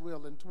Bachus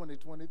will in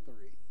 2023.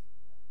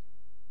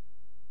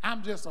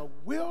 I'm just a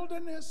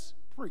wilderness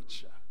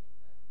preacher.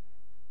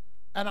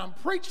 And I'm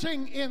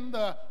preaching in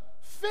the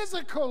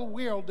physical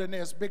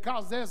wilderness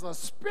because there's a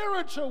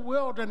spiritual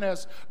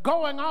wilderness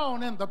going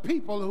on in the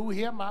people who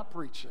hear my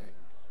preaching.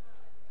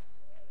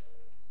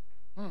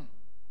 He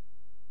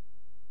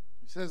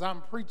says,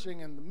 I'm preaching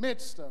in the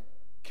midst of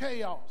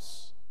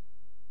chaos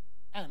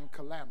and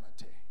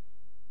calamity.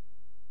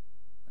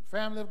 And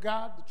family of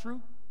God, the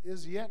truth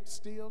is yet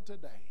still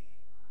today.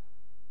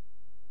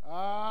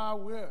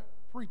 We're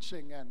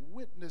preaching and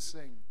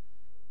witnessing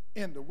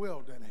in the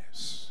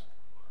wilderness,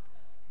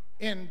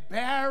 in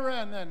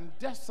barren and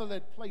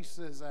desolate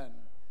places and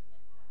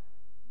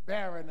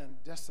barren and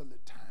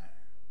desolate times.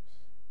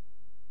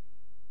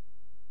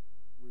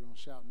 We're going to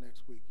shout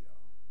next week, y'all.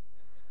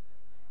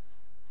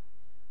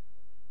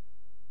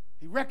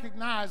 He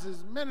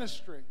recognizes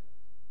ministry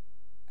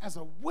as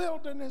a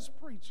wilderness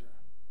preacher.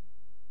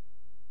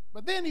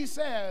 But then he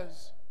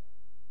says,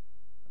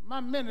 My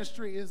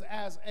ministry is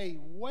as a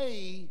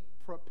way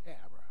preparer.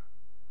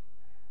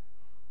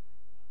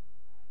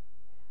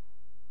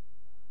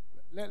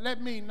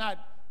 Let me not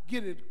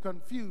get it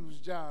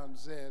confused, John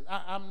says.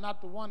 I'm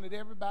not the one that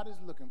everybody's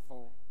looking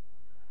for.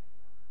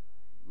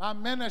 My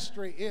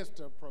ministry is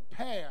to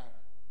prepare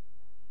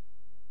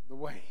the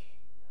way.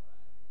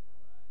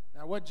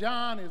 Now, what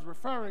John is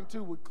referring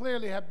to would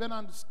clearly have been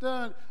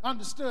understood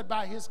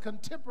by his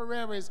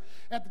contemporaries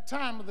at the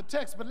time of the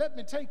text, but let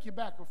me take you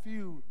back a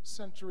few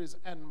centuries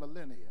and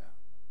millennia.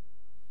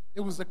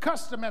 It was the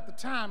custom at the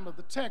time of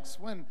the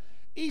text when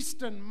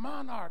Eastern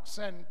monarchs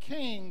and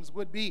kings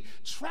would be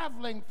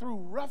traveling through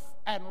rough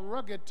and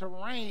rugged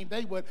terrain.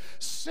 They would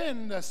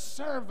send the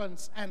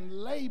servants and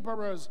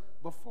laborers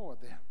before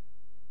them.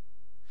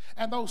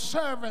 And those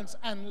servants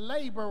and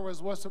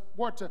laborers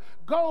were to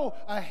go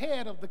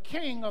ahead of the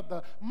king, of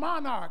the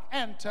monarch,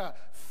 and to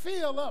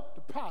fill up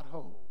the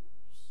potholes,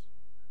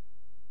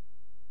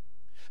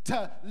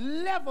 to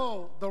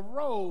level the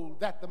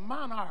road that the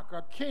monarch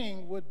or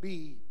king would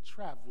be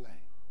traveling,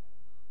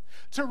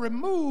 to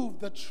remove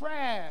the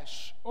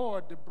trash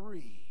or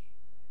debris,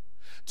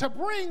 to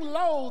bring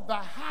low the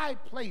high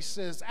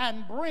places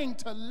and bring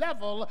to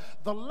level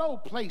the low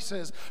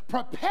places,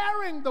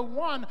 preparing the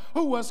one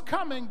who was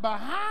coming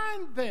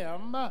behind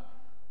them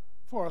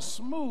for a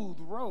smooth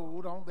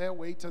road on their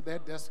way to their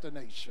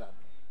destination.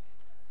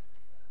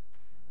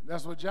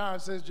 That's what John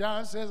says.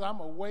 John says, I'm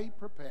a way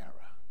preparer.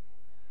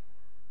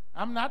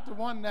 I'm not the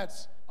one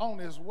that's on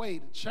his way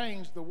to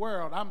change the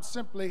world. I'm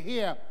simply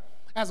here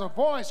as a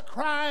voice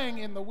crying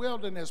in the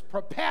wilderness,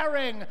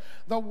 preparing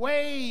the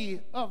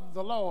way of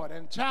the Lord.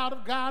 And child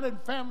of God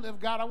and family of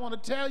God, I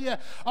want to tell you,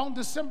 on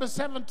December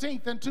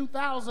 17th in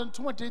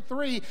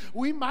 2023,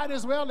 we might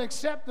as well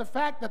accept the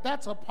fact that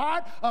that's a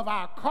part of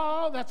our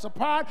call, that's a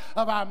part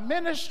of our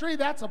ministry,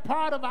 that's a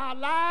part of our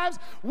lives.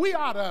 We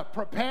ought to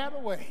prepare the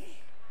way.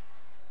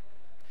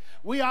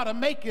 We ought to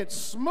make it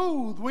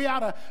smooth. We ought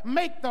to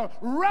make the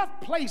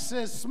rough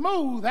places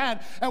smooth. And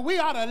we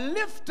ought to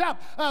lift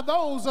up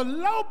those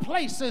low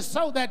places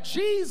so that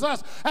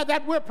Jesus,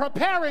 that we're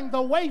preparing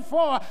the way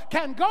for,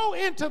 can go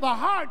into the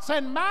hearts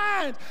and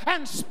minds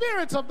and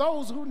spirits of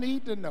those who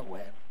need to know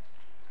him.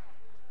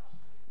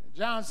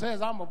 John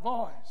says, I'm a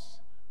voice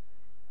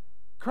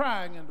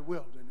crying in the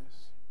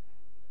wilderness,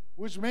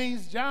 which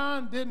means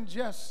John didn't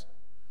just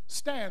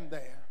stand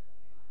there.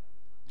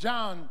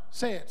 John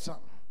said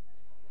something.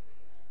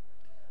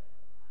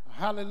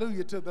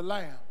 Hallelujah to the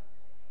Lamb.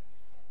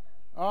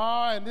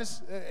 Oh, and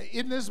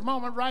in this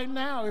moment right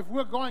now, if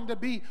we're going to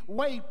be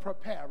way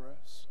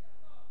preparers,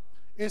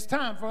 it's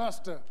time for us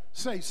to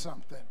say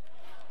something.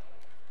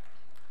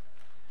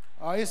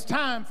 It's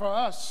time for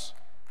us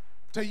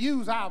to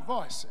use our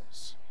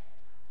voices.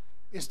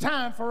 It's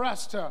time for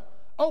us to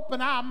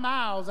open our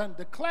mouths and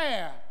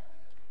declare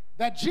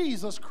that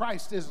Jesus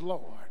Christ is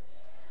Lord.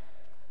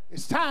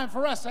 It's time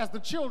for us, as the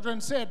children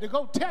said, to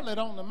go tell it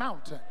on the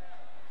mountain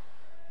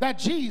that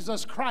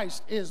Jesus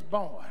Christ is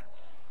born.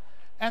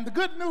 And the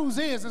good news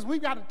is we've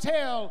got to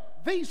tell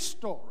the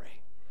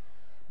story,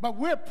 but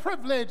we're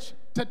privileged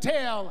to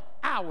tell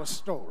our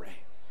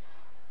story.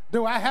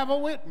 Do I have a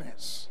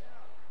witness?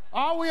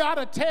 Or we ought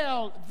to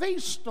tell the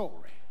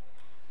story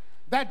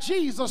that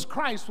Jesus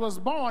Christ was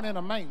born in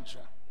a manger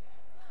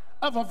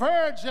of a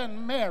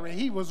Virgin Mary.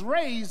 He was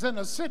raised in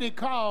a city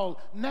called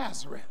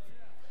Nazareth.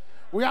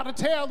 We ought to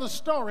tell the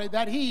story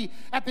that he,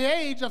 at the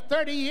age of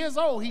 30 years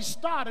old, he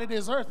started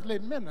his earthly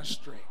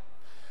ministry,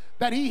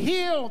 that he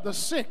healed the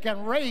sick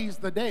and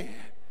raised the dead.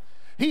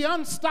 He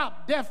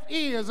unstopped deaf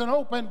ears and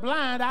opened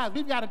blind eyes.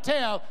 We've got to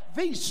tell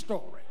the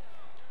story.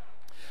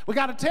 We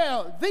got to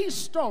tell the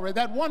story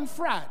that one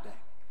Friday,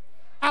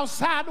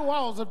 outside the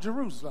walls of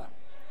Jerusalem,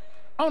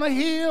 on a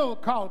hill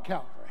called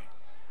Calvary,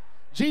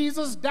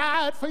 Jesus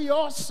died for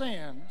your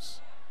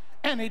sins,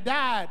 and he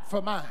died for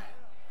mine.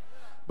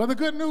 But the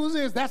good news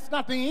is that's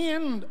not the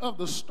end of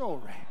the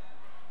story,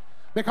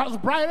 because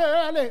bright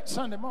early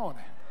Sunday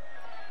morning,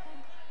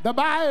 the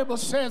Bible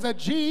says that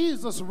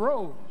Jesus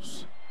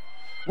rose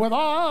with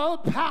all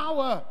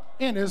power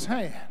in his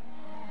hand.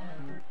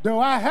 Do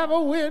I have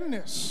a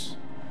witness?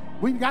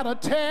 We've got to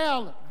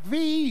tell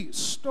the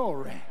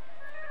story.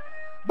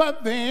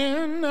 But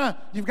then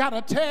you've got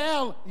to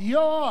tell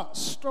your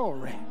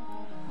story.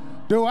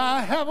 Do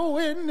I have a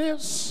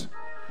witness?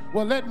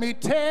 Well, let me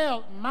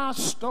tell my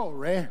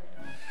story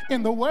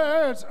in the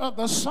words of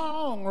the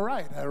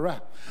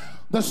songwriter.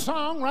 The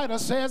songwriter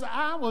says,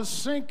 I was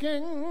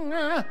sinking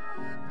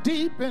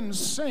deep in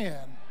sin.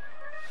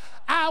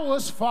 I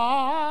was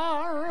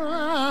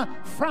far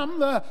from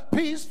the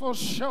peaceful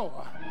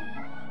shore,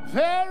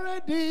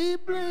 very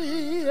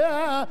deeply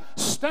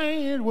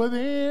stained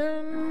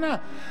within.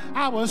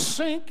 I was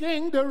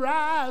sinking to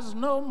rise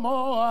no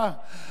more.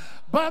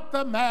 But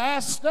the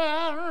master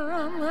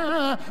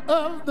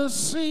of the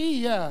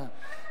sea,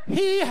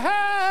 he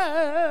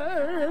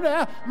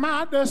heard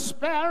my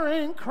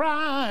despairing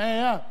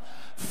cry.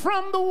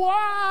 from the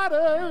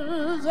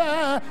waters.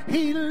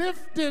 He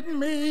lifted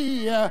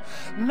me.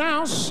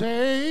 Now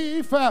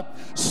safe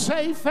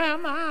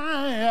am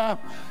I.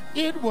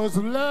 It was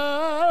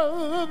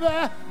love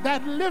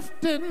that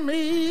lifted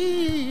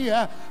me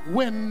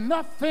when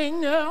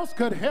nothing else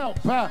could help.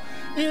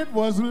 It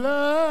was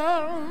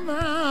love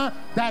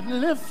that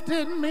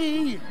lifted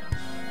me.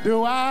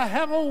 Do I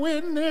have a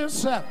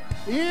witness?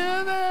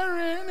 Is there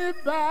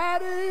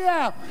anybody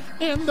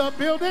in the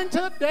building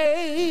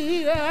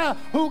today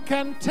who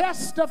can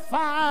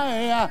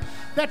testify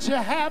that you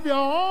have your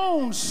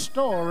own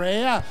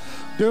story?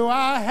 Do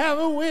I have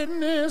a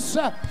witness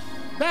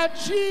that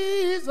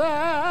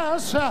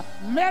Jesus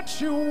met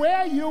you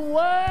where you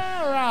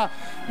were?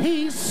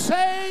 He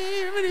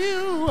saved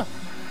you.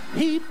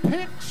 He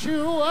picked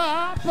you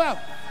up,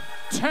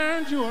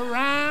 turned you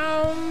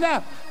around,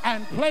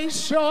 and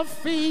placed your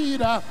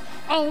feet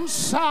on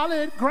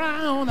solid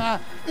ground.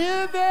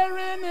 Is there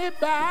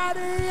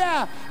anybody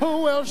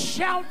who will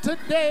shout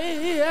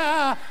today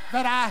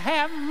that I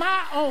have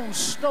my own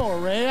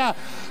story?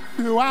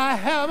 Do I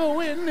have a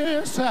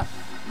witness?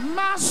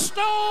 My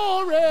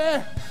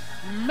story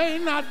may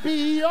not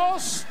be your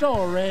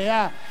story,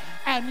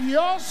 and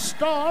your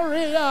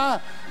story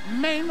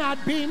may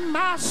not be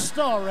my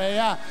story,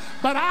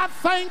 but I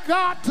thank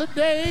God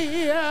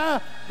today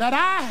that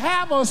I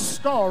have a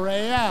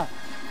story.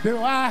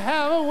 Do I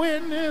have a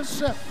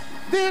witness?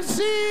 This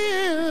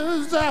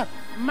is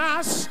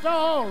my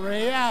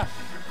story.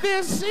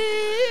 This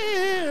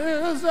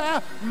is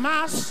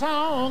my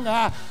song.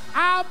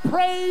 I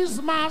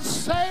praise my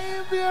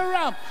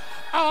Savior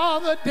all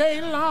the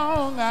day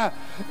long.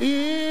 Is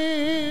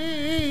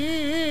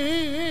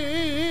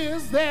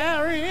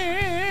there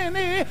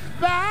anybody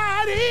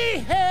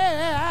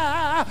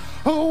here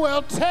who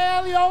will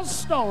tell your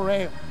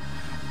story?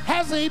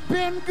 Has he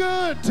been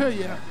good to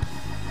you?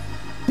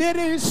 Did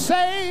he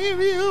save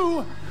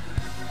you?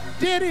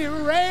 Did he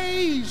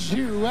raise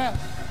you?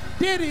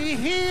 Did he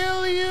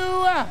heal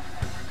you?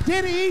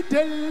 Did he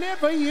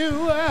deliver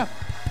you?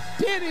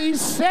 Did he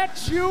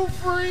set you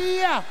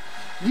free?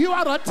 You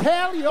ought to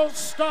tell your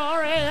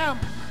story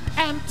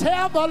and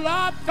tell the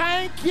Lord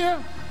thank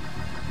you.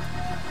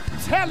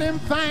 Tell him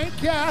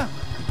thank you.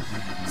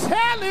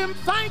 Tell him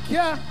thank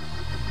you.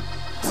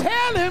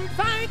 Tell him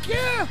thank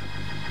you.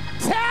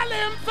 Tell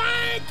him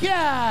thank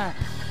you.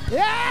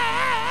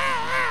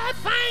 Yeah,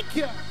 thank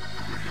you.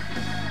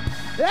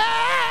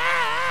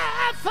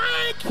 Yeah,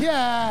 thank you.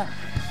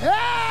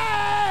 Yeah,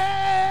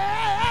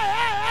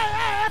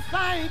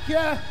 thank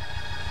you.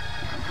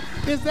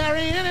 Is there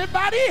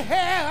anybody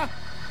here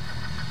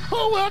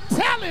who will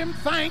tell him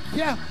thank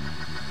you?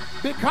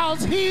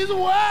 Because he's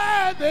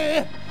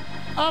worthy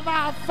of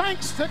our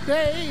thanks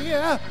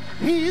today.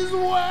 He's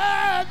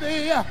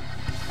worthy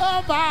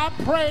of our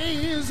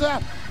praise.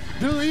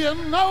 Do you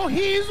know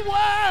he's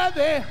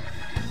worthy?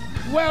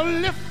 Well,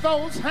 lift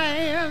those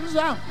hands.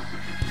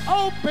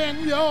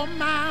 Open your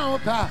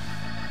mouth.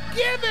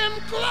 Give him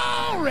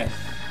glory.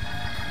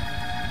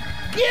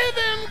 Give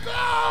him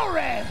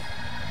glory.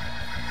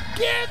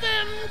 Give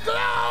him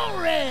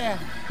glory.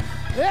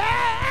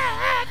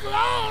 Yeah,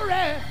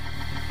 glory.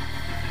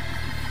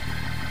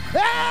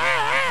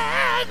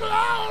 Yeah,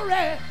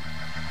 glory.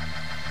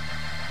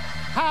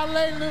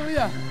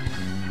 Hallelujah.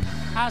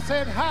 I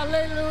said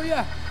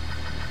hallelujah.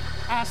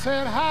 I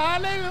said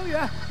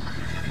hallelujah.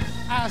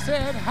 I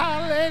said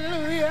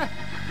hallelujah.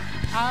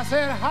 I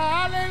said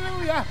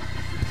hallelujah.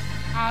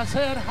 I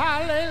said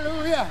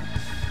hallelujah.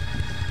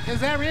 Is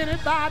there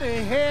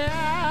anybody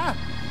here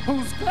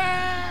who's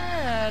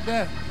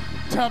glad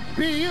to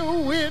be a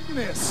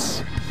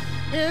witness?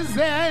 Is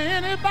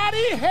there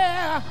anybody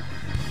here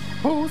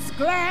who's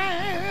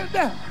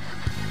glad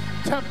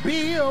to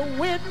be a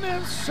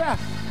witness?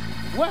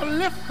 Well,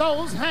 lift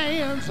those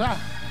hands.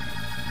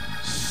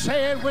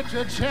 Say it with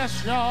your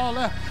chest,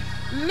 y'all.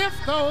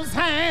 Lift those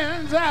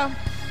hands.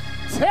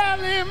 Tell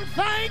him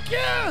thank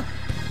you.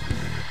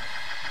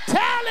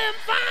 Tell him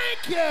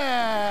thank you.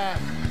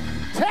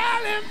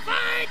 Tell him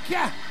thank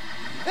you.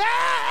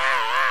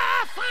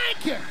 Ah,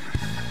 thank you.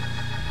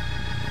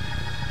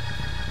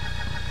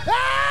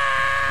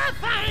 Ah,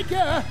 thank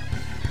you.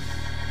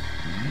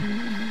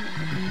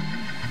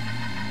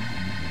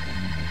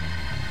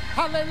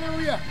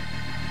 Hallelujah.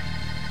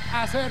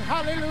 I said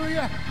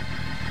hallelujah.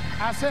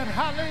 I said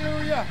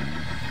hallelujah.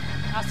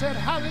 I said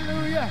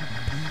hallelujah.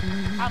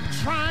 I'm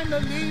trying to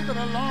leave it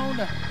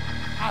alone.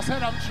 I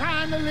said I'm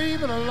trying to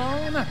leave it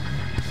alone.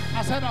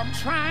 I said I'm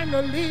trying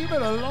to leave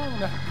it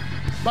alone.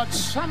 But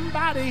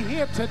somebody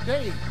here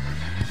today,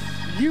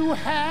 you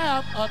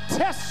have a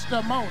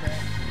testimony.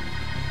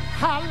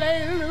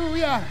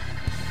 Hallelujah.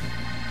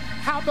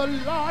 How the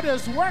Lord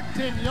has worked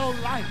in your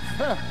life.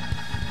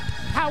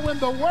 How when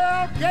the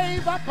world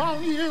gave up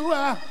on you,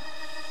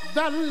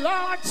 the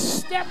Lord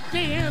stepped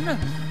in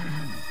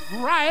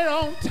right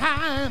on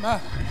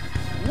time.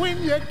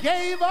 When you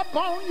gave up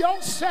on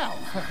yourself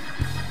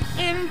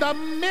in the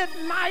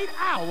midnight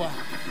hour.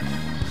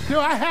 Do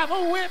I have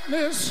a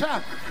witness?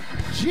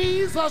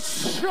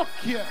 Jesus shook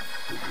you.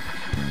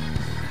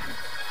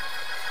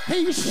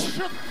 He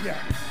shook you.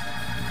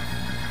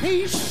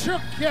 He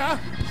shook you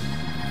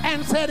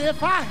and said,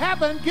 if I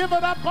haven't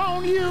given up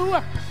on you,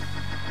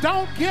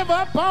 don't give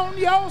up on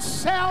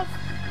yourself.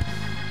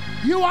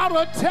 You ought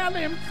to tell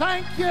him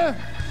thank you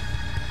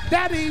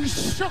that he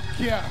shook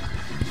you.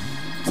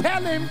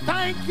 Tell him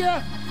thank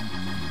you.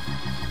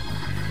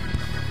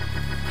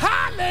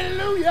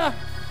 Hallelujah.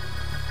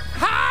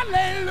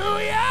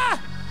 Hallelujah.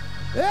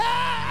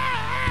 Yeah.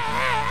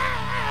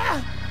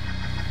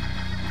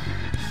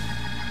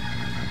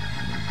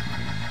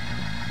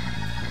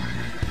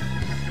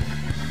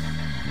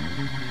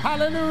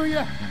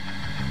 Hallelujah.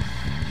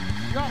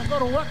 You ought to go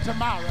to work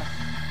tomorrow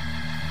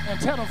and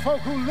tell the folk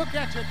who look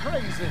at you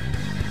crazy,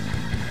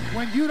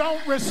 when you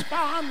don't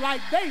respond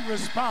like they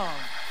respond,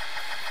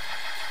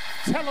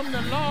 tell them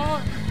the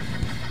Lord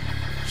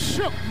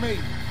shook me.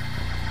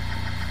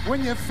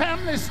 When your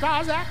family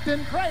starts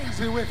acting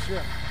crazy with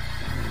you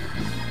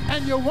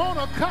and you want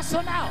to cuss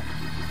them out,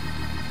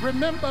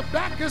 remember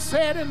Bachus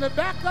said in the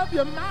back of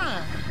your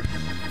mind,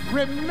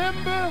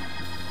 remember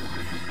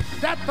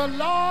that the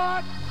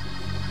Lord,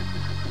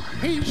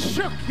 he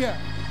shook you.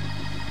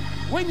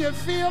 When you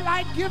feel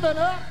like giving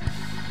up,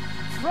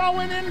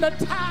 throwing in the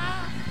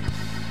towel,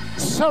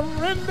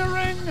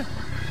 surrendering,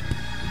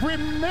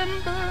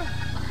 remember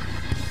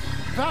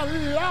the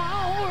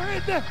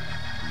Lord.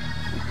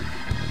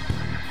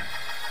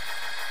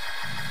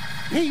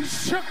 He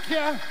shook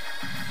you.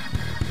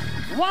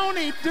 Won't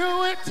he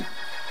do it?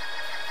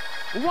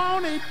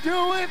 Won't he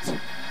do it?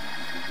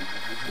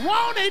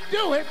 Won't he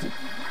do it?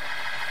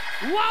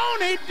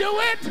 Won't he do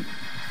it?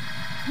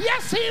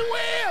 Yes, he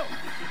will.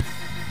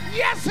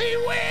 Yes, he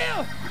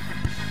will.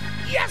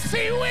 Yes,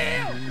 he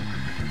will.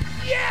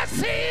 Yes,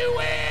 he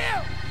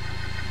will.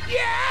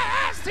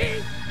 Yes,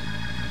 he.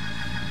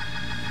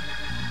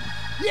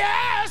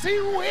 Yes, he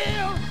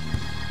will.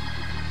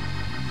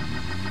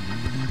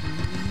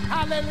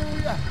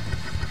 Hallelujah.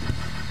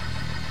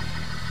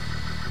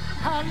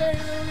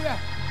 Hallelujah.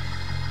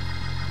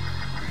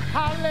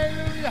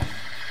 Hallelujah.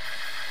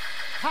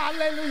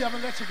 Hallelujah. I'm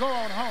going to let you go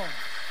on home.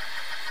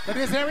 But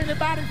is there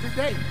anybody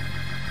today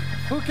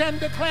who can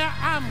declare,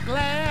 I'm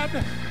glad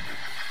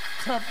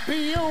to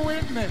be a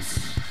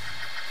witness?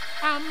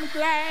 I'm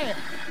glad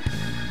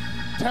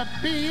to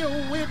be a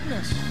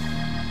witness.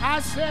 I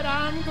said,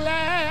 I'm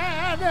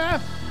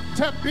glad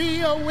to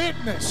be a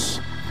witness.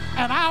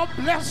 And I'll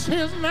bless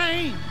his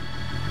name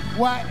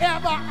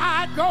wherever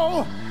I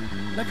go,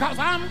 because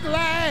I'm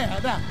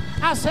glad.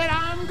 I said,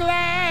 I'm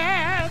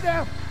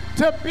glad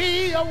to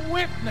be a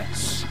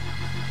witness.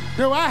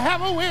 Do I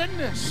have a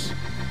witness?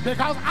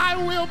 Because I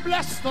will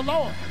bless the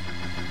Lord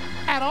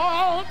at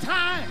all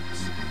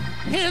times.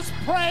 His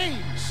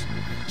praise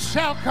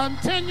shall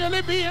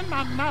continually be in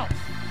my mouth.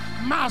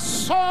 My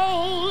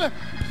soul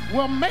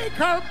will make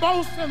her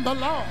boast in the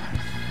Lord.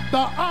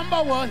 The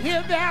humble will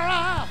hear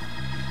thereof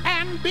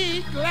and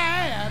be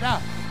glad.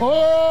 Oh,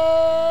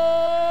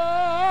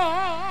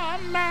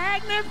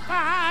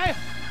 magnify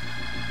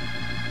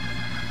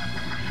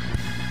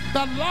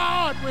the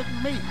Lord with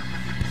me.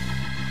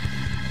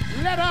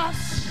 Let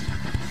us,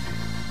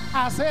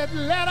 I said,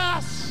 let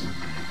us,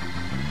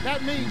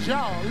 that means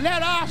y'all,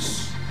 let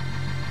us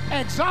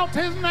exalt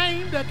his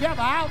name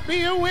together. I'll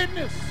be a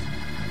witness.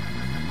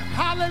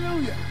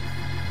 Hallelujah.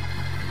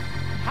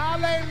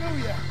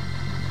 Hallelujah.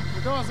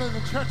 The doors of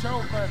the church are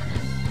open.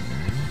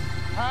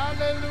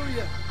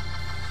 Hallelujah.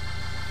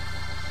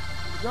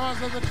 The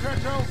doors of the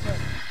church are open.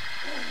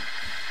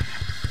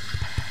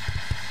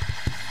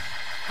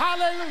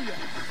 Hallelujah.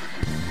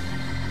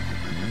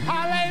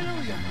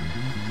 Hallelujah.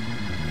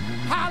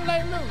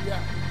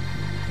 Hallelujah.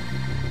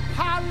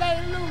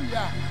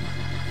 Hallelujah.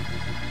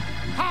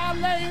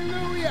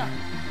 Hallelujah.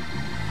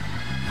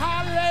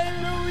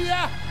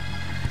 Hallelujah.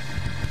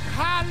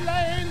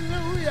 Hallelujah.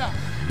 Hallelujah.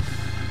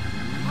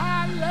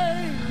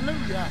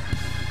 Hallelujah.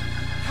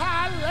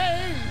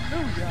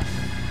 Hallelujah.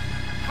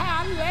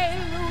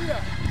 Hallelujah.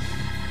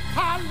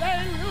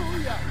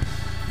 Hallelujah.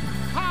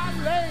 Hallelujah.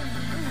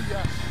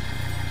 Hallelujah.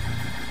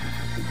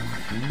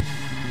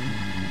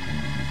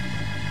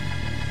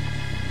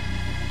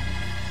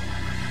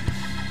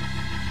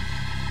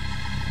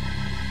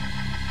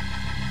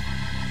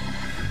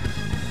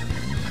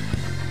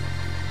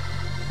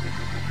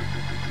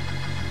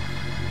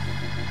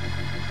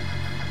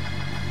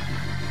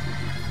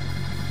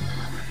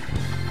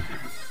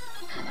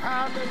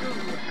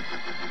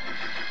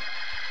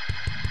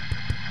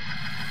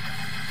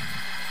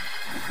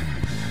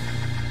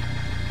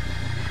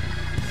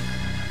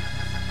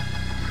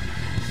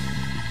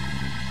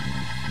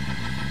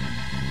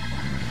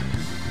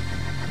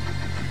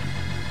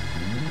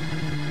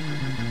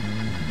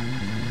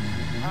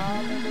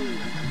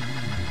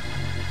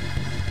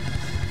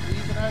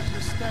 Even as you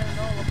stand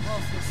all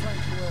across the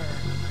sanctuary,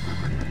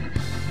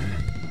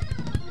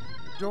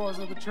 the doors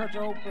of the church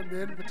are open,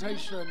 the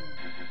invitation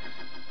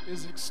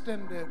is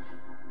extended.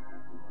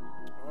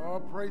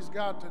 Oh, praise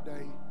God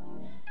today.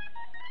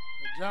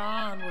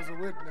 John was a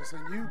witness,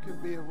 and you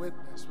can be a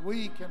witness.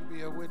 We can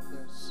be a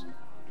witness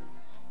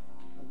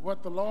of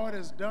what the Lord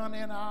has done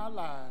in our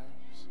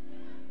lives.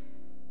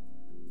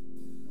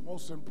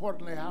 Most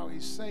importantly, how he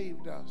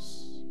saved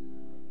us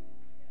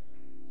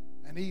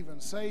and even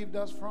saved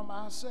us from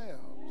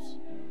ourselves.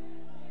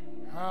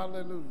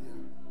 Hallelujah.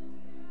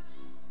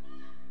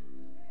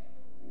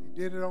 He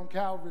did it on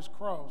Calvary's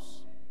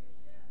cross.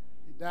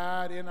 He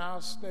died in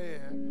our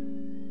stead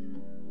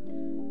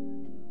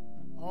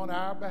on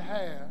our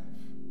behalf.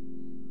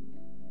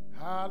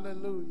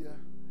 Hallelujah.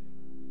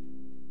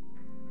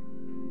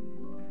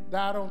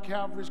 Died on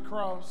Calvary's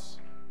cross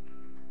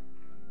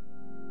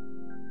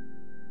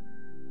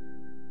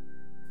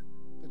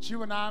that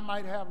you and I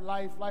might have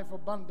life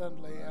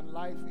abundantly and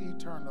life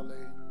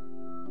eternally.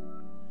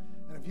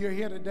 And if you're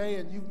here today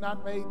and you've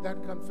not made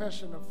that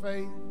confession of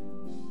faith,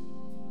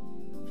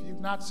 if you've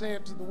not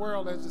said to the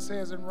world, as it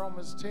says in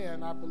Romans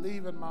 10, I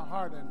believe in my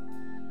heart and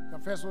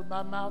confess with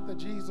my mouth that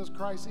Jesus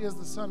Christ is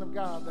the Son of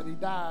God, that he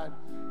died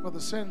for the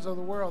sins of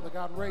the world, that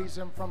God raised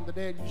him from the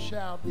dead, you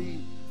shall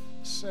be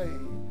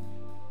saved.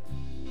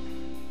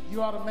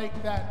 You ought to make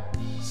that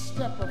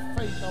step of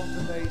faith on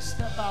today.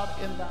 Step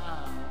out in the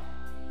aisle.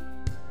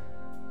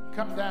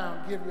 Come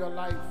down, give your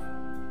life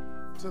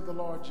to the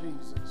Lord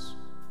Jesus.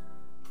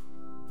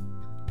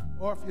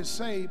 Or if you're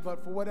saved,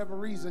 but for whatever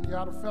reason you're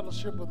out of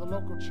fellowship with the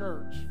local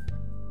church,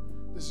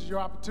 this is your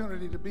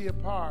opportunity to be a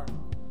part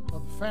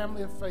of the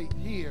family of faith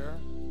here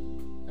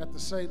at the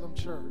Salem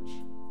Church.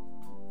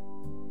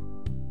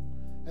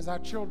 As our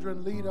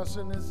children lead us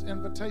in this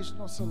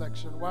invitational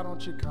selection, why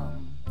don't you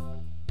come?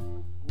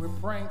 We're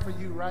praying for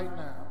you right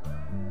now.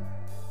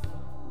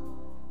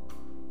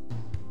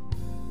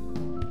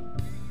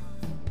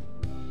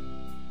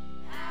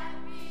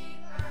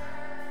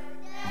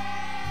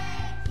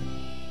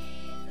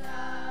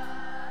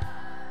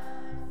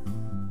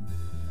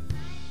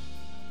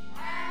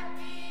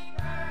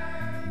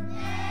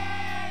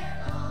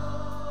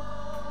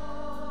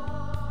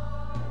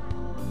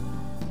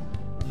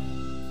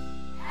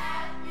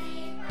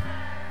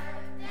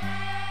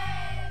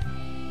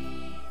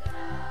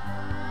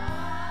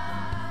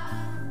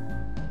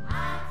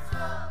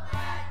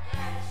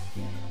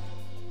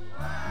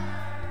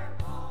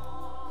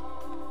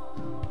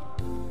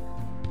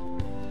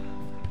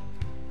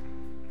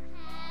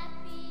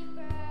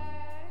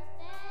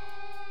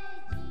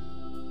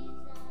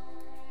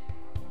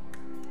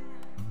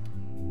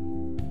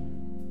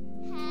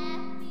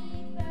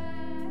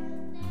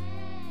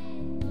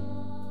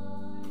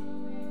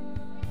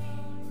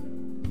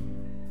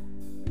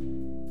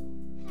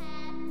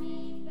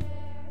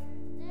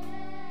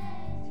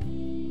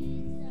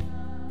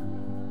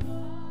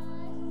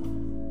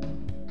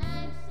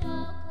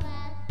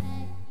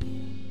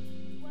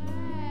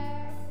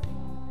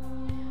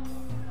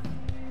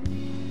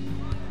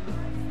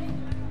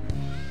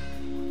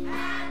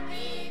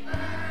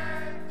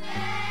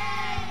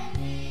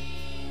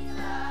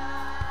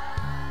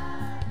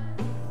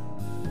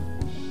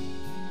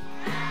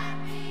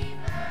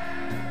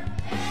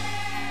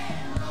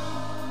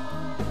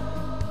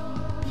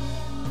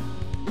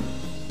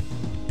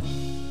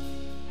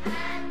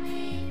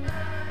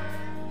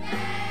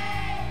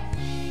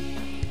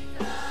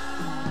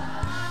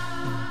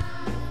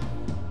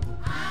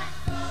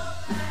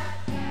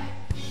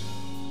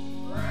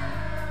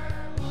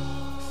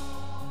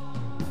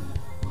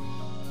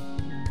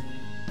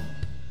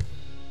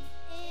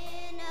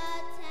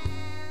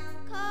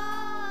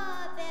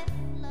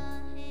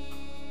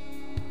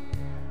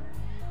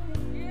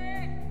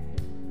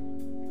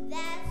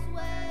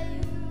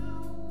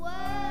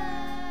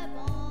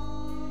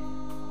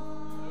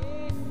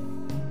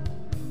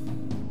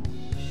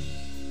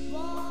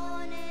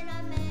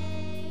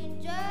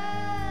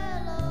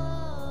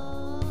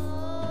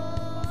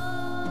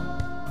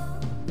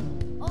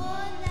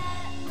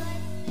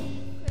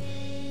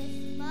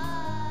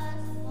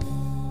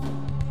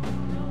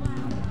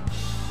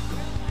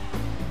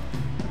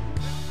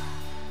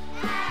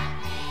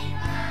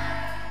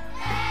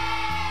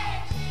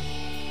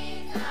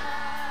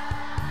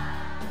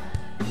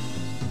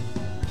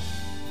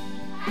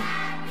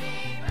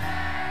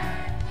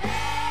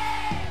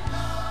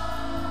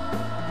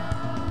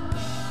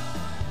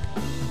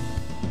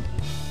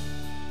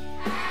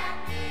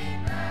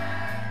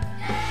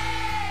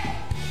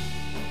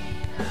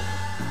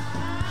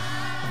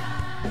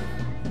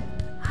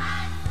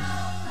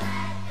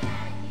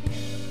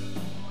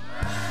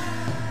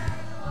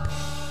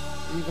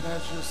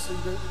 As you're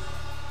seated.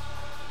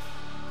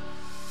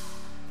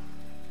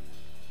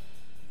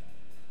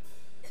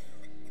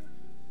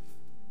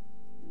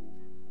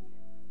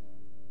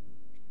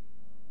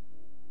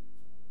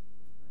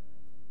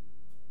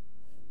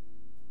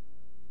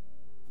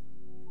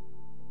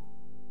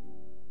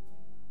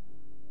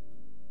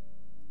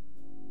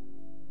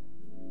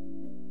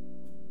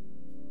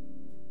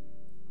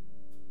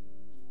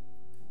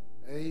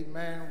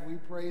 Amen. We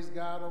praise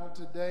God on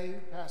today.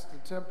 Pastor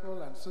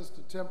Temple and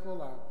Sister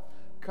Temple are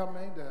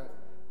coming to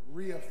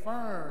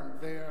reaffirm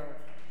their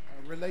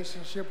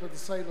relationship with the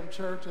Salem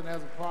Church and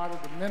as a part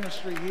of the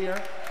ministry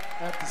here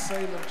at the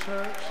Salem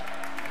Church.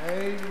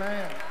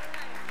 Amen.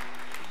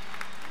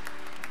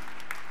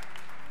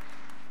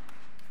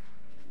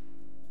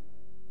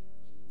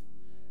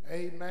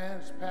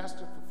 Amen. He's pastored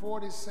for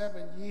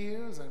 47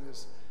 years and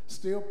is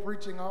still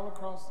preaching all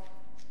across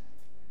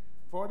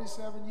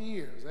 47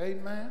 years.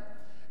 Amen.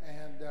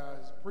 And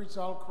he's preached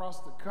all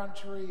across the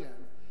country, and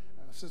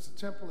Sister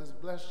Temple has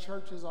blessed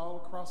churches all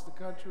across the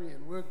country,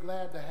 and we're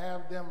glad to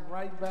have them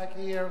right back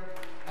here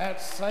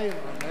at Salem.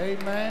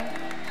 Amen.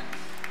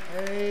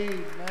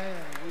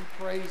 Amen. We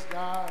praise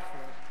God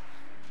for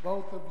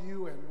both of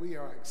you, and we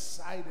are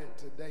excited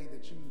today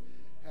that you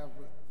have,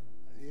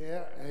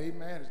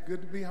 amen. It's good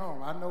to be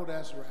home. I know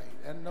that's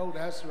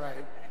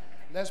right.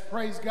 Let's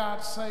praise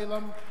God,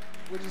 Salem.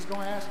 We're just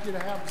going to ask you to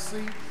have a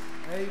seat.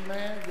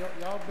 Amen.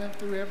 Y'all been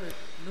through every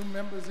new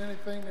members,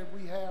 anything that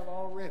we have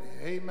already.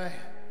 Amen.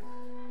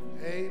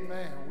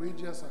 Amen. We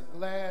just are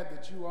glad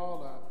that you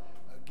all are,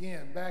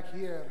 again, back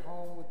here at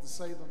home with the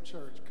Salem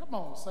Church. Come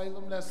on,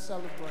 Salem, let's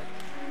celebrate.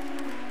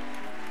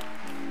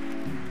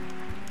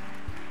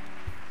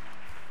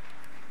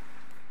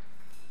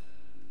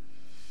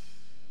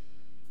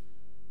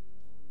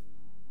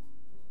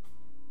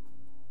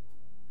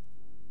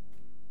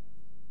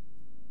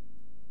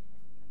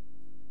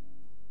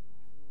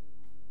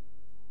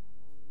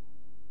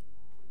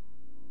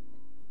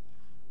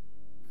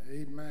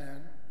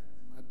 Amen.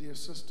 My dear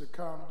sister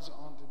comes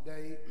on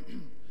today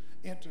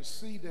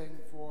interceding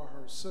for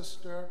her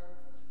sister.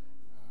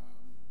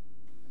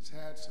 Has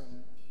had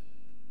some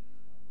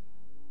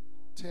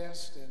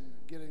tests and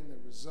getting the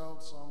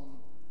results on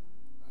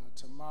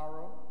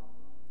tomorrow.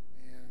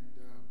 And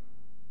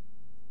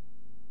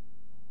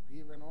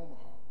here in Omaha,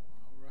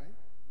 all right?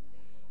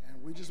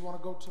 And we just want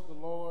to go to the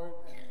Lord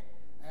and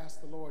ask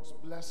the Lord's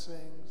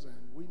blessings, and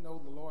we know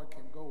the Lord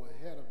can go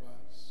ahead of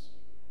us.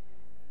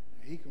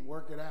 He can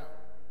work it out.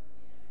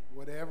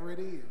 Whatever it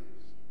is,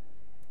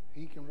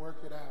 he can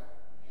work it out.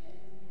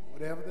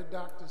 Whatever the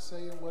doctors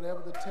say and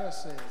whatever the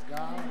test says,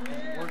 God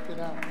can work it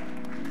out.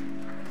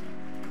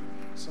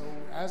 So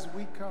as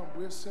we come,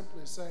 we're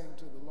simply saying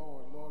to the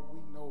Lord, Lord,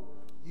 we know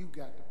you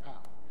got the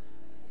power.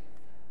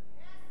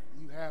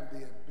 You have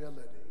the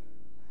ability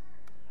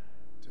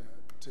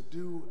to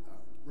do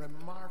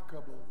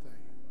remarkable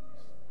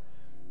things,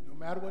 no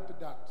matter what the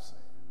doctor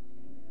says.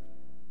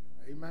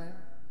 Amen.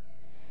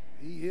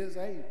 He is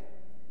able.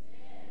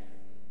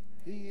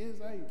 He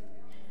is able.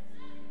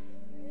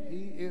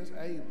 He is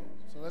able.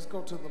 So let's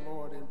go to the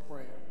Lord in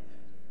prayer.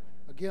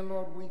 Again,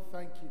 Lord, we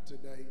thank you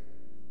today.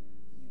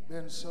 You've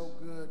been so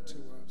good to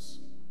us.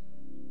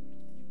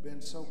 You've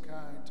been so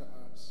kind to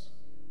us.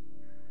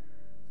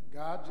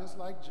 God, just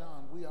like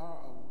John, we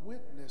are a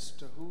witness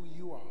to who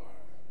you are.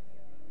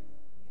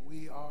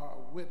 We are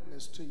a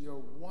witness to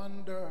your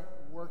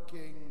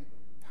wonder-working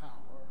power.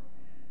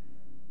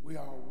 We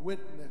are a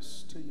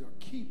witness to your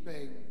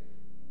keeping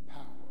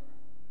power.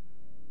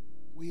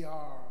 We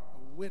are a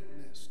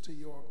witness to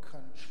your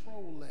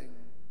controlling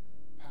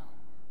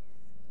power.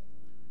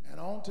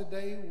 And on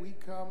today, we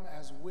come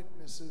as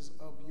witnesses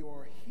of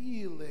your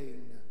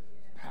healing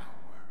power.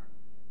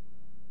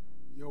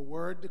 Your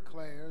word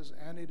declares,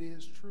 and it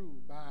is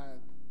true, by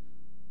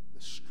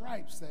the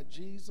stripes that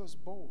Jesus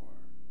bore,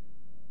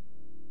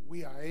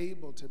 we are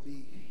able to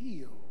be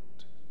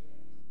healed.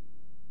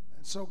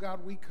 And so,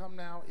 God, we come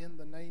now in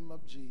the name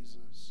of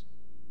Jesus,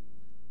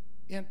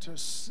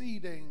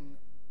 interceding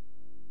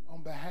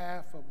on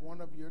behalf of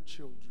one of your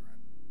children.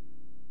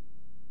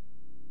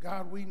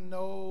 God, we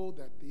know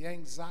that the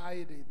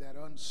anxiety, that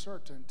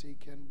uncertainty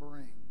can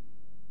bring.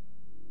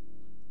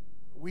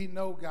 We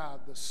know,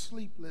 God, the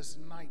sleepless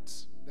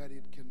nights that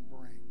it can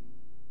bring.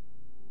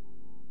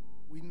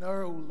 We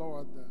know,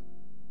 Lord,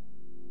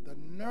 the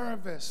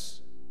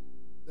nervousness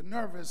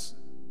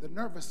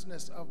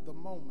of the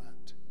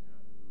moment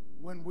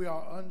when we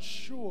are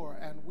unsure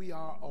and we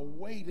are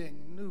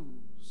awaiting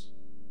news.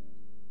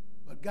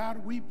 But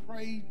God, we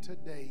pray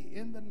today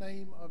in the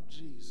name of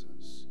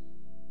Jesus,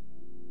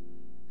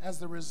 as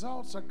the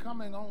results are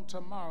coming on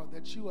tomorrow,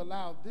 that you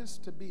allow this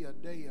to be a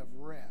day of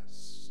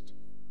rest,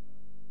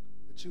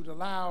 that you'd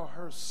allow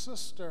her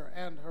sister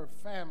and her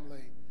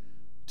family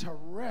to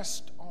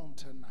rest on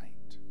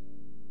tonight,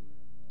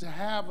 to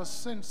have a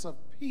sense of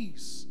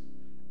peace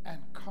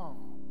and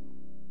calm,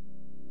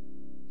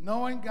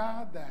 knowing,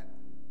 God, that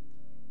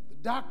the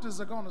doctors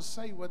are going to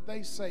say what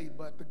they say,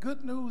 but the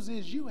good news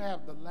is you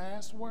have the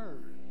last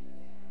word.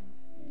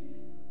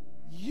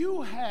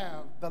 You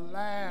have the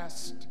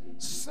last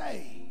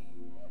say.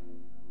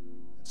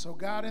 And so,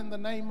 God, in the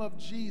name of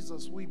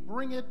Jesus, we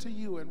bring it to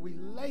you and we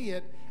lay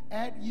it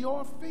at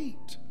your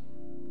feet,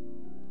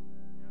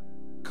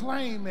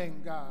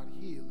 claiming, God,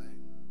 healing,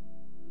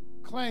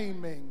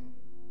 claiming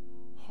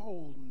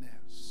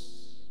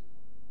wholeness,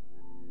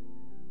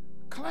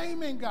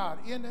 claiming, God,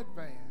 in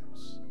advance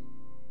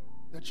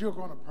that you're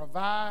going to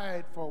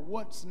provide for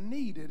what's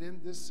needed in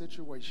this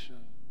situation.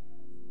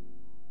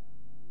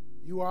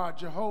 You are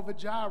Jehovah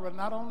Jireh,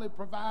 not only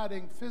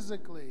providing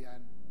physically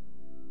and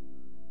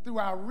through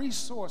our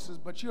resources,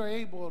 but you're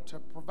able to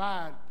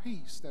provide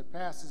peace that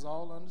passes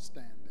all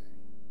understanding.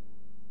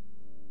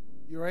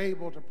 You're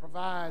able to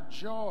provide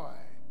joy,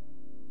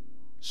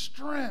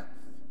 strength,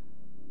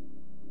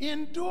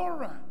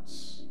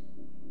 endurance.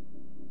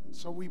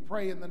 So we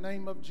pray in the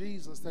name of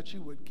Jesus that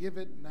you would give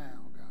it now,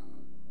 God.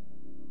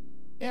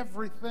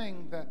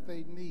 Everything that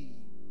they need,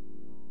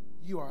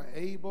 you are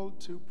able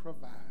to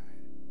provide.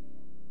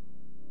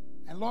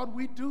 And Lord,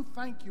 we do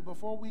thank you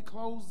before we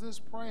close this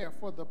prayer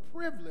for the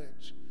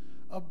privilege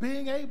of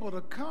being able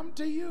to come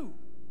to you,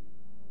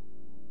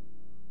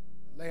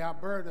 lay our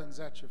burdens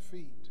at your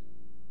feet,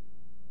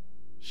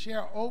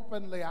 share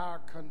openly our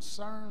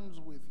concerns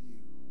with you,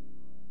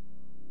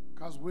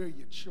 because we're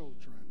your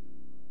children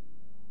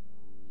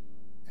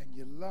and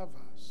you love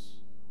us.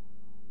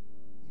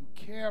 You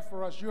care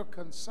for us. You're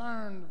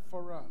concerned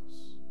for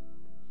us.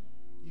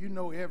 You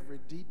know every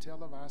detail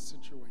of our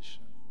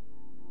situation.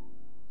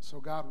 So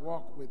God,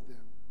 walk with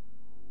them.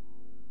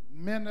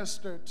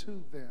 Minister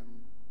to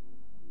them.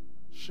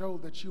 Show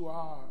that you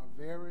are a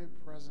very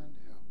present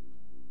help.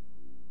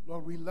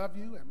 Lord, we love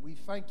you and we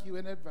thank you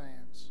in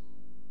advance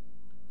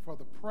for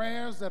the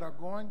prayers that are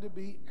going to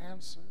be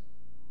answered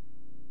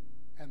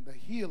and the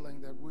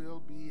healing that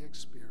will be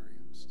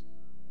experienced.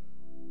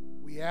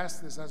 We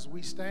ask this as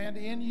we stand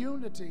in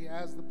unity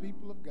as the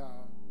people of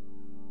God,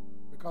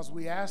 because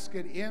we ask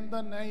it in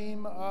the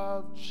name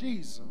of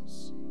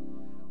Jesus,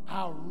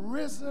 our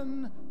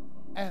risen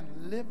and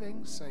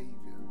living Savior.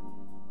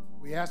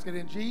 We ask it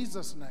in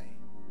Jesus' name.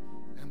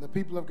 And the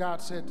people of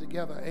God said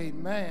together,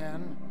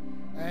 amen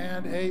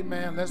and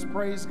amen. Let's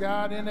praise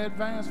God in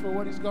advance for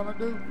what he's going to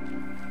do.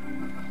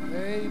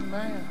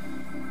 Amen.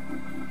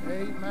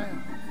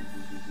 Amen.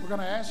 We're going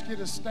to ask you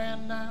to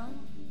stand now.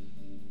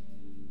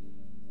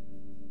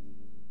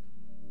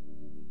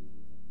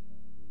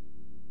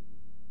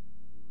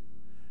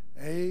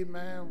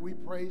 Amen. We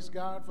praise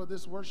God for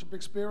this worship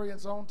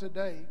experience on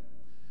today.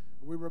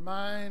 We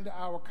remind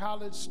our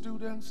college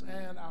students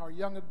and our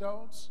young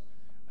adults,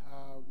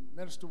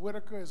 Minister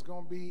Whitaker is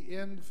going to be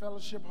in the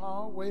fellowship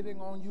hall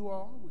waiting on you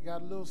all. We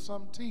got a little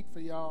something to eat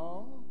for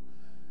y'all.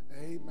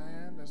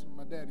 Amen. That's what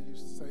my daddy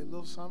used to say, a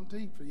little something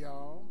to eat for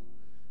y'all.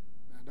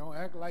 Now, don't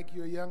act like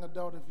you're a young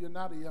adult if you're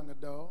not a young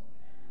adult.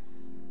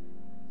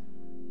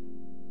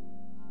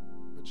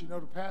 But you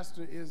know, the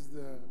pastor is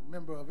the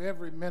member of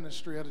every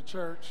ministry of the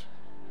church.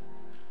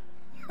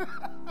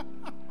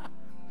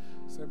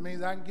 So it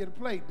means I can get a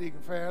plate,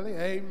 Deacon Fairley.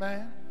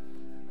 Amen.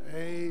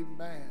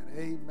 Amen.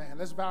 Amen.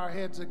 Let's bow our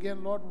heads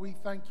again. Lord, we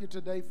thank you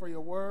today for your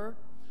word.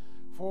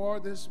 For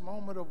this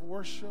moment of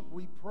worship,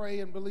 we pray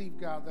and believe,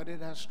 God, that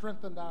it has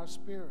strengthened our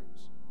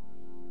spirits,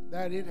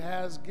 that it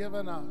has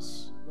given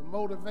us the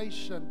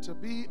motivation to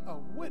be a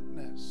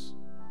witness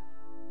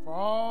for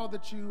all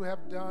that you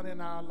have done in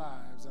our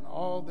lives and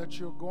all that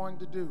you're going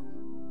to do,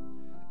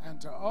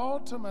 and to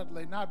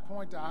ultimately not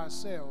point to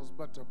ourselves,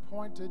 but to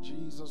point to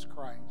Jesus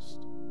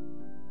Christ.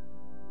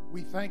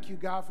 We thank you,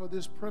 God, for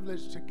this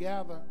privilege to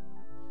gather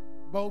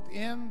both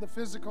in the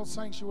physical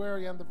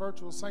sanctuary and the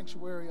virtual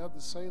sanctuary of the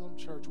Salem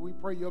Church. We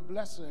pray your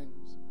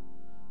blessings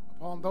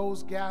upon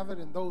those gathered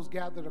and those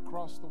gathered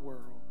across the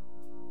world.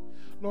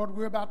 Lord,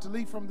 we're about to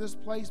leave from this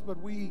place, but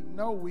we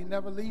know we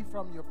never leave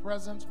from your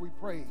presence. We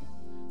pray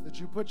that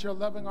you put your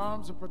loving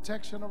arms of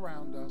protection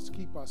around us.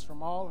 Keep us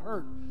from all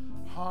hurt,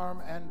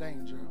 harm, and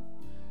danger.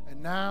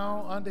 And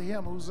now unto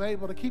him who's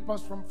able to keep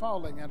us from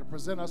falling and to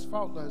present us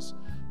faultless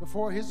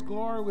before his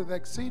glory with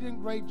exceeding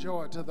great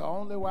joy, to the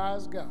only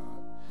wise God,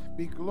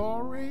 be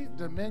glory,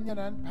 dominion,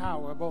 and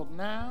power both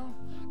now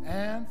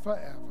and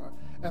forever.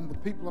 And the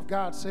people of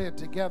God said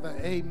together,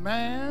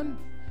 amen,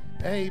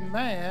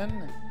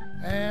 amen,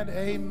 and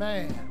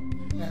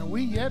amen. And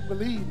we yet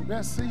believe the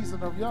best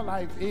season of your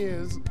life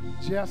is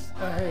just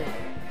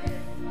ahead.